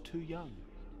it was too young.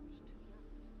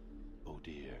 Oh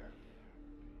dear.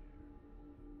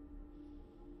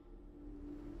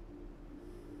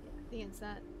 I think it's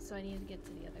that, so I need to get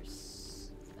to the other side.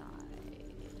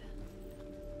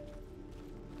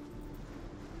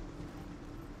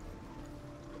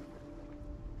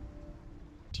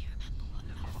 Do you remember what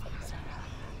love feels like?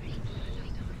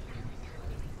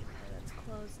 That's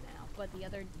closed now, but the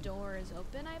other door is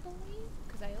open, I believe,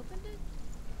 because I opened it.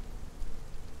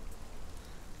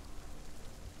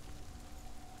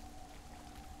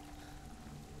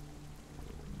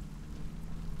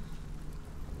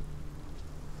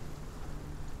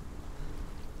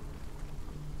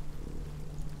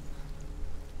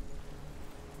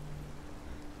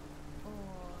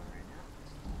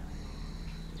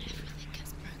 Everything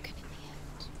gets broken in the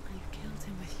end. You killed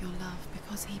him with your love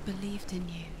because he believed in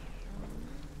you.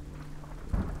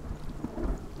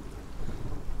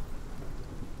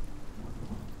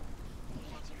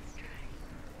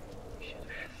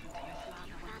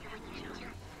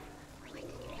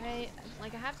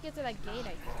 I have to get to that gate,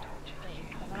 I think.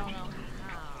 I don't know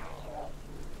how.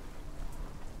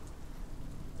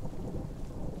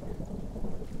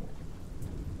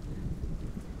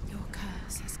 Your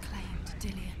curse has claimed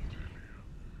Dillion.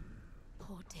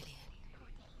 Poor Dillion.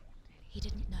 He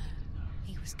didn't know.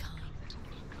 He was kind.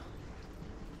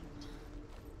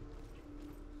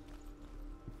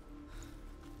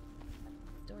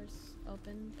 Door's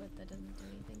open, but that doesn't do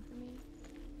anything for me.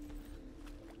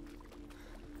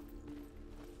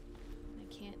 I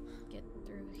can't get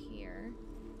through here.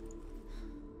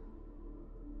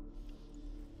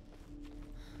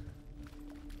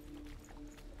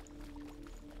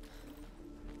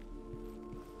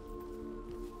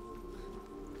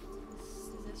 Is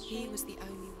this He true? was the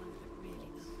only one that really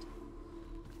loved her.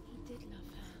 He did love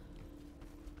her.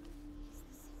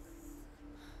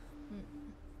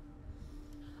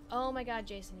 Oh my god,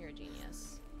 Jason, you're a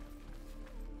genius.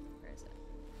 Where is it?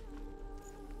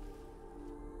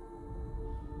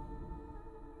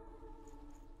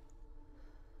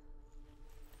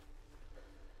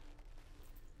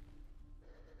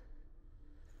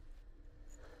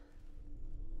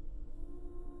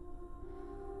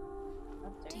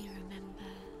 Do you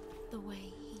remember the way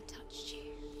he touched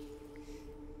you?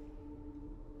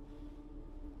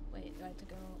 Wait, do I have to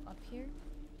go up here?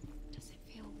 Does it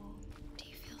feel warm? Do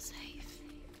you feel safe?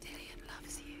 Dillion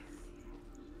loves you.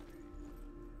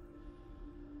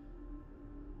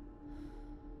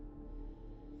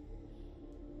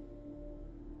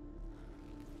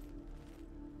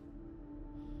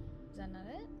 Is that not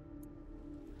it?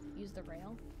 Use the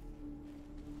rail.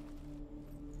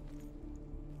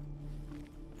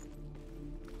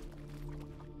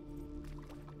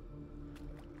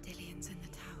 Dillion's in the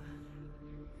tower.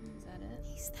 Is that it?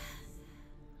 He's there.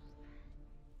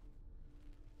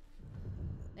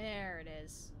 There it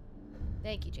is.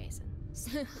 Thank you, Jason.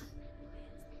 Senua,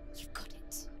 you've got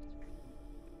it.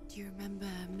 Do you remember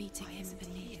meeting him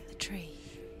beneath the tree?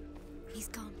 He's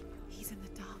gone. He's in the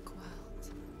dark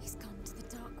world. He's gone to the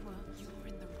dark world. You're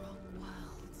in the wrong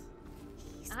world.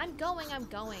 I'm going. The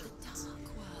dark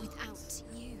world. Without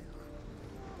you.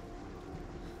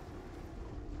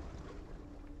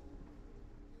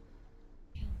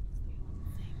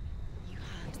 You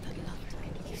had that loved me.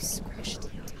 You squished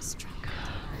it, struck it,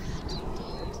 hurt it.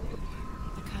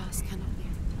 The curse cannot be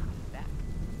back.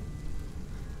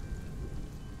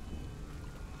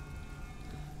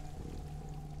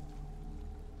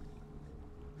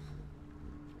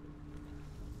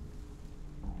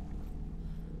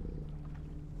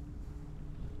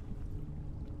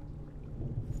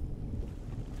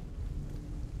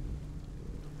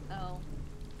 Oh.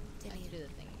 I have to do the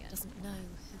thing again. Doesn't know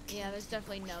who Yeah, there's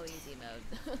definitely no easy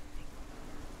mode.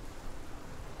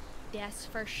 That's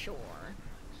for sure.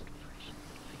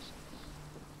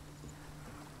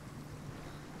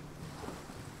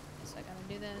 So I gotta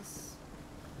do this.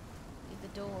 Do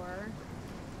the door.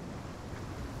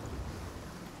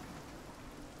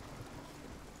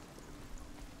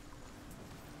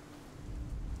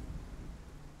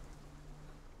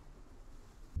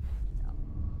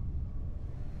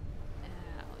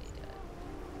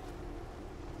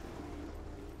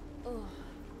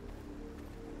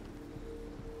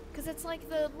 Because it's like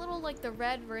the little, like the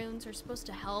red runes are supposed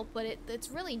to help, but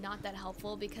it's really not that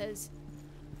helpful because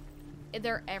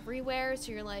they're everywhere,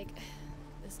 so you're like,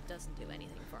 this doesn't do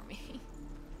anything for me.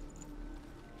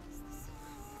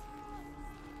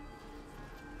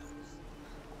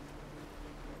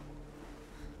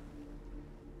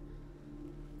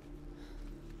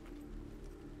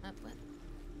 What?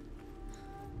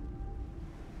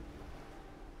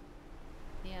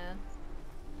 Yeah.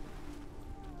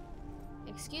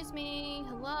 Excuse me,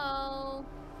 hello?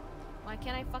 Why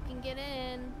can't I fucking get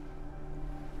in?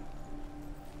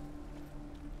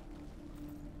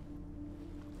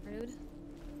 Rude.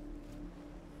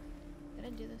 Did I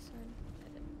do this already? I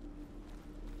didn't.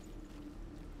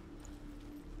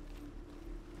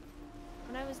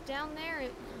 When I was down there,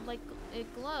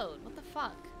 it glowed. What the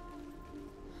fuck?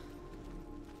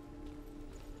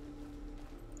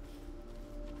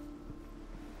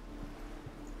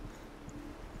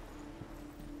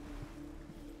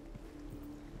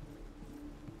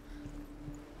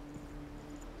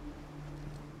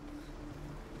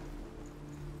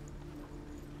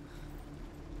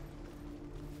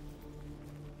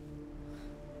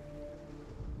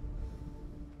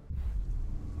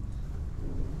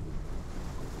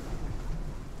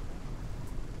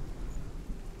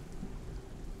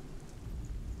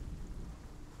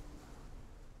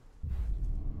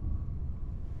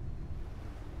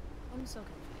 I'm so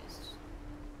confused.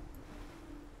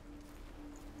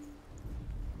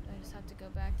 Do I just have to go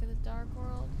back to the dark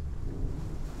world?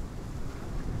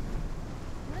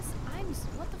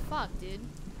 What the fuck, dude?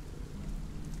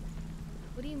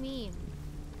 What do you mean?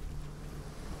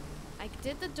 I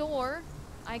did the door.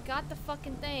 I got the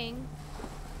fucking thing.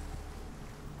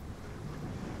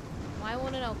 Why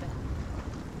won't it open?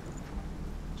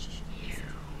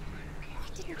 Why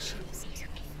didn't she listen to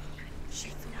me? She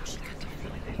thought she could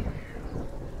defeat me.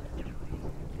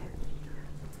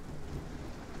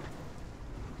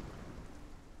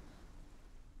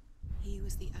 He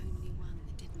was the only one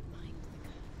that didn't mind the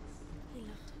curse. He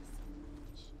loved her so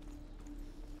much.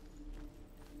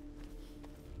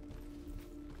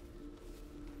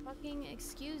 Fucking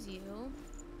excuse you.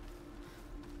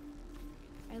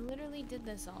 I literally did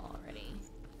this all already.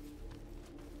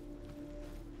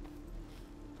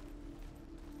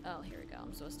 Oh, here we go.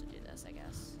 I'm supposed to do this, I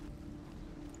guess.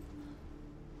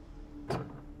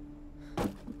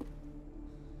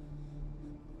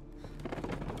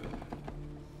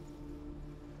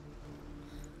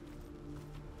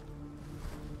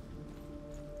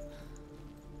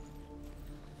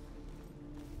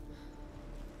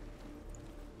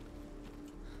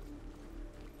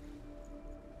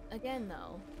 Again,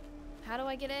 though. How do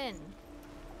I get in?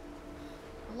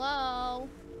 Hello?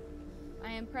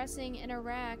 I am pressing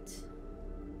interact.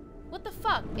 What the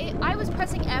fuck? I was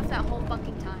pressing F that whole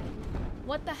fucking time.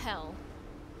 What the hell?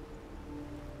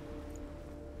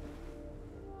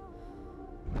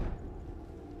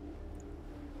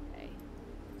 Okay.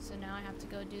 So now I have to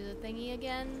go do the thingy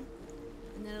again.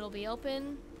 And then it'll be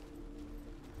open.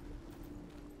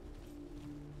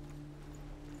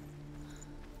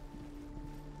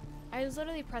 I was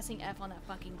literally pressing F on that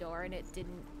fucking door and it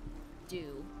didn't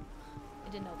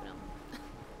open them.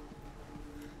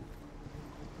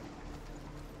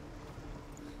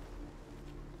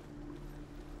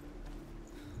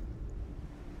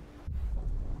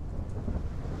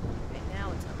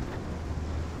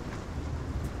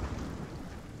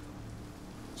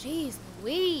 Jeez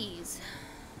Louise.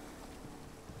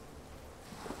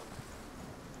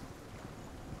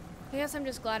 I guess I'm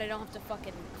just glad I don't have to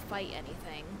fucking fight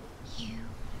anything. You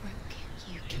broke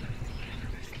it. You killed me.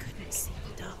 You couldn't see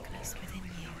the darkness within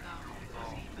you.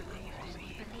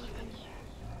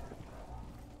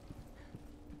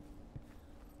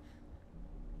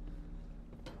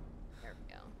 There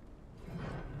we go.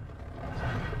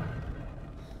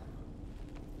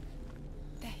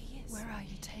 There he is. Where are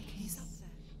you taking He's us? up there.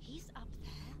 He's up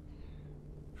there.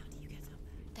 How do you get up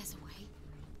there? There's a way.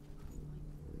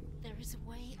 There is a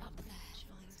way up there.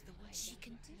 The way. She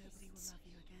can do it.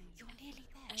 You're nearly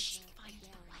there. She finds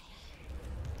the way.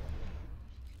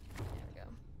 There we go.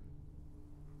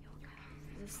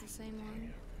 Is this the same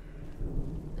one?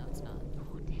 No, it's not.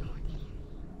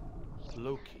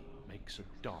 Loki makes a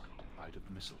dart out of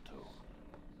mistletoe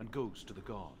and goes to the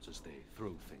gods as they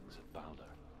throw things at Balder.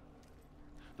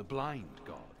 The blind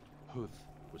god, Huth,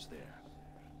 was there.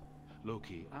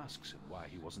 Loki asks him why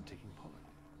he wasn't taking pollen.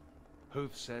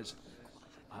 Huth says,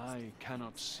 I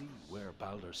cannot see where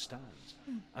Balder stands,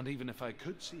 and even if I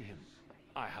could see him,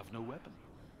 I have no weapon.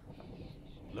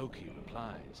 Loki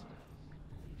replies,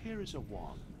 here is a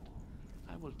wand.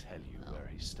 I will tell you where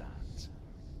he stands.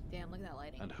 Damn, look at that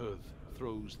lighting. And Huth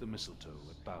throws the mistletoe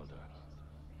at Balder.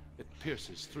 It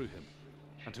pierces through him,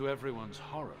 and to everyone's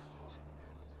horror,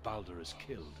 Balder is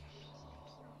killed.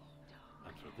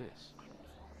 And for this,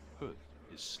 Huth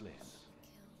is slain. Kill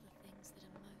the things that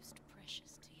are most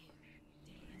precious to you.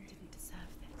 Dillion didn't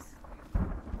deserve this.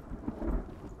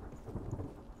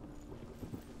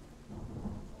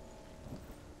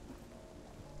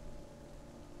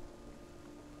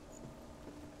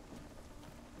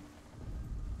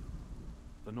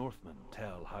 The Northmen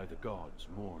tell how the gods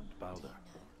mourned Balder.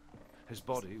 His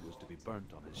body was to be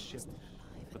burnt on his ship,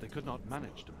 but they could not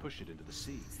manage to push it into the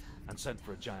sea and sent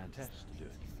for a giantess to do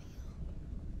it.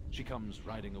 She comes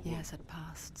riding a wolf. Years had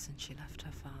passed since she left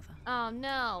her father. Oh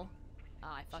no! Oh,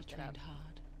 I She fucked it up. trained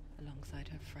hard alongside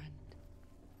her friend,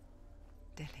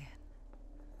 Dillion.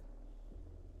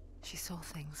 She saw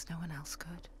things no one else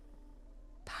could.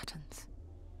 Patterns,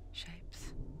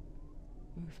 shapes,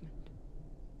 movement.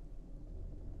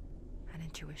 An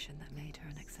intuition that made her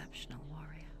an exceptional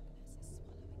warrior.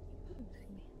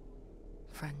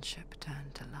 Friendship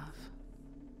turned to love.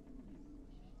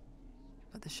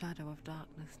 But the shadow of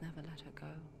darkness never let her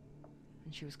go,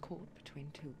 and she was caught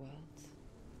between two worlds.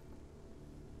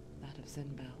 That of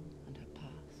Zinbel and her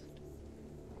past,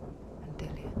 and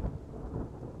Dillion,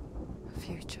 her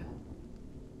future.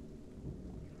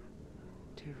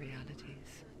 Two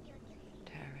realities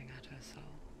tearing at her soul.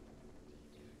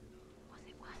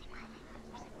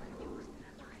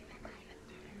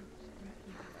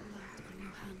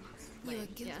 You are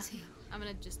guilty. Yeah. I'm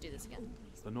gonna just do this again.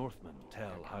 The Northmen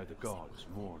tell how the gods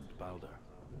mourned Balder.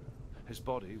 His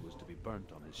body was to be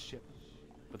burnt on his ship,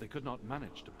 but they could not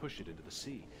manage to push it into the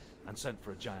sea and sent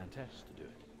for a giantess to do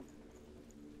it.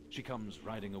 She comes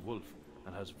riding a wolf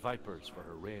and has vipers for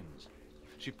her reins.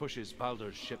 She pushes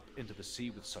Balder's ship into the sea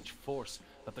with such force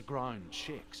that the ground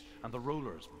shakes and the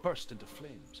rollers burst into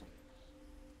flames.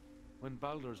 When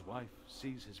Balder's wife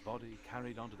sees his body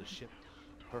carried onto the ship,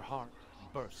 her heart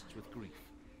bursts with grief,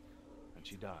 and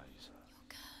she dies.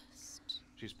 You're cursed.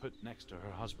 She's put next to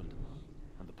her husband,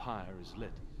 and the pyre is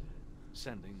lit,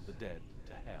 sending the dead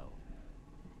to hell.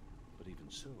 But even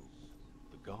so,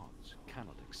 the gods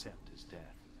cannot accept his death.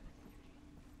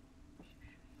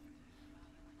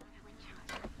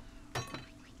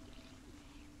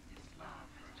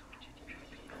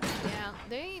 Yeah,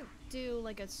 they do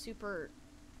like a super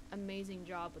amazing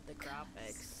job with the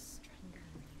graphics. Strangling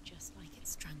you just like it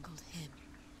strangled him.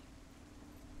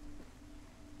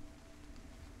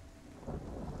 I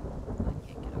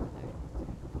can't get over there.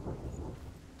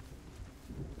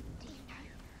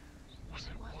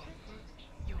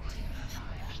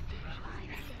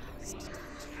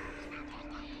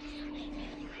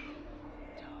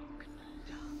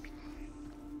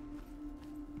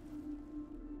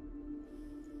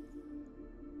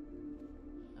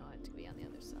 Oh, I had to be on the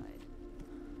other side.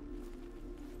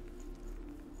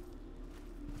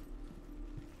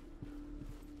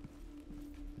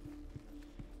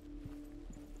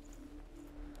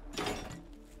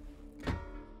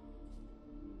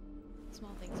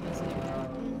 Small things missing.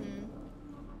 Mm-hmm.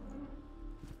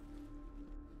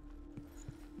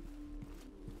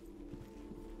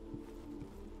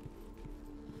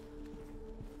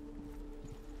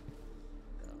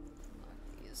 Go mark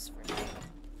these for now.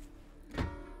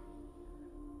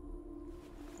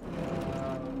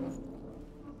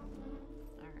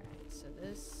 Alright, so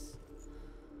this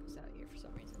goes out here for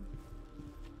some reason.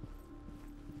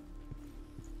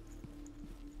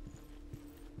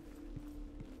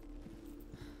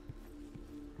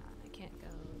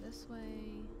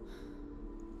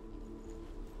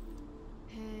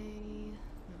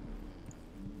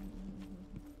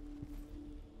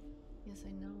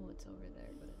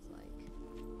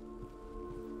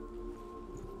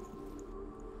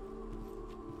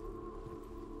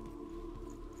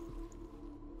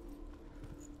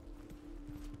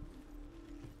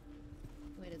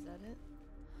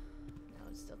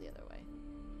 the other way.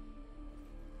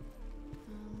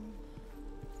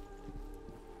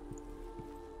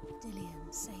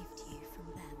 Dillian saved you from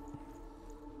them.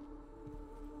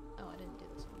 Oh, I didn't do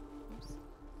this one. Oops.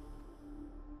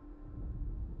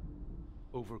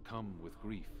 Overcome with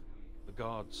grief, the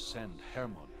gods send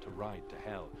Hermod to ride to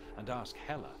Hell and ask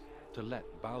Hela to let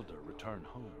Balder return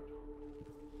home.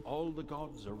 All the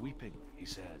gods are weeping, he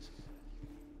says.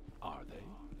 Are they?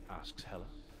 Asks Hela.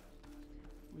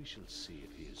 We shall see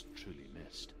if he is truly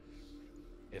missed.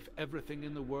 If everything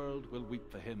in the world will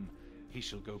weep for him, he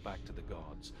shall go back to the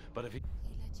gods. But if he...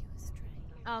 He led you astray.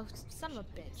 Oh, son of a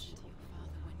bitch. To your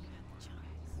father when you had the chance.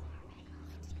 Why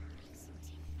didn't you listen to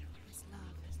him? His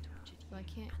love has tortured you. Well, I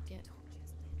can't get...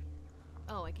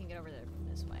 Oh, I can get over there from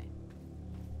this way.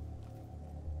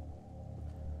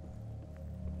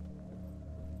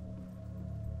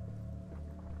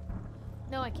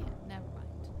 No, I can't. Never mind.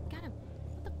 Got him.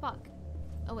 What the fuck?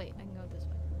 Oh, wait. I can go this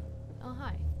way. Oh,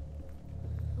 hi.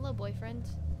 Hello, boyfriend.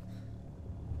 Nobody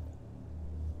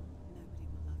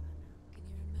will love her now. Can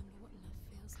you remember what love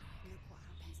feels like? Look what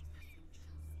happened.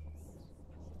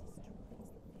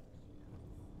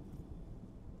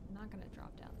 I'm not gonna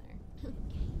drop down there.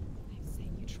 They've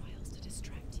sent you trials to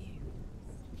distract you.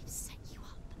 They've set you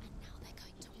up, and now they're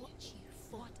going to watch you.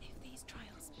 What if these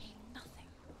trials mean nothing?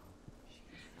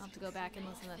 I'll have to go back and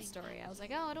listen to that story. I was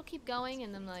like, oh, it'll keep going,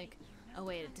 and then like, oh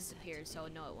wait, it disappeared, so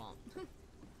no, it won't. Dillian,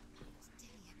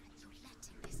 you're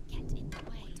letting this get in the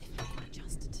way. What if they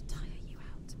adjusted to tire you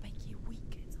out, to make you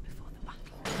weak before the battle?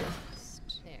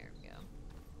 There we go.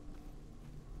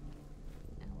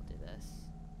 And we'll do this.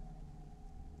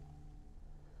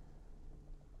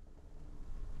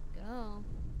 Go.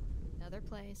 Another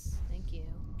place. Thank you.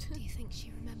 Do you think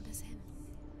she remembers him?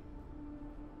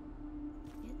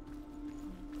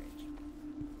 Bridge.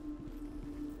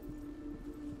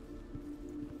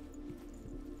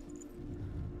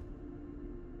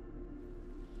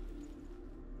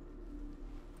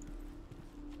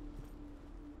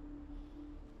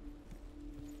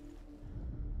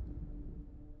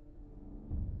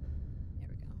 There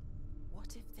we go.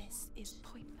 What if this is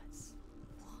pointless?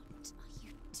 What are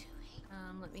you doing?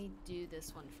 Let me do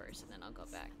this one first, and then I'll go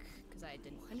back because I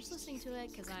didn't finish listening to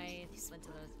it because I went to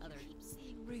those other. Keep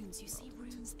seeing runes. You see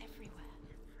runes everywhere.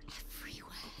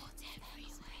 Everywhere. Everywhere.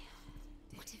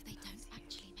 What if they don't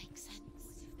actually make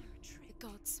sense? What if they're a trick? The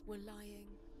gods were lying.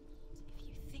 If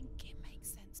you think it makes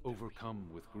sense. Overcome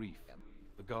with grief,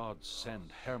 the gods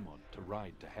send Hermod to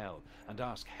ride to Hell and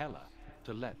ask Hela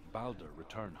to let Balder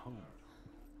return home.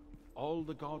 All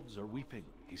the gods are weeping,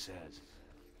 he says.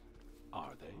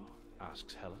 Are they?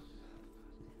 Asks Hela.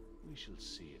 We shall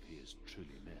see if he is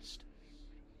truly missed.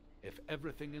 If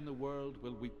everything in the world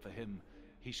will weep for him,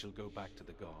 he shall go back to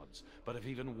the gods. But if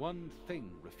even one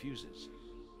thing refuses,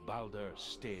 Balder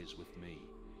stays with me.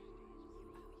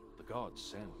 The gods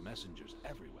send messengers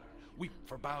everywhere. Weep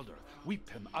for Balder, weep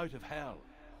him out of hell.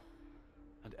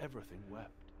 And everything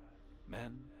wept.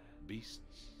 Men,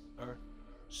 beasts, earth,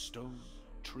 stone,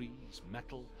 trees,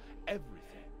 metal, everything.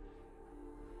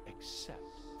 Except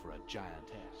for a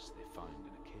giantess they find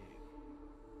in a cave.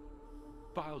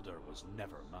 Balder was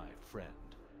never my friend,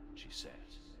 she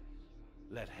says.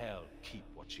 Let Hel keep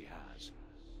what she has.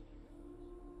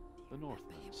 The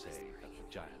Northmen say that the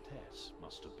giantess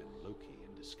must have been Loki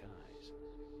in disguise.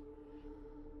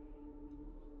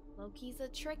 Loki's a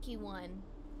tricky one.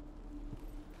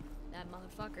 That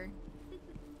motherfucker.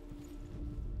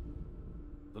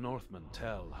 The Northmen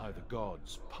tell how the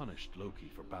gods punished Loki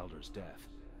for Balder's death.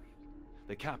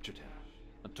 They captured him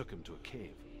and took him to a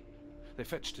cave. They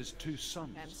fetched his two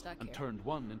sons and turned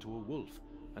one into a wolf,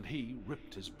 and he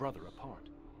ripped his brother apart.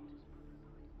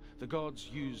 The gods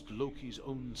used Loki's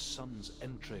own son's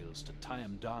entrails to tie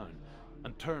him down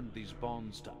and turned these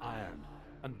bonds to iron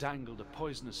and dangled a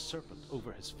poisonous serpent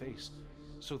over his face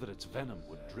so that its venom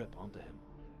would drip onto him.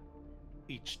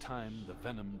 Each time the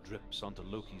venom drips onto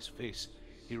Loki's face,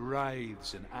 he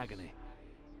writhes in agony.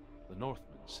 The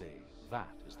Northmen say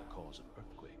that is the cause of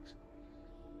earthquakes.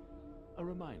 A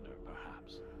reminder,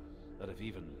 perhaps, that if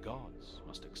even gods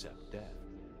must accept death,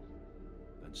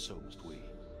 then so must we.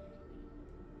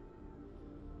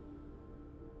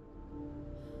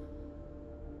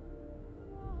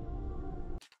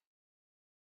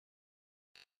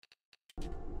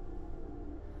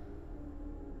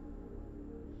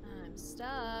 I'm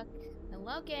stuck.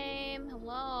 Hello, game.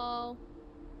 Hello.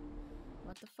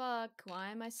 What the fuck?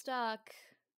 Why am I stuck?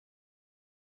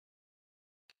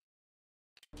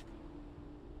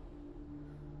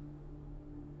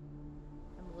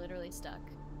 I'm literally stuck.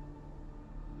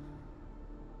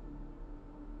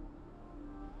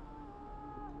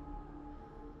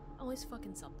 Oh, always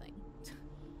fucking something.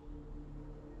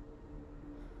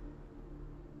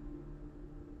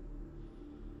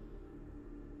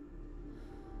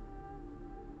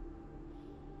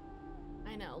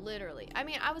 I know, literally. I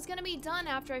mean, I was gonna be done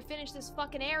after I finished this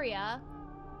fucking area.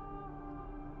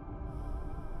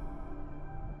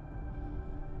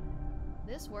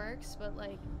 This works, but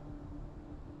like...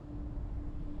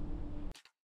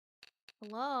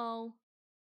 Hello?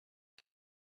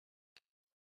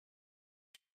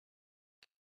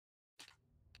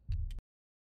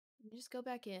 Let me just go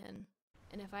back in.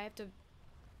 And if I have to...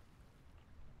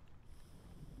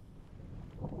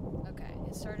 Okay,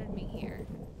 it started me here.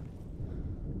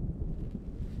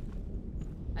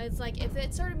 It's like, if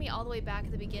it started me all the way back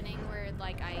at the beginning where,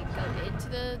 like, I go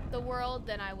into the world,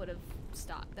 then I would have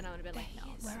stopped. Then I would have been like,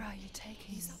 no. Where are you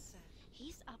taking me?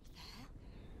 He's up there.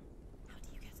 How do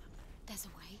you get up there? There's a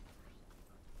way.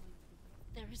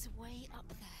 There is a way up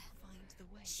there. Find the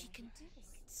way. She can do it.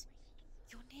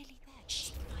 You're nearly there.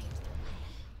 Just find the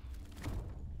way.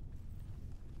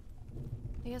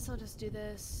 I guess I'll just do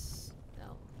this.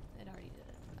 No, it already did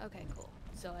it. Okay, cool.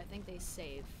 So I think they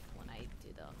save when I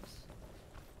do those.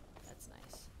 That's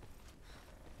nice.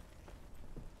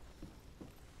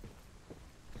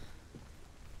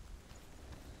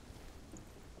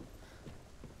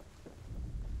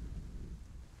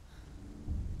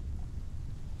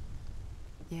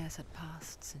 Years had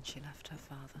passed since she left her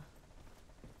father.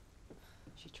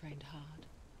 She trained hard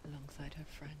alongside her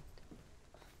friend,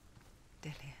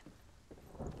 Dillian.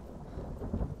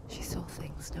 She saw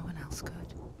things no one else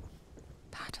could.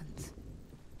 Patterns,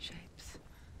 shapes,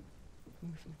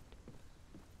 movement.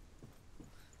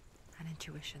 An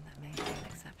intuition that made her an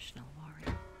exceptional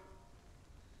warrior.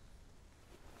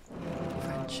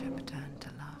 Friendship turned to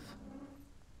love.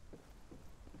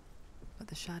 But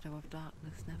the shadow of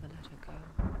darkness never let her go,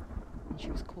 and she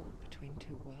was caught between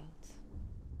two worlds.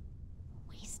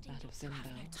 That of Zimbel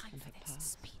and her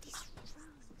past,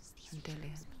 and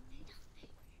Dillian,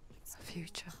 her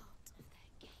future.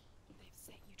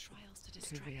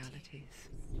 Two realities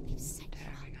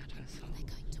tearing at her soul. They're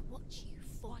going to watch you.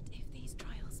 What if these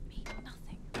trials mean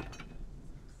nothing?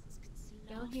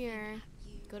 Go here,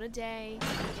 go to day,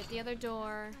 get the other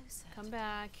door, come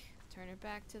back, turn it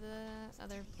back to the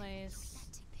other place.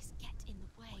 Letting this get in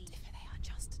the way. What if they are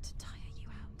just to tire you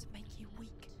out, make you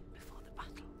weak before the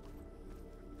battle?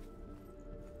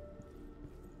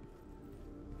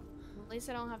 Well, at least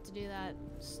I don't have to do that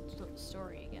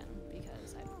story again,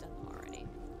 because I've done them already.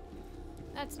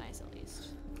 That's nice, at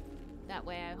least. That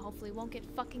way I hopefully won't get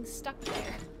fucking stuck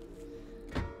there.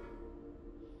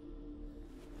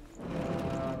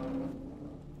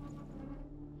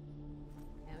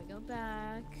 Now we go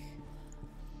back.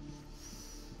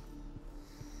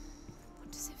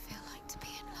 What does it feel like to be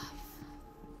in love?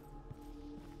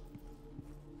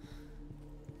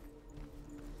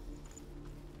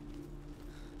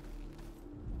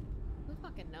 Who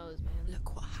fucking knows, man?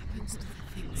 Look what happens to the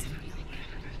things you love.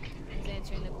 He's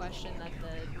answering the question that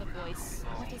the voice...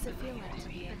 What does it feel like to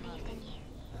be in love?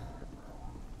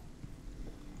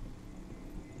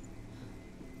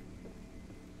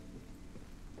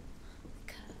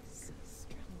 Curse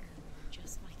strangled,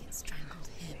 just like it strangled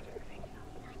him.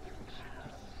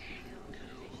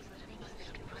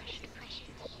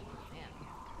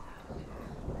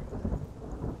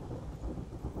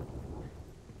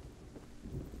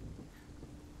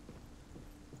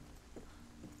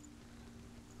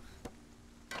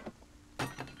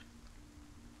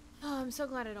 Oh, I'm so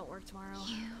glad I don't work tomorrow.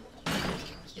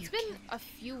 It's been a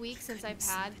few weeks since I've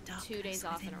had 2 days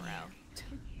off in a row.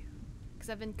 Because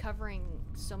I've been covering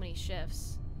so many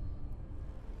shifts.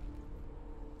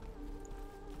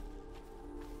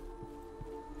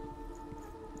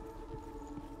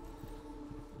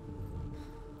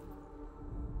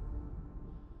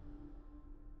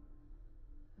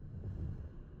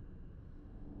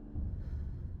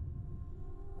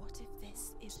 What if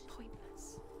this is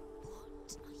pointless?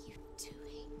 What are you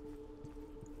doing?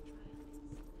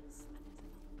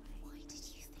 Why did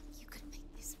you think you could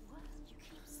make this work? You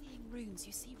keep seeing runes.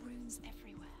 You see runes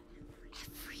everywhere.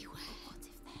 Everywhere. But what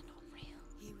if they're not real?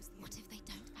 What if they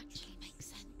don't actually make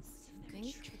sense?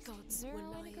 Think? The gods Is there were a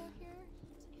way to lying. go here?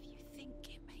 If you think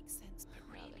it makes sense, but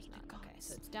No, really there's the not. gods Okay,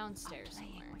 so it's downstairs are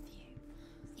playing somewhere. with you.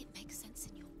 It makes sense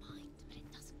in your mind, but it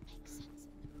doesn't make sense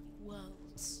in the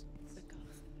worlds. The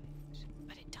gods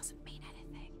but it doesn't mean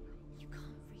anything. You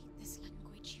can't read this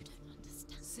language. You don't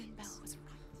understand. Sinbel was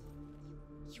right.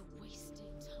 You're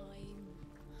wasting time.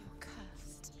 You're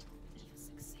cursed. You'll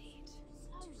succeed.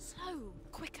 So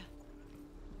quicker.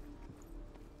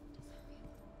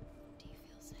 Do you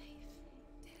feel safe?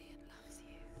 Dillian loves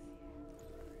you.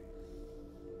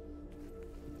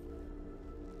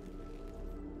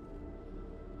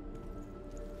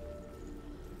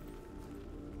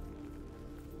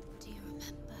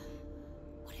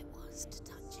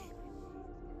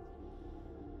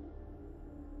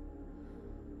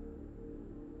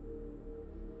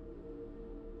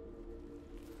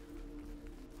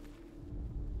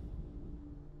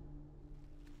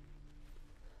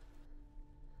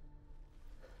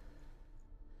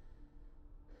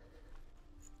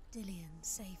 Dillion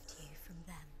saved you from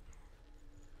them.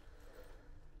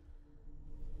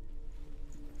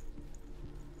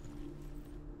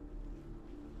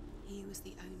 He was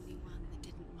the only one that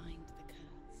didn't mind the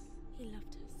curse. He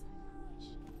loved her so much.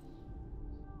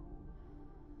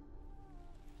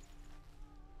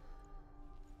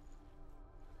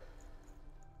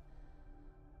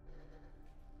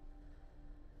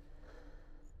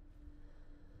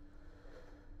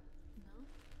 No?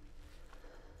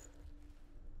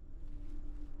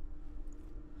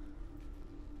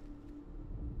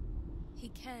 He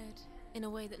cared in a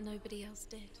way that nobody else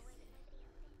did.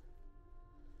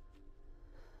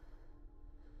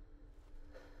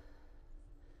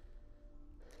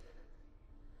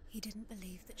 He didn't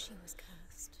believe that she was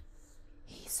cursed.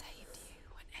 He saved you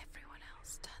when everyone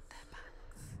else turned their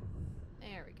backs.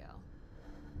 There we go.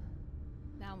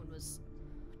 That one was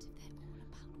What if they're all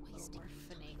about a little wasting more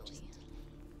time, finagly. just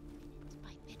minute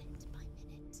by minute by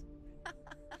minute?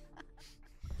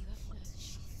 You have what does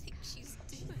she think she's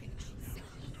doing?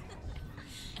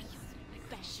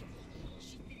 Special.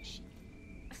 She thinks she.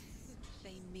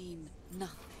 They mean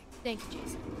nothing. Thank you,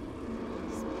 Jason.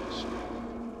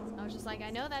 I was just like, I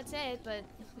know that's it, but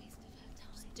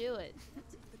just do it.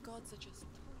 The gods are just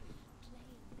playing.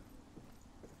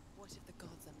 What if the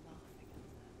gods are laughing at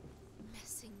her?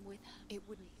 Messing with her. It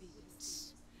wouldn't be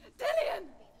this. Dillion! Be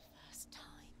the first time.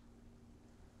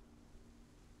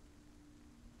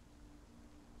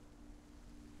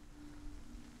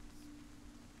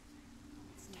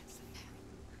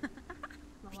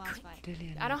 The last fight.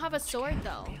 Dillion I don't have a never sword, cared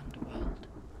though. for the underworld,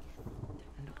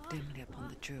 and looked dimly upon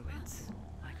the druids,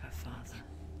 like her father,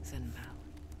 Zinbal.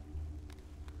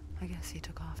 I guess he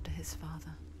took after his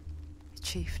father, a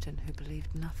chieftain who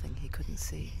believed nothing he couldn't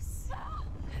see,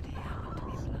 and he happened to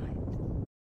be blind.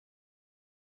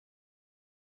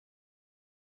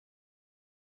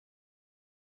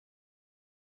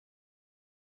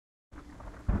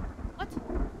 What?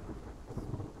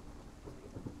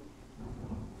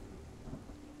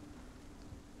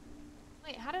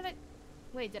 Wait, how did I...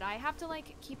 Wait, did I have to,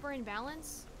 like, keep her in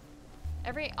balance?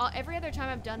 Every other time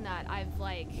I've done that, I've,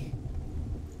 like...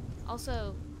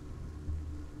 Also...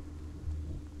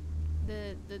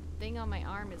 The thing on my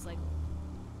arm is, like,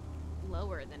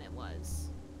 lower than it was.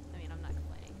 I mean, I'm not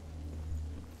complaining.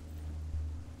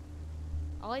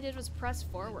 All I did was press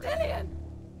forward. Dillion!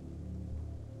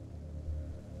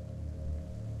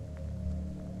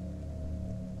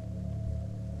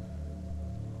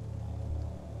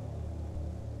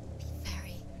 Be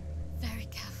very, very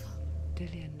careful.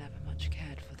 Dillion never much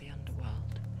cared for the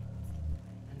underworld,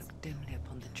 and looked dimly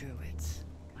upon the druids,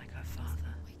 like her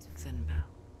father, Zinbal.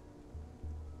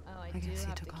 Oh, I do guess he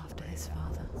have to took keep after her in his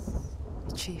father, balance.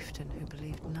 a chieftain who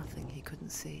believed nothing he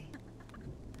couldn't see,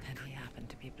 and he happened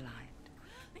to be blind.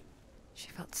 She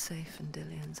felt safe in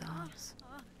Dillion's arms,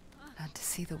 learned to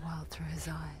see the world through his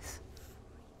eyes.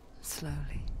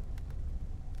 Slowly,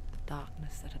 the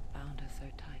darkness that had bound her so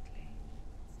tightly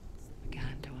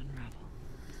began to unravel.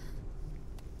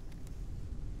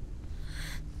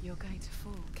 You're going to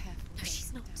fall. Careful. No,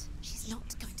 she's not. She's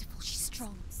not going to fall. She's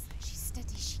strong. She's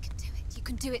steady. She can do it. You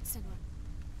can do it, Senua.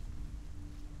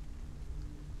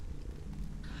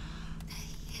 There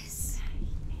he is.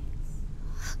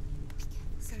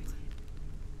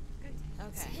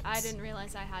 Okay, I didn't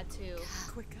realize I had to...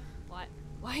 Quicker. What?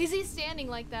 Why is he standing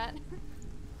like that?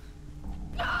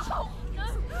 No! No!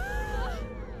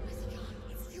 Where's he gone?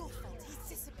 It's your fault. He's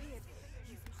disappeared.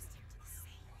 You've lost him to the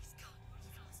sea. He's gone.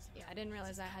 You've lost him. Yeah, I didn't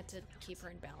realize I had to keep her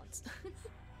in balance.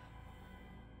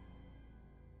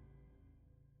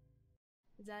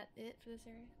 Is that it for this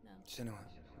area? No. Senua,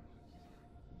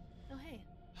 Oh, hey.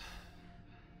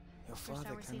 your First time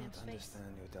father we're seeing cannot his face.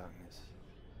 understand your darkness.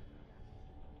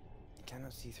 He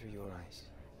cannot see through your eyes.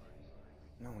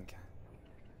 No one can.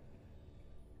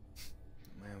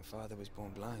 My own father was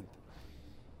born blind.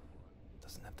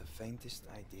 Doesn't have the faintest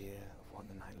idea of what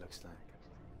the night looks like.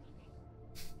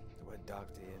 The word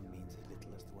dark to him means as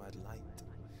little as the word light.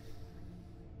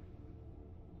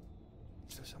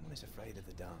 So someone is afraid of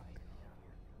the dark.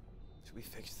 Should we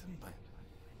fix them by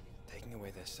taking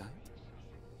away their sight?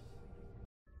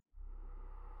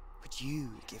 But you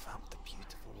give up the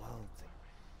beautiful world.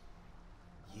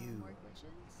 You, More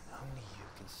glitches? only you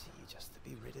can see just to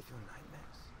be rid of your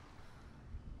nightmares.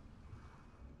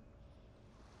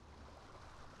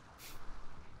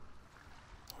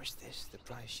 Or is this the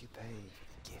price you pay for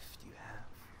the gift you have?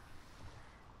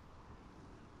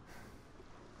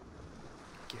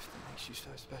 A gift that makes you so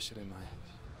special in my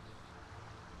eyes.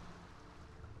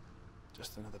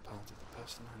 Just another part of the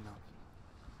person I love.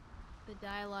 The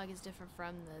dialogue is different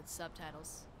from the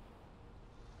subtitles.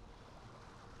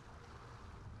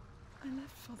 I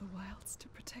left for the wilds to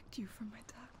protect you from my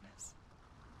darkness.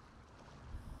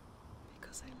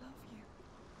 Because I love you.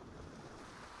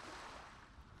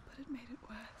 But it made it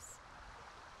worse.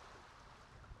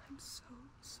 I'm so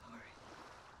sorry.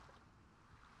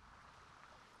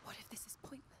 What if this is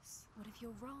pointless? What if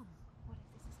you're wrong? What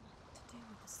if this has nothing to do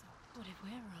with the sword? What if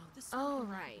we're wrong? The sword All will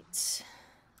never right.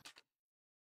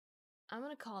 I'm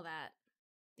gonna call that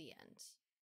the end.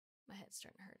 My head's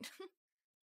starting to hurt.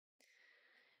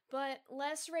 But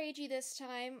less ragey this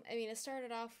time. I mean, it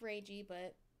started off ragey,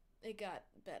 but it got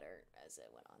better as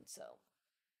it went on, so.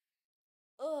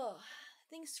 Ugh.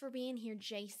 Thanks for being here,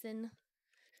 Jason.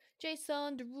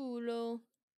 Jason Derulo.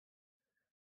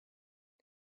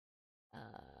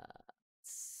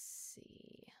 Let's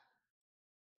see.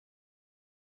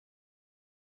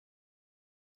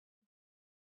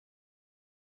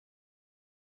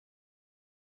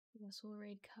 I guess we'll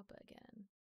raid Kappa again.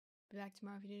 Be back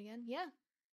tomorrow if you do it again? Yeah.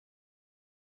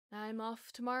 I'm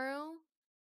off tomorrow.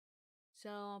 So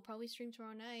I'll probably stream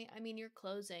tomorrow night. I mean, you're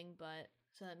closing, but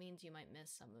so that means you might miss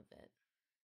some of it.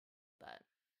 But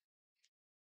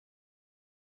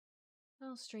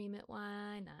I'll stream it.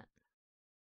 Why not?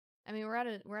 I mean, we're at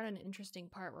an interesting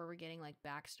part where we're getting like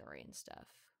backstory and stuff.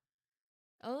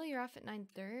 Oh, you're off at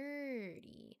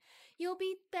 9:30. You'll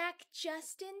be back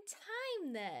just in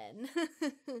time then.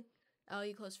 Oh,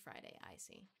 you close Friday. I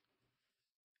see.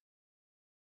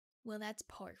 Well, that's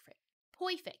perfect.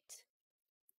 Perfect.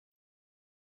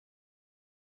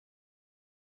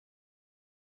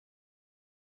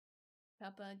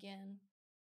 Papa again.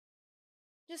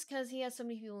 Just because he has so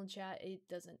many people in chat, it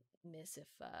doesn't miss if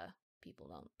people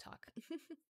don't talk.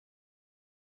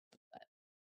 But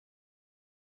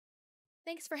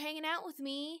thanks for hanging out with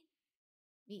me.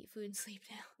 Eat food and sleep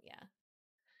now.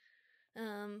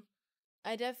 Yeah.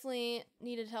 I definitely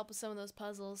needed help with some of those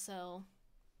puzzles, so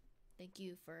thank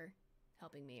you for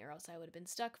helping me, or else I would have been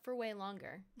stuck for way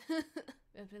longer.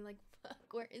 I've been like, fuck,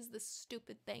 where is this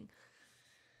stupid thing?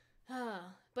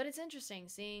 But it's interesting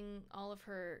seeing all of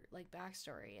her like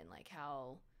backstory and like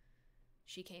how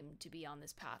she came to be on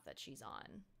this path that she's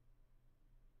on.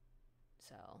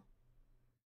 So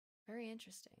very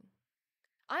interesting.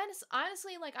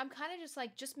 Honestly, like I'm kind of just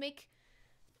like make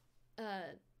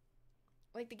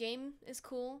like the game is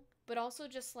cool, but also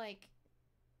just like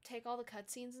take all the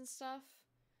cutscenes and stuff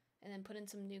and then put in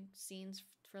some new scenes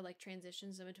for like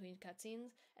transitions in between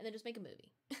cutscenes and then just make a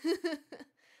movie.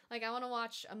 Like I want to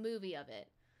watch a movie of it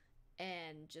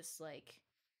and just like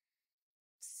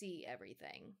see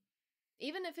everything.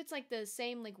 Even if it's like the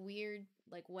same like weird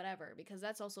like whatever, because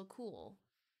that's also cool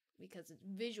because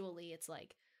visually it's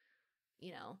like,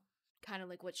 you know, kind of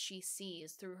like what she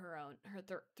sees through her own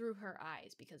through her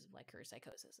eyes because of like her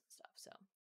psychosis and stuff. So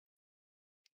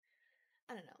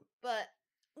I don't know, but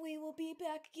we will be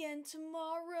back again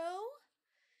tomorrow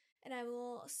and I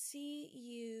will see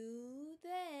you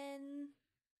then.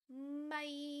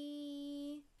 Bye.